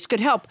how this could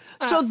help.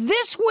 So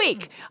this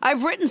week,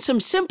 I've written some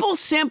simple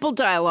sample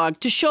dialogue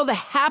to show the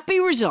happy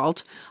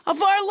result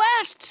of our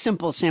last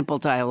simple sample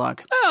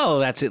dialogue. Oh,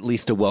 that's at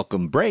least a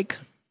welcome break.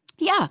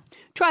 Yeah,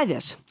 try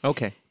this.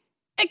 Okay.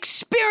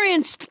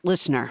 Experienced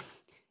listener,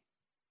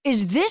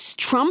 Is this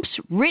Trump's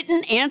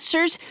written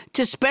answers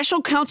to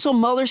special counsel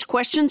Mueller's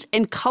questions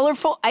in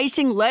colorful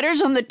icing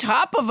letters on the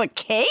top of a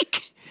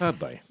cake? Oh,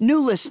 boy.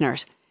 New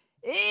listeners,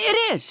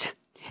 it is.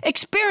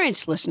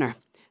 Experienced listener,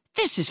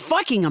 this is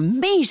fucking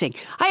amazing.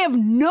 I have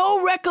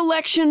no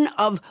recollection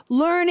of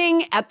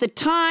learning at the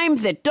time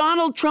that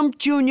Donald Trump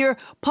Jr.,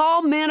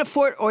 Paul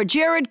Manafort, or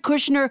Jared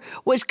Kushner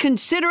was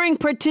considering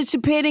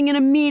participating in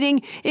a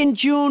meeting in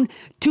June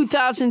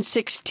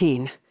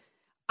 2016.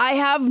 I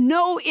have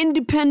no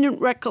independent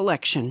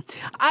recollection.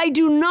 I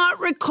do not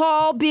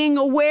recall being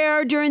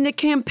aware during the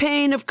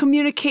campaign of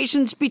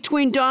communications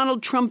between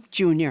Donald Trump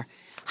Jr.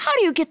 How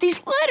do you get these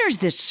letters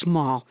this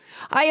small?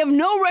 I have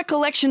no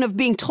recollection of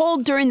being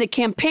told during the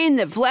campaign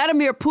that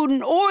Vladimir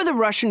Putin or the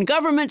Russian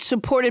government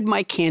supported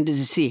my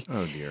candidacy.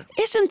 Oh, dear.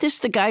 Isn't this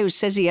the guy who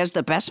says he has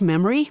the best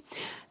memory?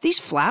 These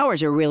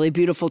flowers are really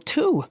beautiful,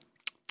 too.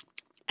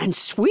 And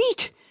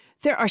sweet.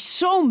 There are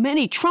so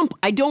many Trump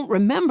I don't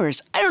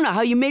remembers. I don't know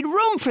how you made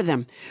room for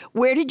them.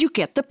 Where did you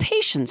get the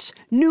patience?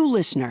 New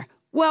listener.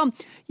 Well,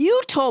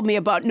 you told me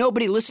about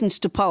Nobody Listens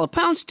to Paula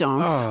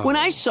Poundstone when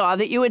I saw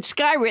that you had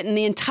skywritten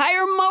the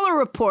entire Mueller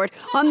report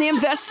on the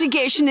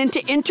investigation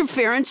into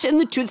interference in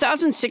the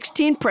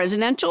 2016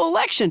 presidential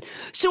election.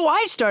 So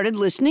I started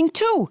listening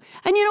too.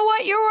 And you know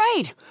what? You're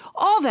right.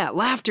 All that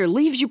laughter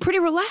leaves you pretty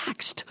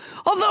relaxed.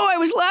 Although I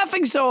was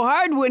laughing so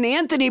hard when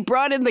Anthony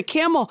brought in the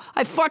camel,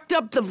 I fucked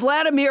up the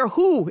Vladimir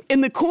who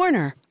in the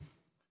corner.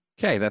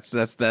 Okay, that's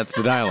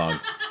the dialogue.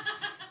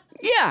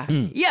 Yeah.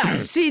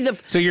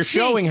 So you're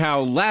showing how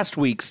last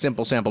week's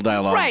simple sample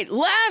dialogue. Right.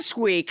 Last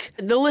week,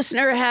 the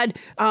listener had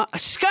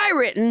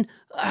skywritten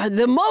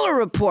the Mueller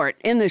report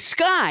in the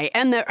sky,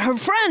 and her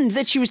friend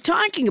that she was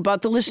talking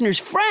about, the listener's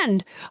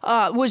friend,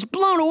 was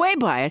blown away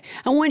by it.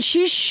 And when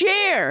she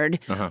shared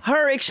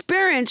her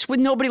experience with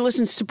Nobody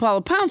Listens to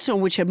Paula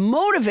Poundstone, which had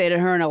motivated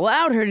her and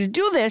allowed her to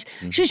do this,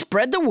 she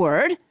spread the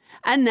word,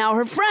 and now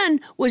her friend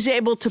was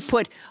able to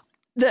put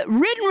the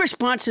written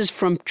responses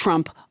from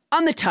Trump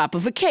on the top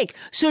of a cake.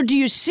 So do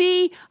you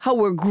see how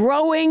we're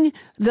growing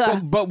the...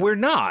 But we're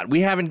not.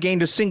 We haven't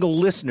gained a single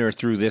listener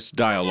through this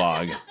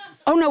dialogue.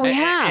 Oh, no, we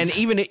have. And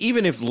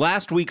even if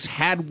last week's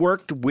had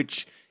worked,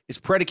 which is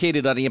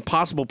predicated on the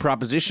impossible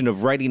proposition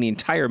of writing the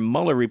entire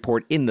Mueller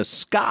report in the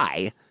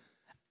sky...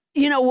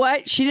 You know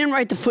what? She didn't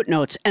write the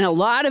footnotes, and a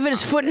lot of it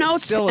is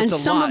footnotes, and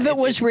some of it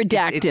was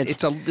redacted.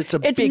 It's a big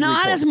It's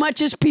not report. as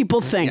much as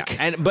people think.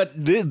 Yeah, but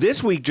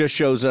this week just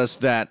shows us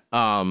that...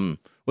 well,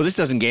 this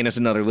doesn't gain us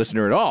another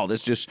listener at all.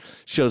 This just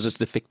shows us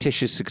the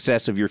fictitious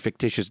success of your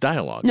fictitious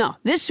dialogue. No,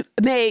 this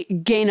may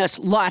gain us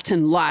lots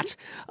and lots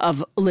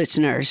of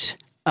listeners.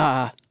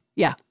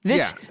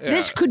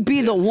 This could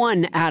be the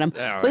one, Adam.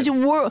 Right. Listen,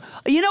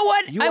 you know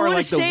what? You I are want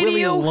like to the say Willie to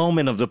you,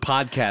 Loman of the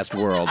podcast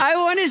world. I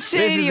want to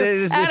say to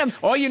you, Adam.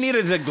 All you need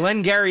is a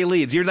Glengarry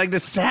Leeds. You're like the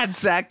sad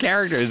sack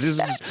character. It's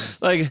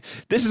just like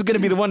this is going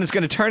to be the one that's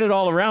going to turn it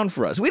all around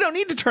for us. We don't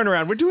need to turn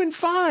around. We're doing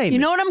fine. You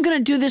know what I'm going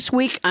to do this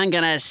week? I'm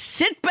going to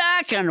sit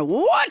back and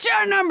watch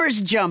our numbers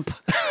jump.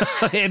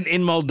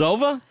 in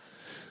Moldova?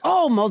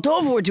 Oh,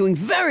 Moldova, we're doing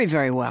very,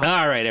 very well.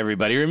 All right,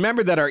 everybody.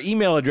 Remember that our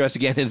email address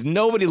again is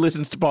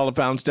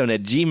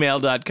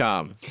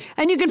nobodylistens-to-PaulaPoundstone@gmail.com.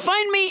 And you can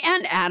find me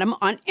and Adam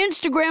on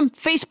Instagram,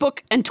 Facebook,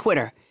 and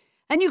Twitter.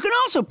 And you can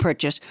also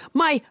purchase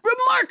my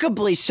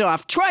remarkably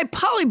soft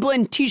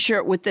tri-polyblend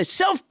t-shirt with the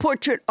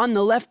self-portrait on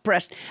the left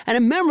breast and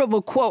a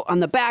memorable quote on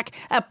the back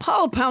at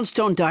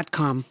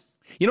paulapoundstone.com.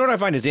 You know what I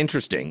find is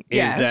interesting is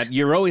that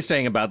you're always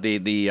saying about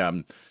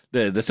the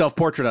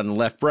self-portrait on the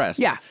left breast.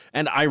 Yeah.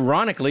 And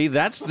ironically,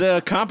 that's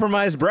the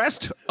compromised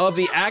breast of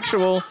the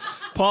actual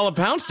Paula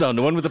Poundstone,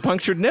 the one with the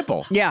punctured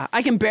nipple. Yeah,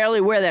 I can barely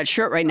wear that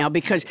shirt right now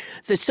because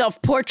the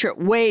self-portrait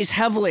weighs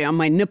heavily on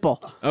my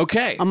nipple.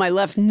 Okay. On my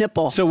left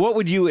nipple. So what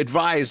would you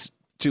advise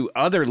to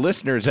other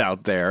listeners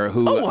out there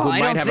who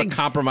might have a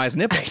compromised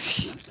nipple?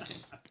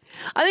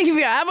 I think if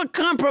you have a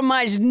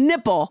compromised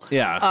nipple,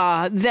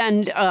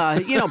 then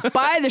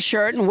buy the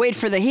shirt and wait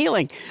for the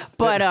healing.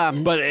 But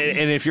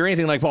and if you're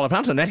anything like Paula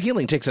Poundstone, that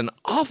healing takes an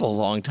awful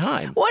long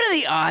time. What are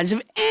the odds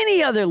of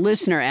any other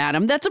listener,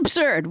 Adam? That's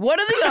absurd. What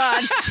are the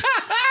odds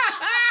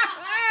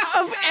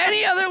of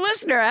any other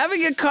listener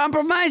having a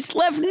compromised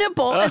left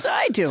nipple as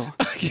I do?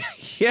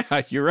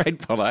 Yeah, you're right,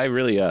 Paula. I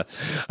really went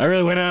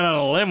out on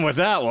a limb with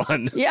that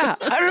one. Yeah,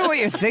 I don't know what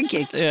you're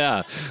thinking.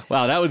 Yeah,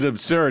 wow, that was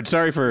absurd.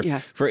 Sorry for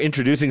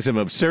introducing some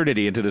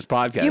absurdity into this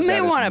podcast. You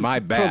may want to my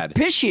bad.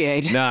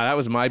 propitiate. No, that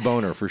was my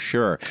boner for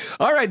sure.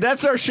 All right,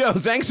 that's our show.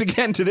 Thanks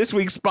again to this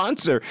week's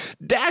sponsor,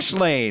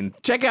 Dashlane.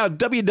 Check out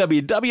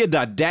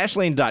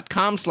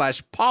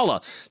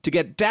www.dashlane.com/Paula to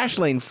get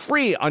Dashlane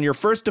free on your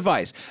first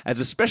device.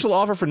 As a special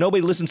offer for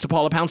Nobody Listens to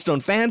Paula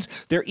Poundstone fans,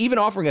 they're even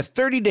offering a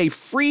 30-day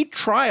free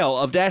trial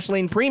of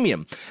Dashlane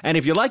Premium. And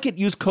if you like it,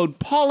 use code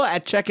Paula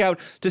at checkout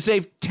to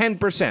save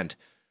 10%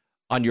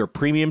 on your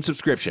premium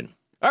subscription.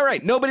 All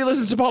right, Nobody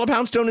Listens to Paula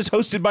Poundstone is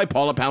hosted by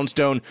Paula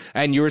Poundstone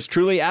and yours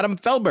truly, Adam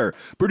Felber.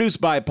 Produced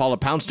by Paula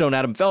Poundstone,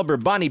 Adam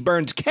Felber, Bonnie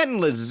Burns, Ken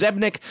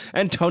Lizebnik,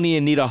 and Tony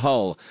Anita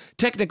Hull.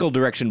 Technical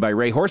direction by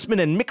Ray Horseman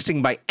and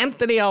mixing by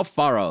Anthony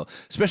Alfaro.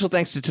 Special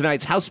thanks to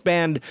tonight's house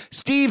band,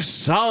 Steve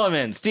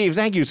Solomon. Steve,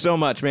 thank you so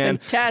much, man.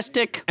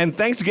 Fantastic. And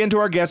thanks again to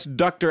our guest,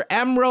 Dr.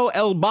 Amro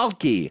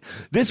El-Balki.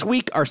 This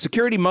week, our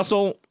security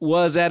muscle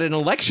was at an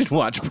election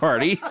watch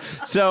party,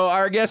 so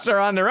our guests are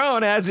on their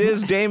own, as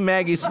is Dame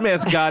Maggie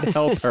Smith. God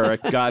help her.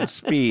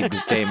 Godspeed,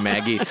 Dame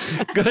Maggie.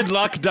 Good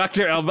luck,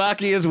 Dr.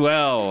 El-Balki, as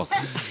well.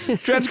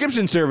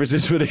 Transcription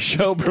services for the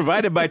show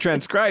provided by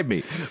Transcribe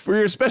Me. For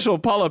your special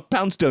Paula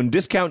Poundstone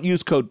discount,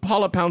 use code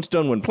Paula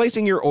Poundstone when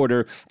placing your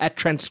order at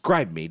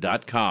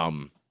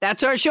transcribeme.com.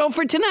 That's our show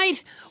for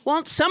tonight.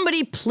 Won't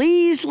somebody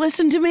please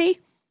listen to me?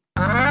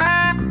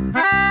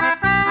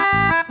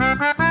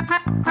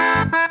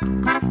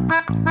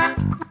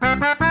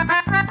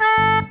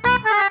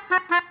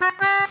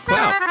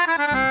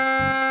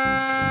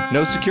 Wow.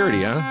 No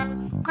security, huh?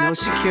 No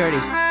security.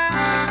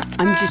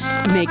 I'm just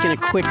making a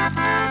quick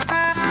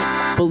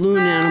balloon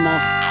animal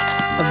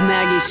of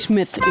Maggie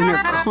Smith in her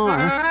car.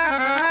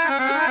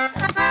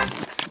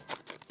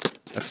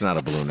 That's not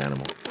a balloon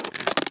animal.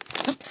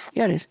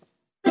 Yeah, it is.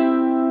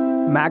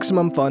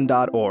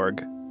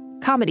 MaximumFun.org.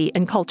 Comedy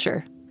and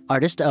culture.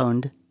 Artist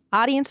owned.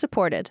 Audience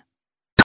supported.